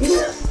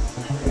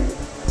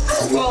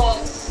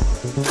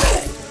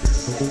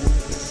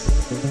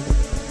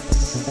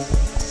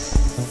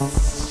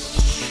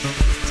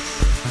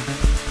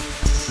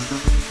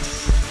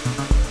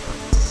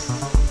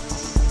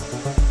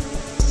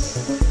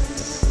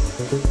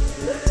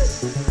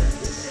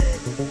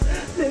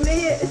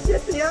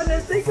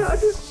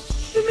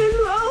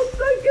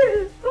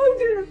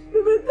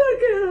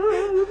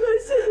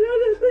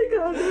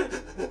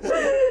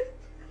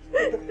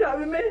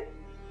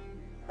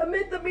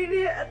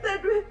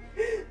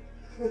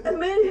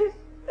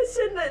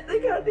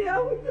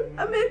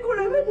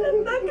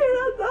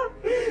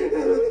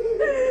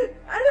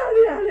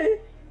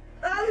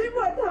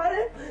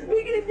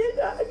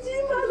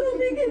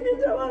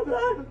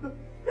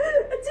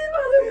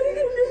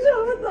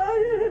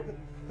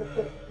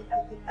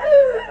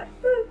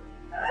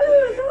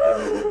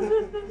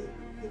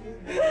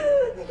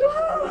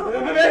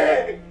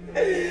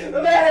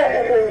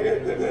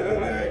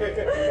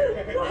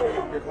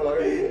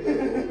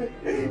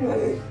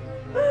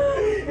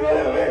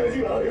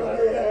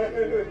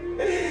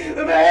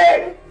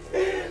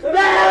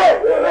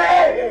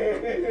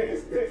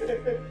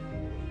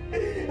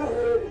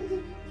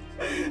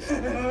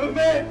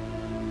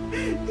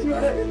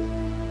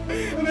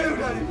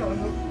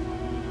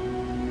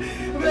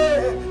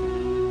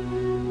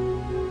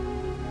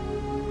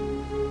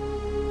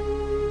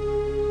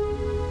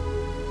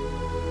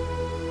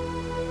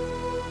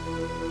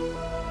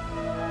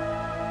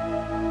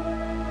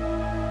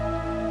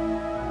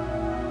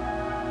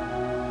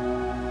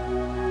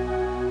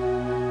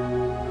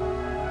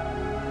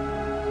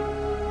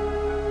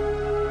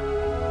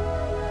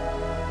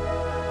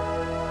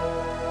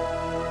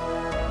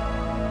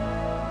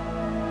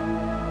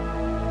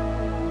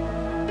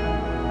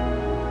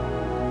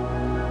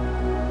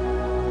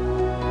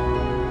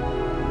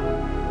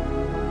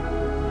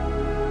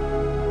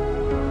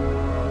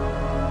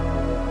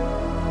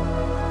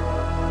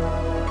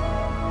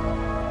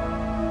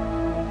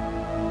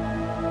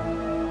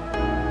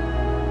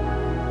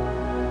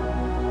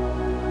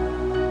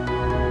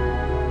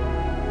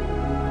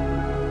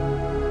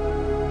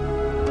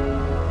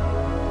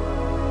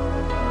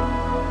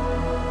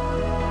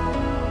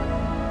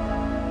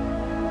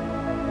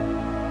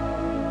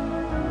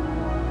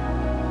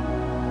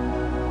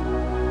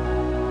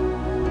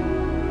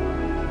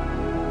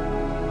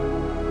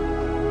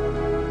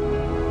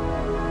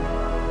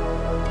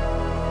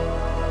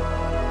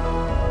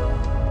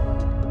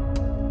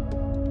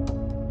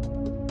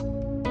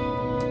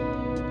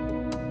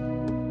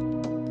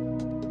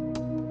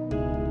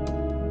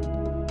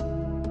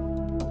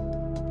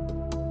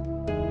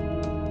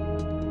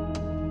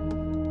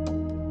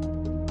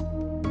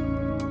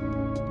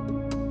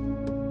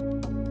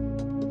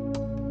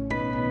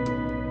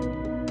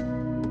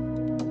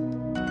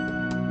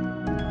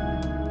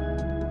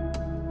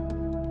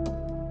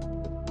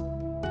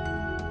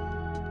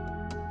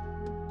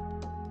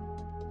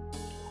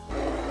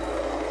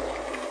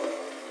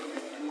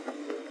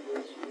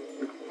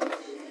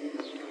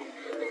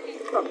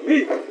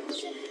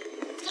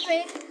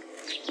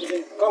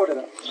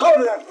ကောက်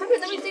တယ်ဘာဖြစ်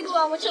သမီးစိတ်ကူ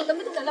အောင်မချုပ်သ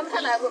မီးတို့လည်းလက်မထ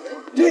နိုင်ဘူး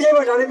ဒီချိန်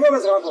မှာဒါလေးပြောမ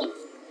ယ်စကားပေါ့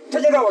ချ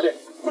က်ချက်ကောက်တယ်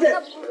ဟုတ်တယ်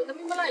သ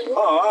မီးမလိုက်ဘူး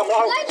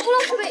မလိုက်ဘူး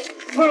လို့ဖေ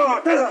ဟာ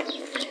တက်တာ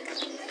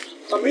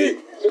သမီး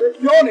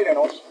ပြောနေတယ်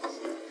နော်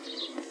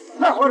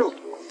ဟာဟောလို့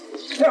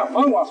ဆရာ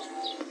မောင်းပါ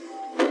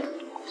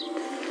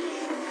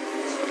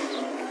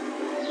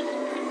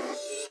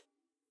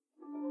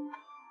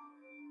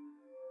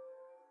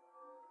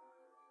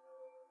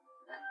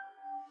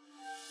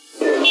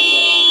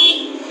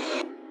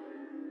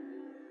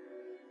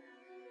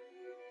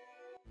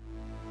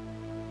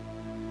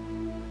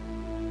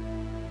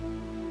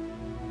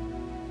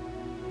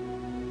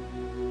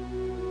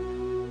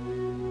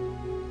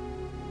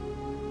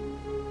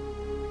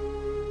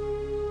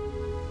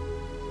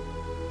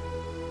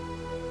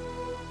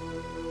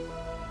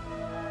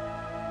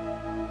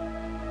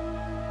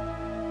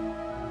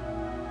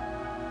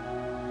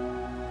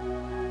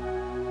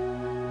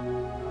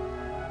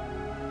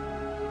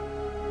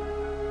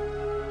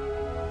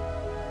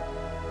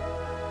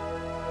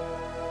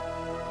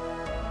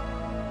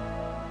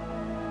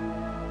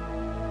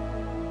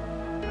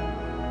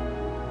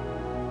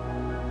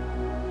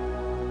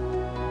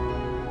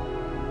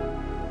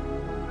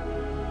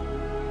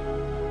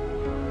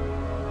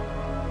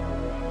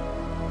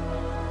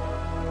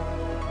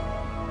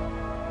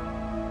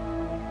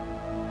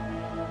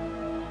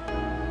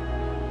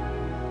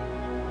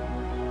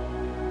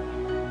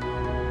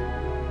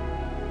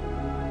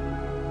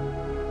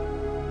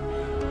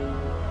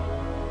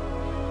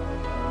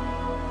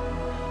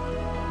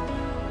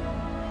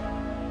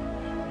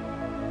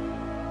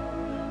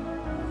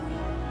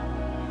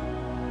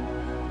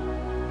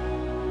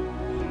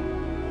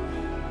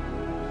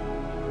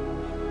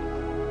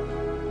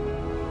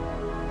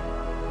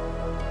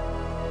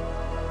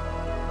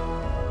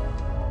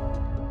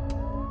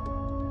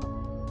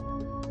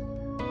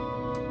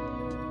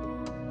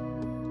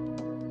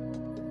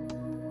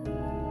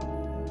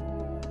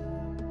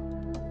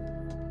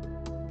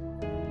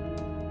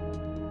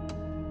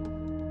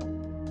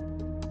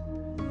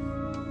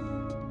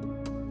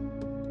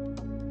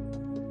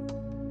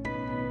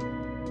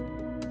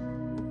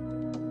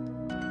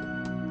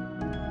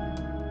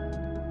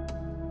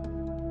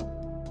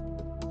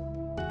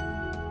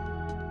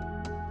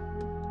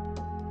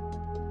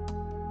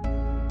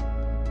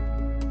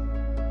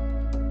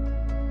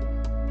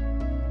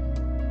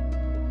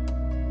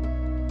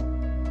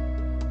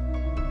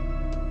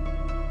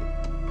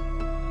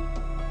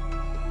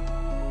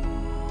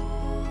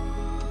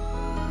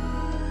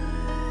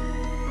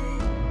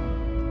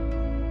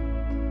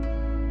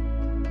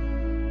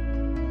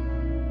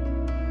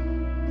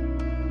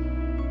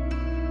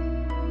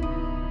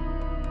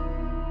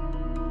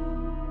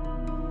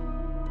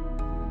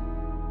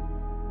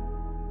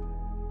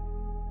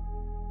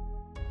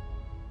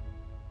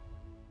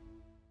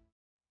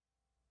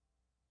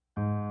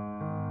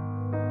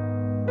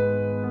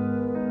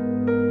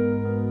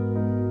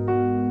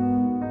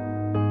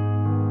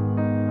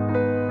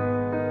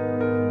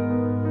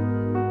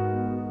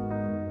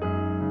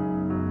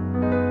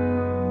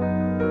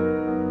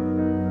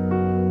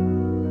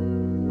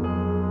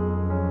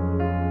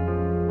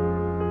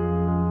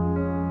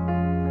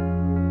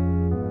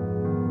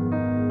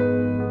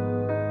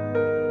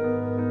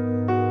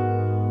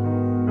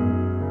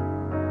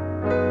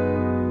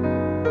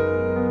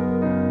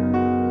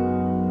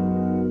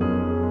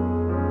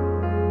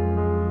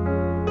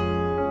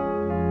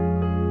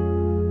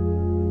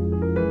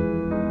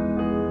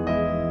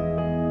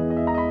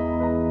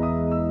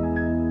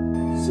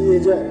စီရ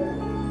င်ချက်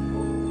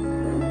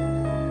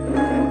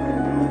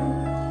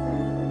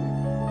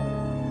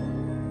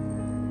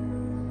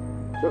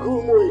ယခု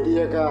မှု၏တ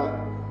ရားခံ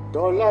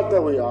ဒေါ်လာသ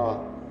က်ဝေအား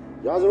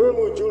ရာဇဝတ်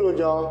မှုကျူးလွန်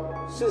ကြောင်း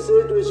စစ်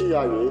ဆေးတွေ့ရှိရ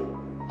၍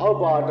အောက်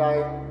ပါအတို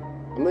င်း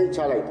အမိန့်ချ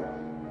လိုက်သည်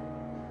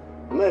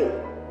အမိန့်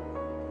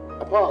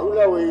အဖဦးလ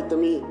က်ဝေသ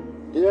မီး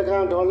တရားခံ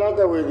ဒေါ်လာသ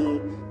က်ဝေသည်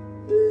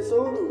တေ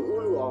ဆုံးသူ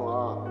ဦးလူအောင်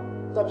အား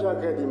တပ်ဖြတ်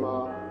ခဲ့သည်မှာ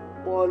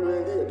ပေါ်လွ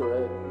င်သည့်အတွ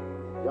က်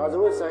ရာဇ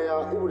ဝတ်ဆိုင်ရာ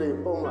ဥပဒေ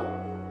ပုံမှန်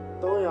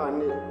300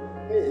နှစ်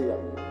အရာ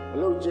အ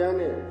လုတ်ကျန်း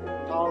နှင့်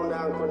ထောင်ဒ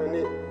ဏ်9နှ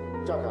စ်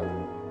ကြခံသ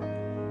ည်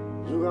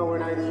ယူခံဝင်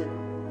နိုင်သည်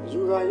ယူ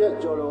ခံရက်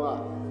ကျော်လွန်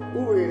က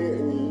ဥပဒေနှင့်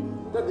အညီ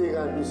တပ်တေ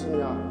ခံပစ္စည်း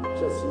များ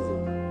ဖျက်ဆီး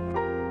စေ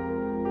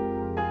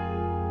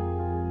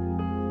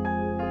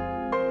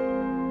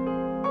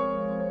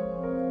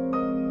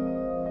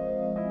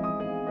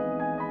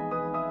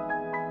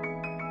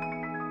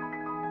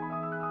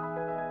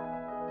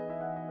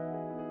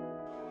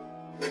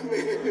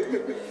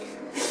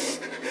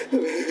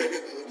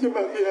ကျမ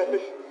မရလေ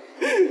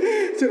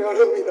ကျွန်တော်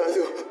တို့မိသား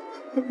စု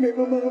မေမ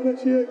မမ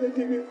ရှိရတဲ့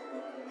ဒီ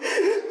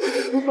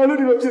ဘာလို့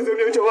ဒီလိုဖြစ်စုံ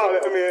နေကြရလဲ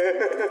အမေ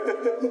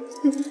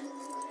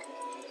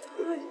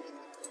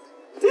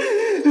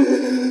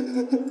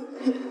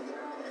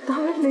ဒါ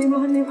လ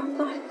ည်းနေပါ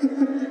သား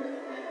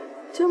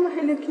ကျမ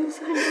ဟဲ့လေကိစ္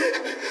စး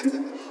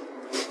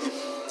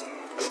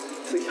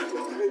စိတ်ရ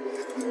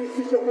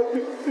တော့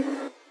မေ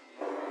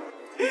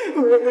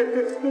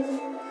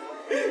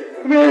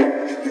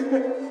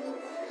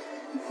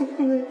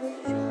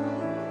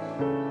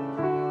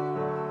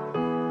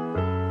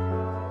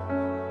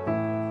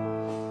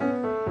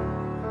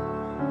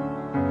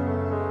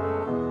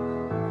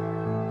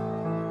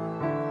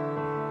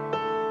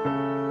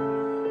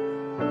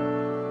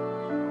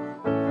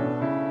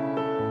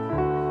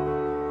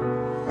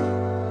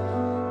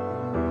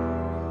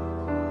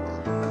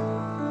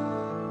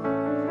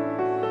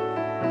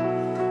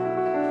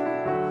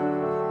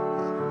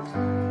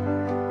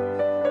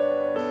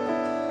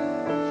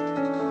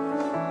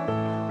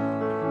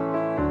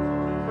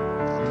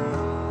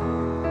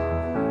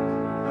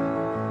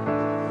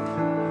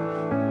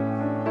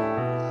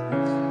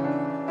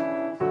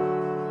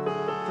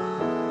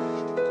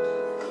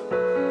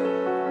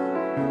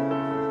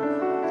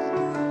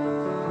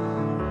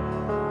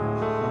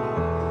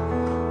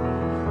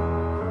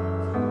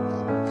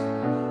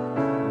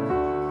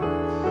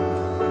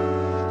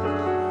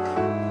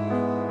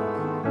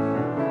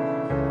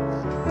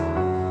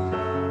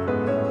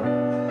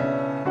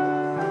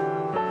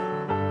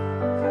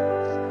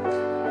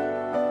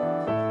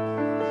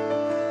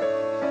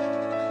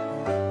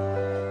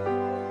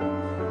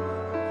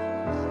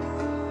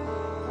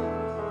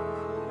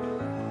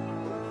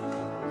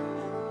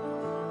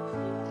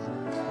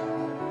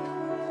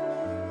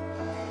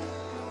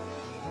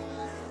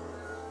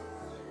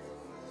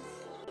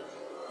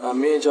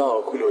မင်းကြောင့်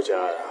အခုလို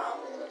ကြားရတာ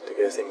တက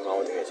ယ်စိတ်မကော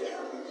င်းတကယ်ချင်း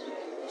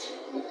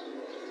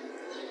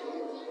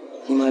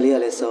ညီမလေးက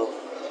လည်းစော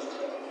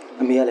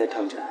အမေကလည်း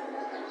ထောင်ချ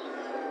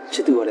ချ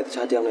စ်သူကလည်းတ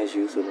ခြားတယောက်နဲ့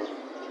ယူဆိုတော့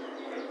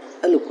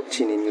အဲ့လိုအ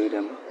ချိန်နေမျိုးတ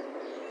ည်းမှာ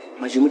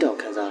မယူမတောင်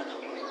ခံစားရတာ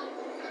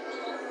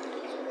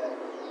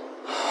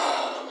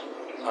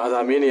အားသာ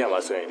မင်းနေရမှာ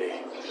ဆိုရင်လေ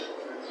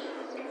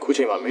ခု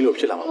ချိန်မှာမင်းလို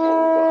ဖြစ်လာမှာမဟုတ်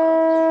ဘူးကွာ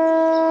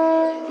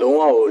လုံး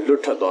ဝကိုလွ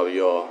တ်ထက်သွားပြီး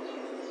တော့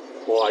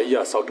ဘွာကြီးက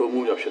စောက်တုံးမှု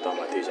မျိုးဖြစ်သွား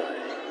မှသိကြတ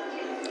ယ်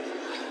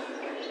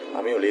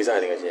အမေကိုလေးစား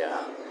တယ်ငါချင်း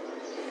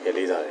က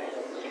လေးစားတယ်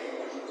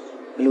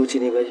ဘလို့ချ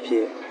င်းနေပဲဖြ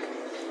စ်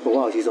ဘဝ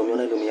ကိုကြီးစုံမျိုး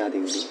လိုက်လို့မရ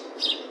သေးဘူးလေ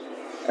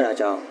အဲ့ဒါ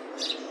ကြောင့်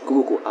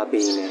ကိုအား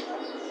ပေးရင်းနဲ့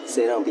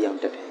10တောင်ပြအောင်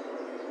တက်တယ်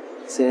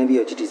10တန်းပြီး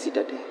တော့ GTC တ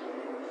က်တယ်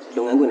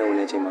လုပ်ငန်းခွင်နဲ့ဝင်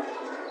နေချိန်မှာ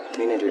မ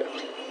င်းနဲ့တွေ့တော့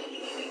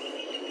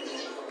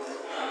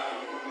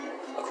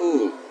အခု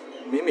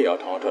မင်းမေအောင်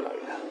ထောင်းထွက်လာ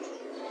ပြီလား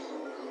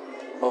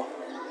ဟော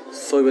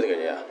စိုးရတဲ့ကြ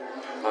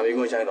ငါမိ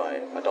ကုန်းချိုင်းသွားရ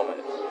င်မတောင်းမှန်း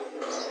တယ်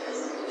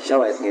ရော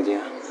က်ရတယ်ငယ်ချ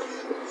င်း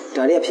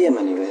ဒါတွေကဖြစ်ရမှ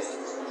န်နေပဲ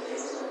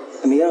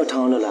အမေကတော့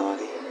ထောင်းလွတ်လာပါ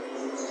ပြီ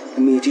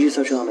အမေကြီး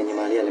ဆော့ရှော့ရမယ်ညီ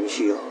မလေးကလည်းမ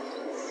ရှိတော့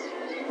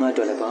ငါ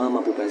တို့လည်းဘာမှ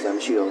ပူပန်စရာမ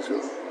ရှိတော့ဆို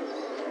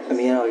အ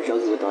မေကတော့ရော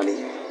က်စုသွားလိမ့်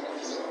မယ်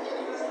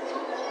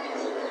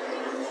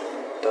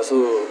ဒါ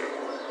ဆို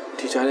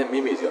ဒီချားနဲ့မိ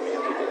မိစီအမေက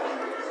ဖြစ်နေတာ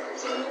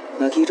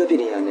ငါခီးထွက်ဖြစ်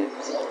နေရတယ်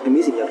အမေ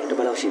စီရောက်တော့တစ်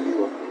ပတ်လောက်ရှိပြီ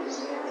ပေါ့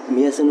အ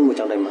မေကစင်းလုံးကို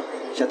ကြောင်းတိုင်းမှာ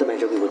ရတပန်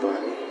ရုပ်ကိုသွား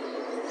တာလေ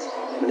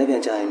မနေ့ပြ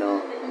န်ကြရင်တော့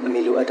အမေ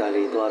လိုအပ်တာ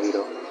လေးသွားပြီး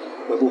တော့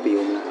ဝယ်ဖို့ပေး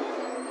ဦးမလား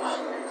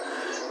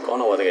ကောင်း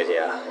တော့တကယ်ကြီး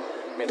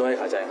မင်းသွားတဲ့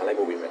ခါကျရင်ငါလိုက်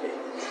ပို့ပေးမယ်လေ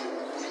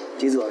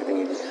ကျေးဇူးပါတကယ်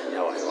ကြီးရ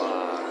ပါတယ်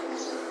ကွာ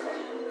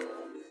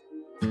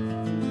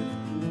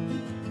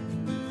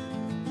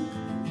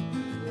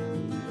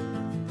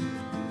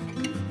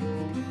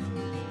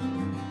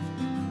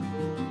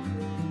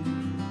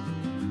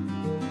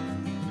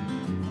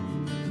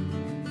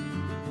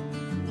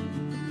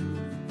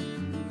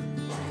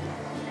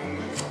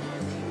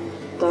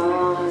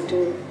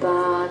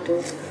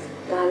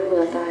တာလူက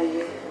တာ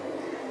ရဲ့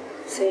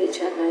စိတ်ချ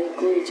မ်းသာ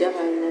ကိုယ်ကြမ်း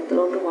ပါနဲ့တ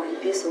လုံးတစ်ဝိုင်း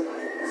ပြည့်စုံပါ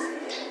တာ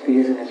ပြ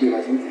ည့်စုံနေပြီပါ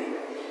ချင်း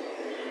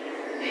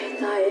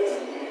တာရဲ့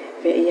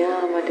ဘယ်အရာ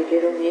မှတကယ်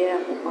တော့မြဲတာ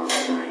မဟုတ်ပါ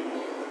ဘူးတာရဲ့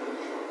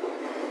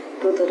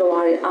တို့တော်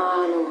ရ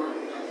အားလုံးဟာ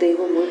သေး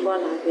ဖို့မွေးဖွား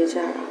လာခဲ့ကြ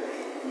တာ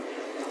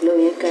လူ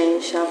ရင်ကန်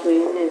ရှာဖွေ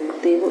နေ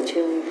သေးဖို့ချ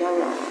င်းဝင်ရောက်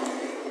လာ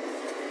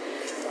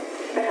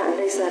အဲ့ဒါ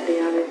အိဋ္ဌတ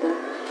ရားပဲသား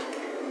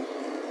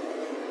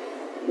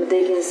မ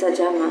သေးခင်စัจ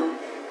जा မှာ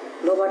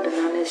လောဘတ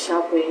ဏှာနဲ့ရှာ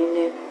ဖွေ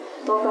နေ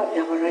တောကပြ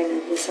ပါရိုင်း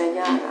နဲ့ဆိုင်ရ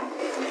တာ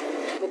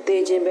မ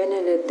သေးခြင်းပဲ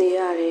နဲ့လည်းသေရ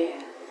တယ်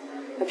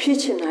အဖြစ်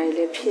ချင်တာတွေလ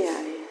ည်းဖြစ်ရ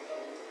တယ်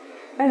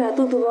အဲ့ဒါ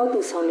သူ့သဘောသူ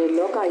ဆောင်တဲ့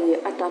လောကကြီး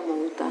ရဲ့အတ္တမဟု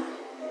တ်တာ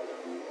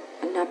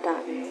အနတ္တ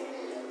ပဲ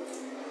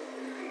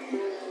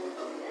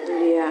သူ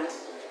တွေ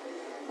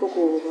က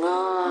ကိုငါ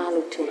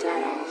လို့ထင်ကြ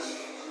တာ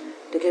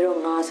တကယ်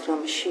တော့ငါဆိုတာ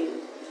မရှိ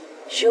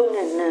ဘူးရုပ်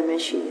နဲ့နာမ်ပဲ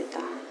ရှိရ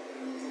တာ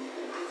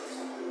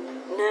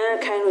နာမ်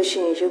ခိုင်းလို့ရှိ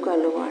ရင်ရုပ်က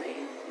လုံးရတ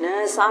ယ်နာ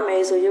မ်စားမ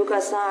ယ်ဆိုရုပ်က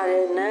စားရတ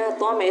ယ်နာမ်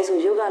သွားမယ်ဆို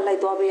ရုပ်ကလိုက်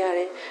သွားပေးရတ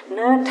ယ်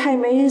နာမ်ထိုင်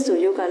မယ်ဆို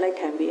ရုပ်ကလိုက်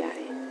ထိုင်ပေးရတ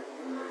ယ်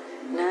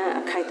နာမ်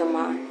အခိုက်တမ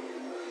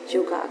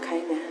ရုပ်ကအခို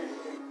က်နာ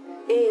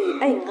အေး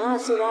အဲ့ငါ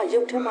ဆိုတာရု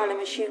ပ်ထဲမှာလ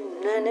ည်းမရှိဘူး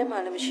နာမ်ထဲမှာ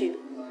လည်းမရှိ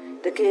ဘူး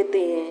တကယ်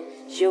သိရင်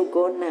ရုပ်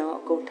ကောနာမ်ကော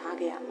အကုန်ထား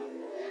ခဲ့ရမှာ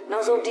နော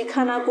က်ဆုံးဒီခ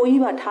န္ဓာကိုယ်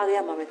ကြီးပါထားခဲ့ရ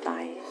မှာပဲတာ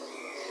ရဲ့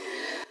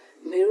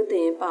မေတို့သိ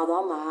ရင်ပါ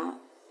သွားမှာ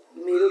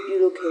မေတို့ပြု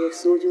လုပ်ခဲ့တဲ့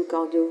စိုးကျိုး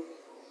ကောင်းကျိုး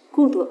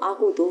ကုသိုလ်အ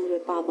ကုသိုလ်တွေ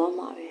ပါသွား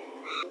မှာပဲ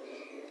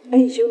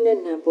အဲ့ရုပ်နဲ့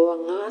နာမ်ပေါ်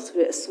ကငါဆို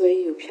တဲ့အစွဲ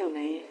ကြီးကိုဖြောင်း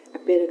နိုင်အ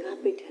ပေတကား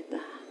ပိတ်ထက်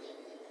တာ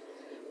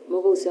မ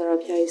ဟုတ်ဆရာ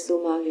တော်ဖျားကြီး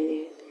စိုးမခဲ့တ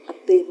ယ်အ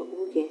သေးမ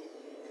ဦးခင်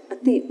အ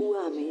တိဦးရ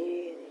မ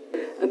ယ်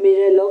အမေ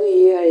ရဲ့လောက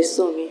ကြီးရည်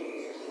စွန့်ပြီး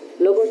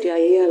လောကတ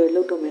ရားရေးရပဲ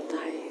လောက်တော့မယ်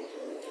တာရဲ့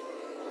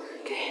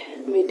ကဲ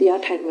အမေတ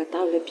ရားထိုင်မှ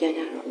တောက်လည်းပြန်ရ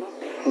တော့နော်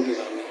ဟုတ်ကဲ့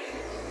ပါ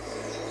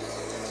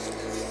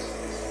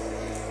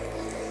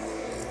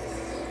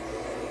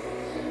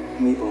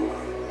မိဘမှာ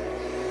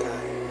ဒါ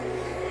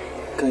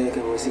ကာယက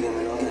ဝစီကမ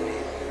လို့တယ်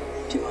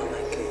ပြမ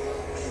လိုက်ခဲ့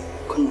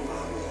ခွန်းပါ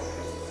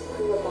ခွ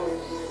န်းပါဘာ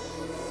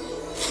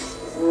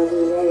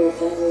လို့လဲ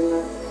တဲ့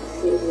မှာ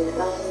ဒီ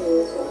တောင်း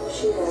လို့ဆို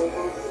ရှိတာက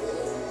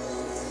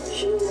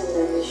ရှိနေတ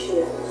ယ်ရှိ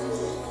ရ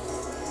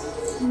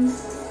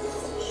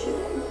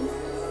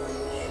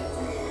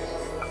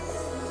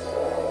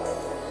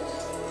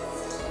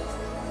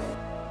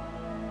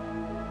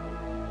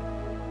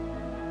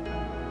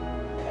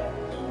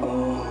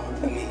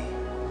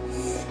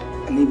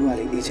အမေဘွား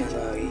လေးအေးချမ်း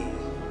သွားပြီ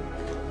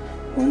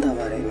ဝမ်းသာ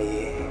ပါတယ်အမေ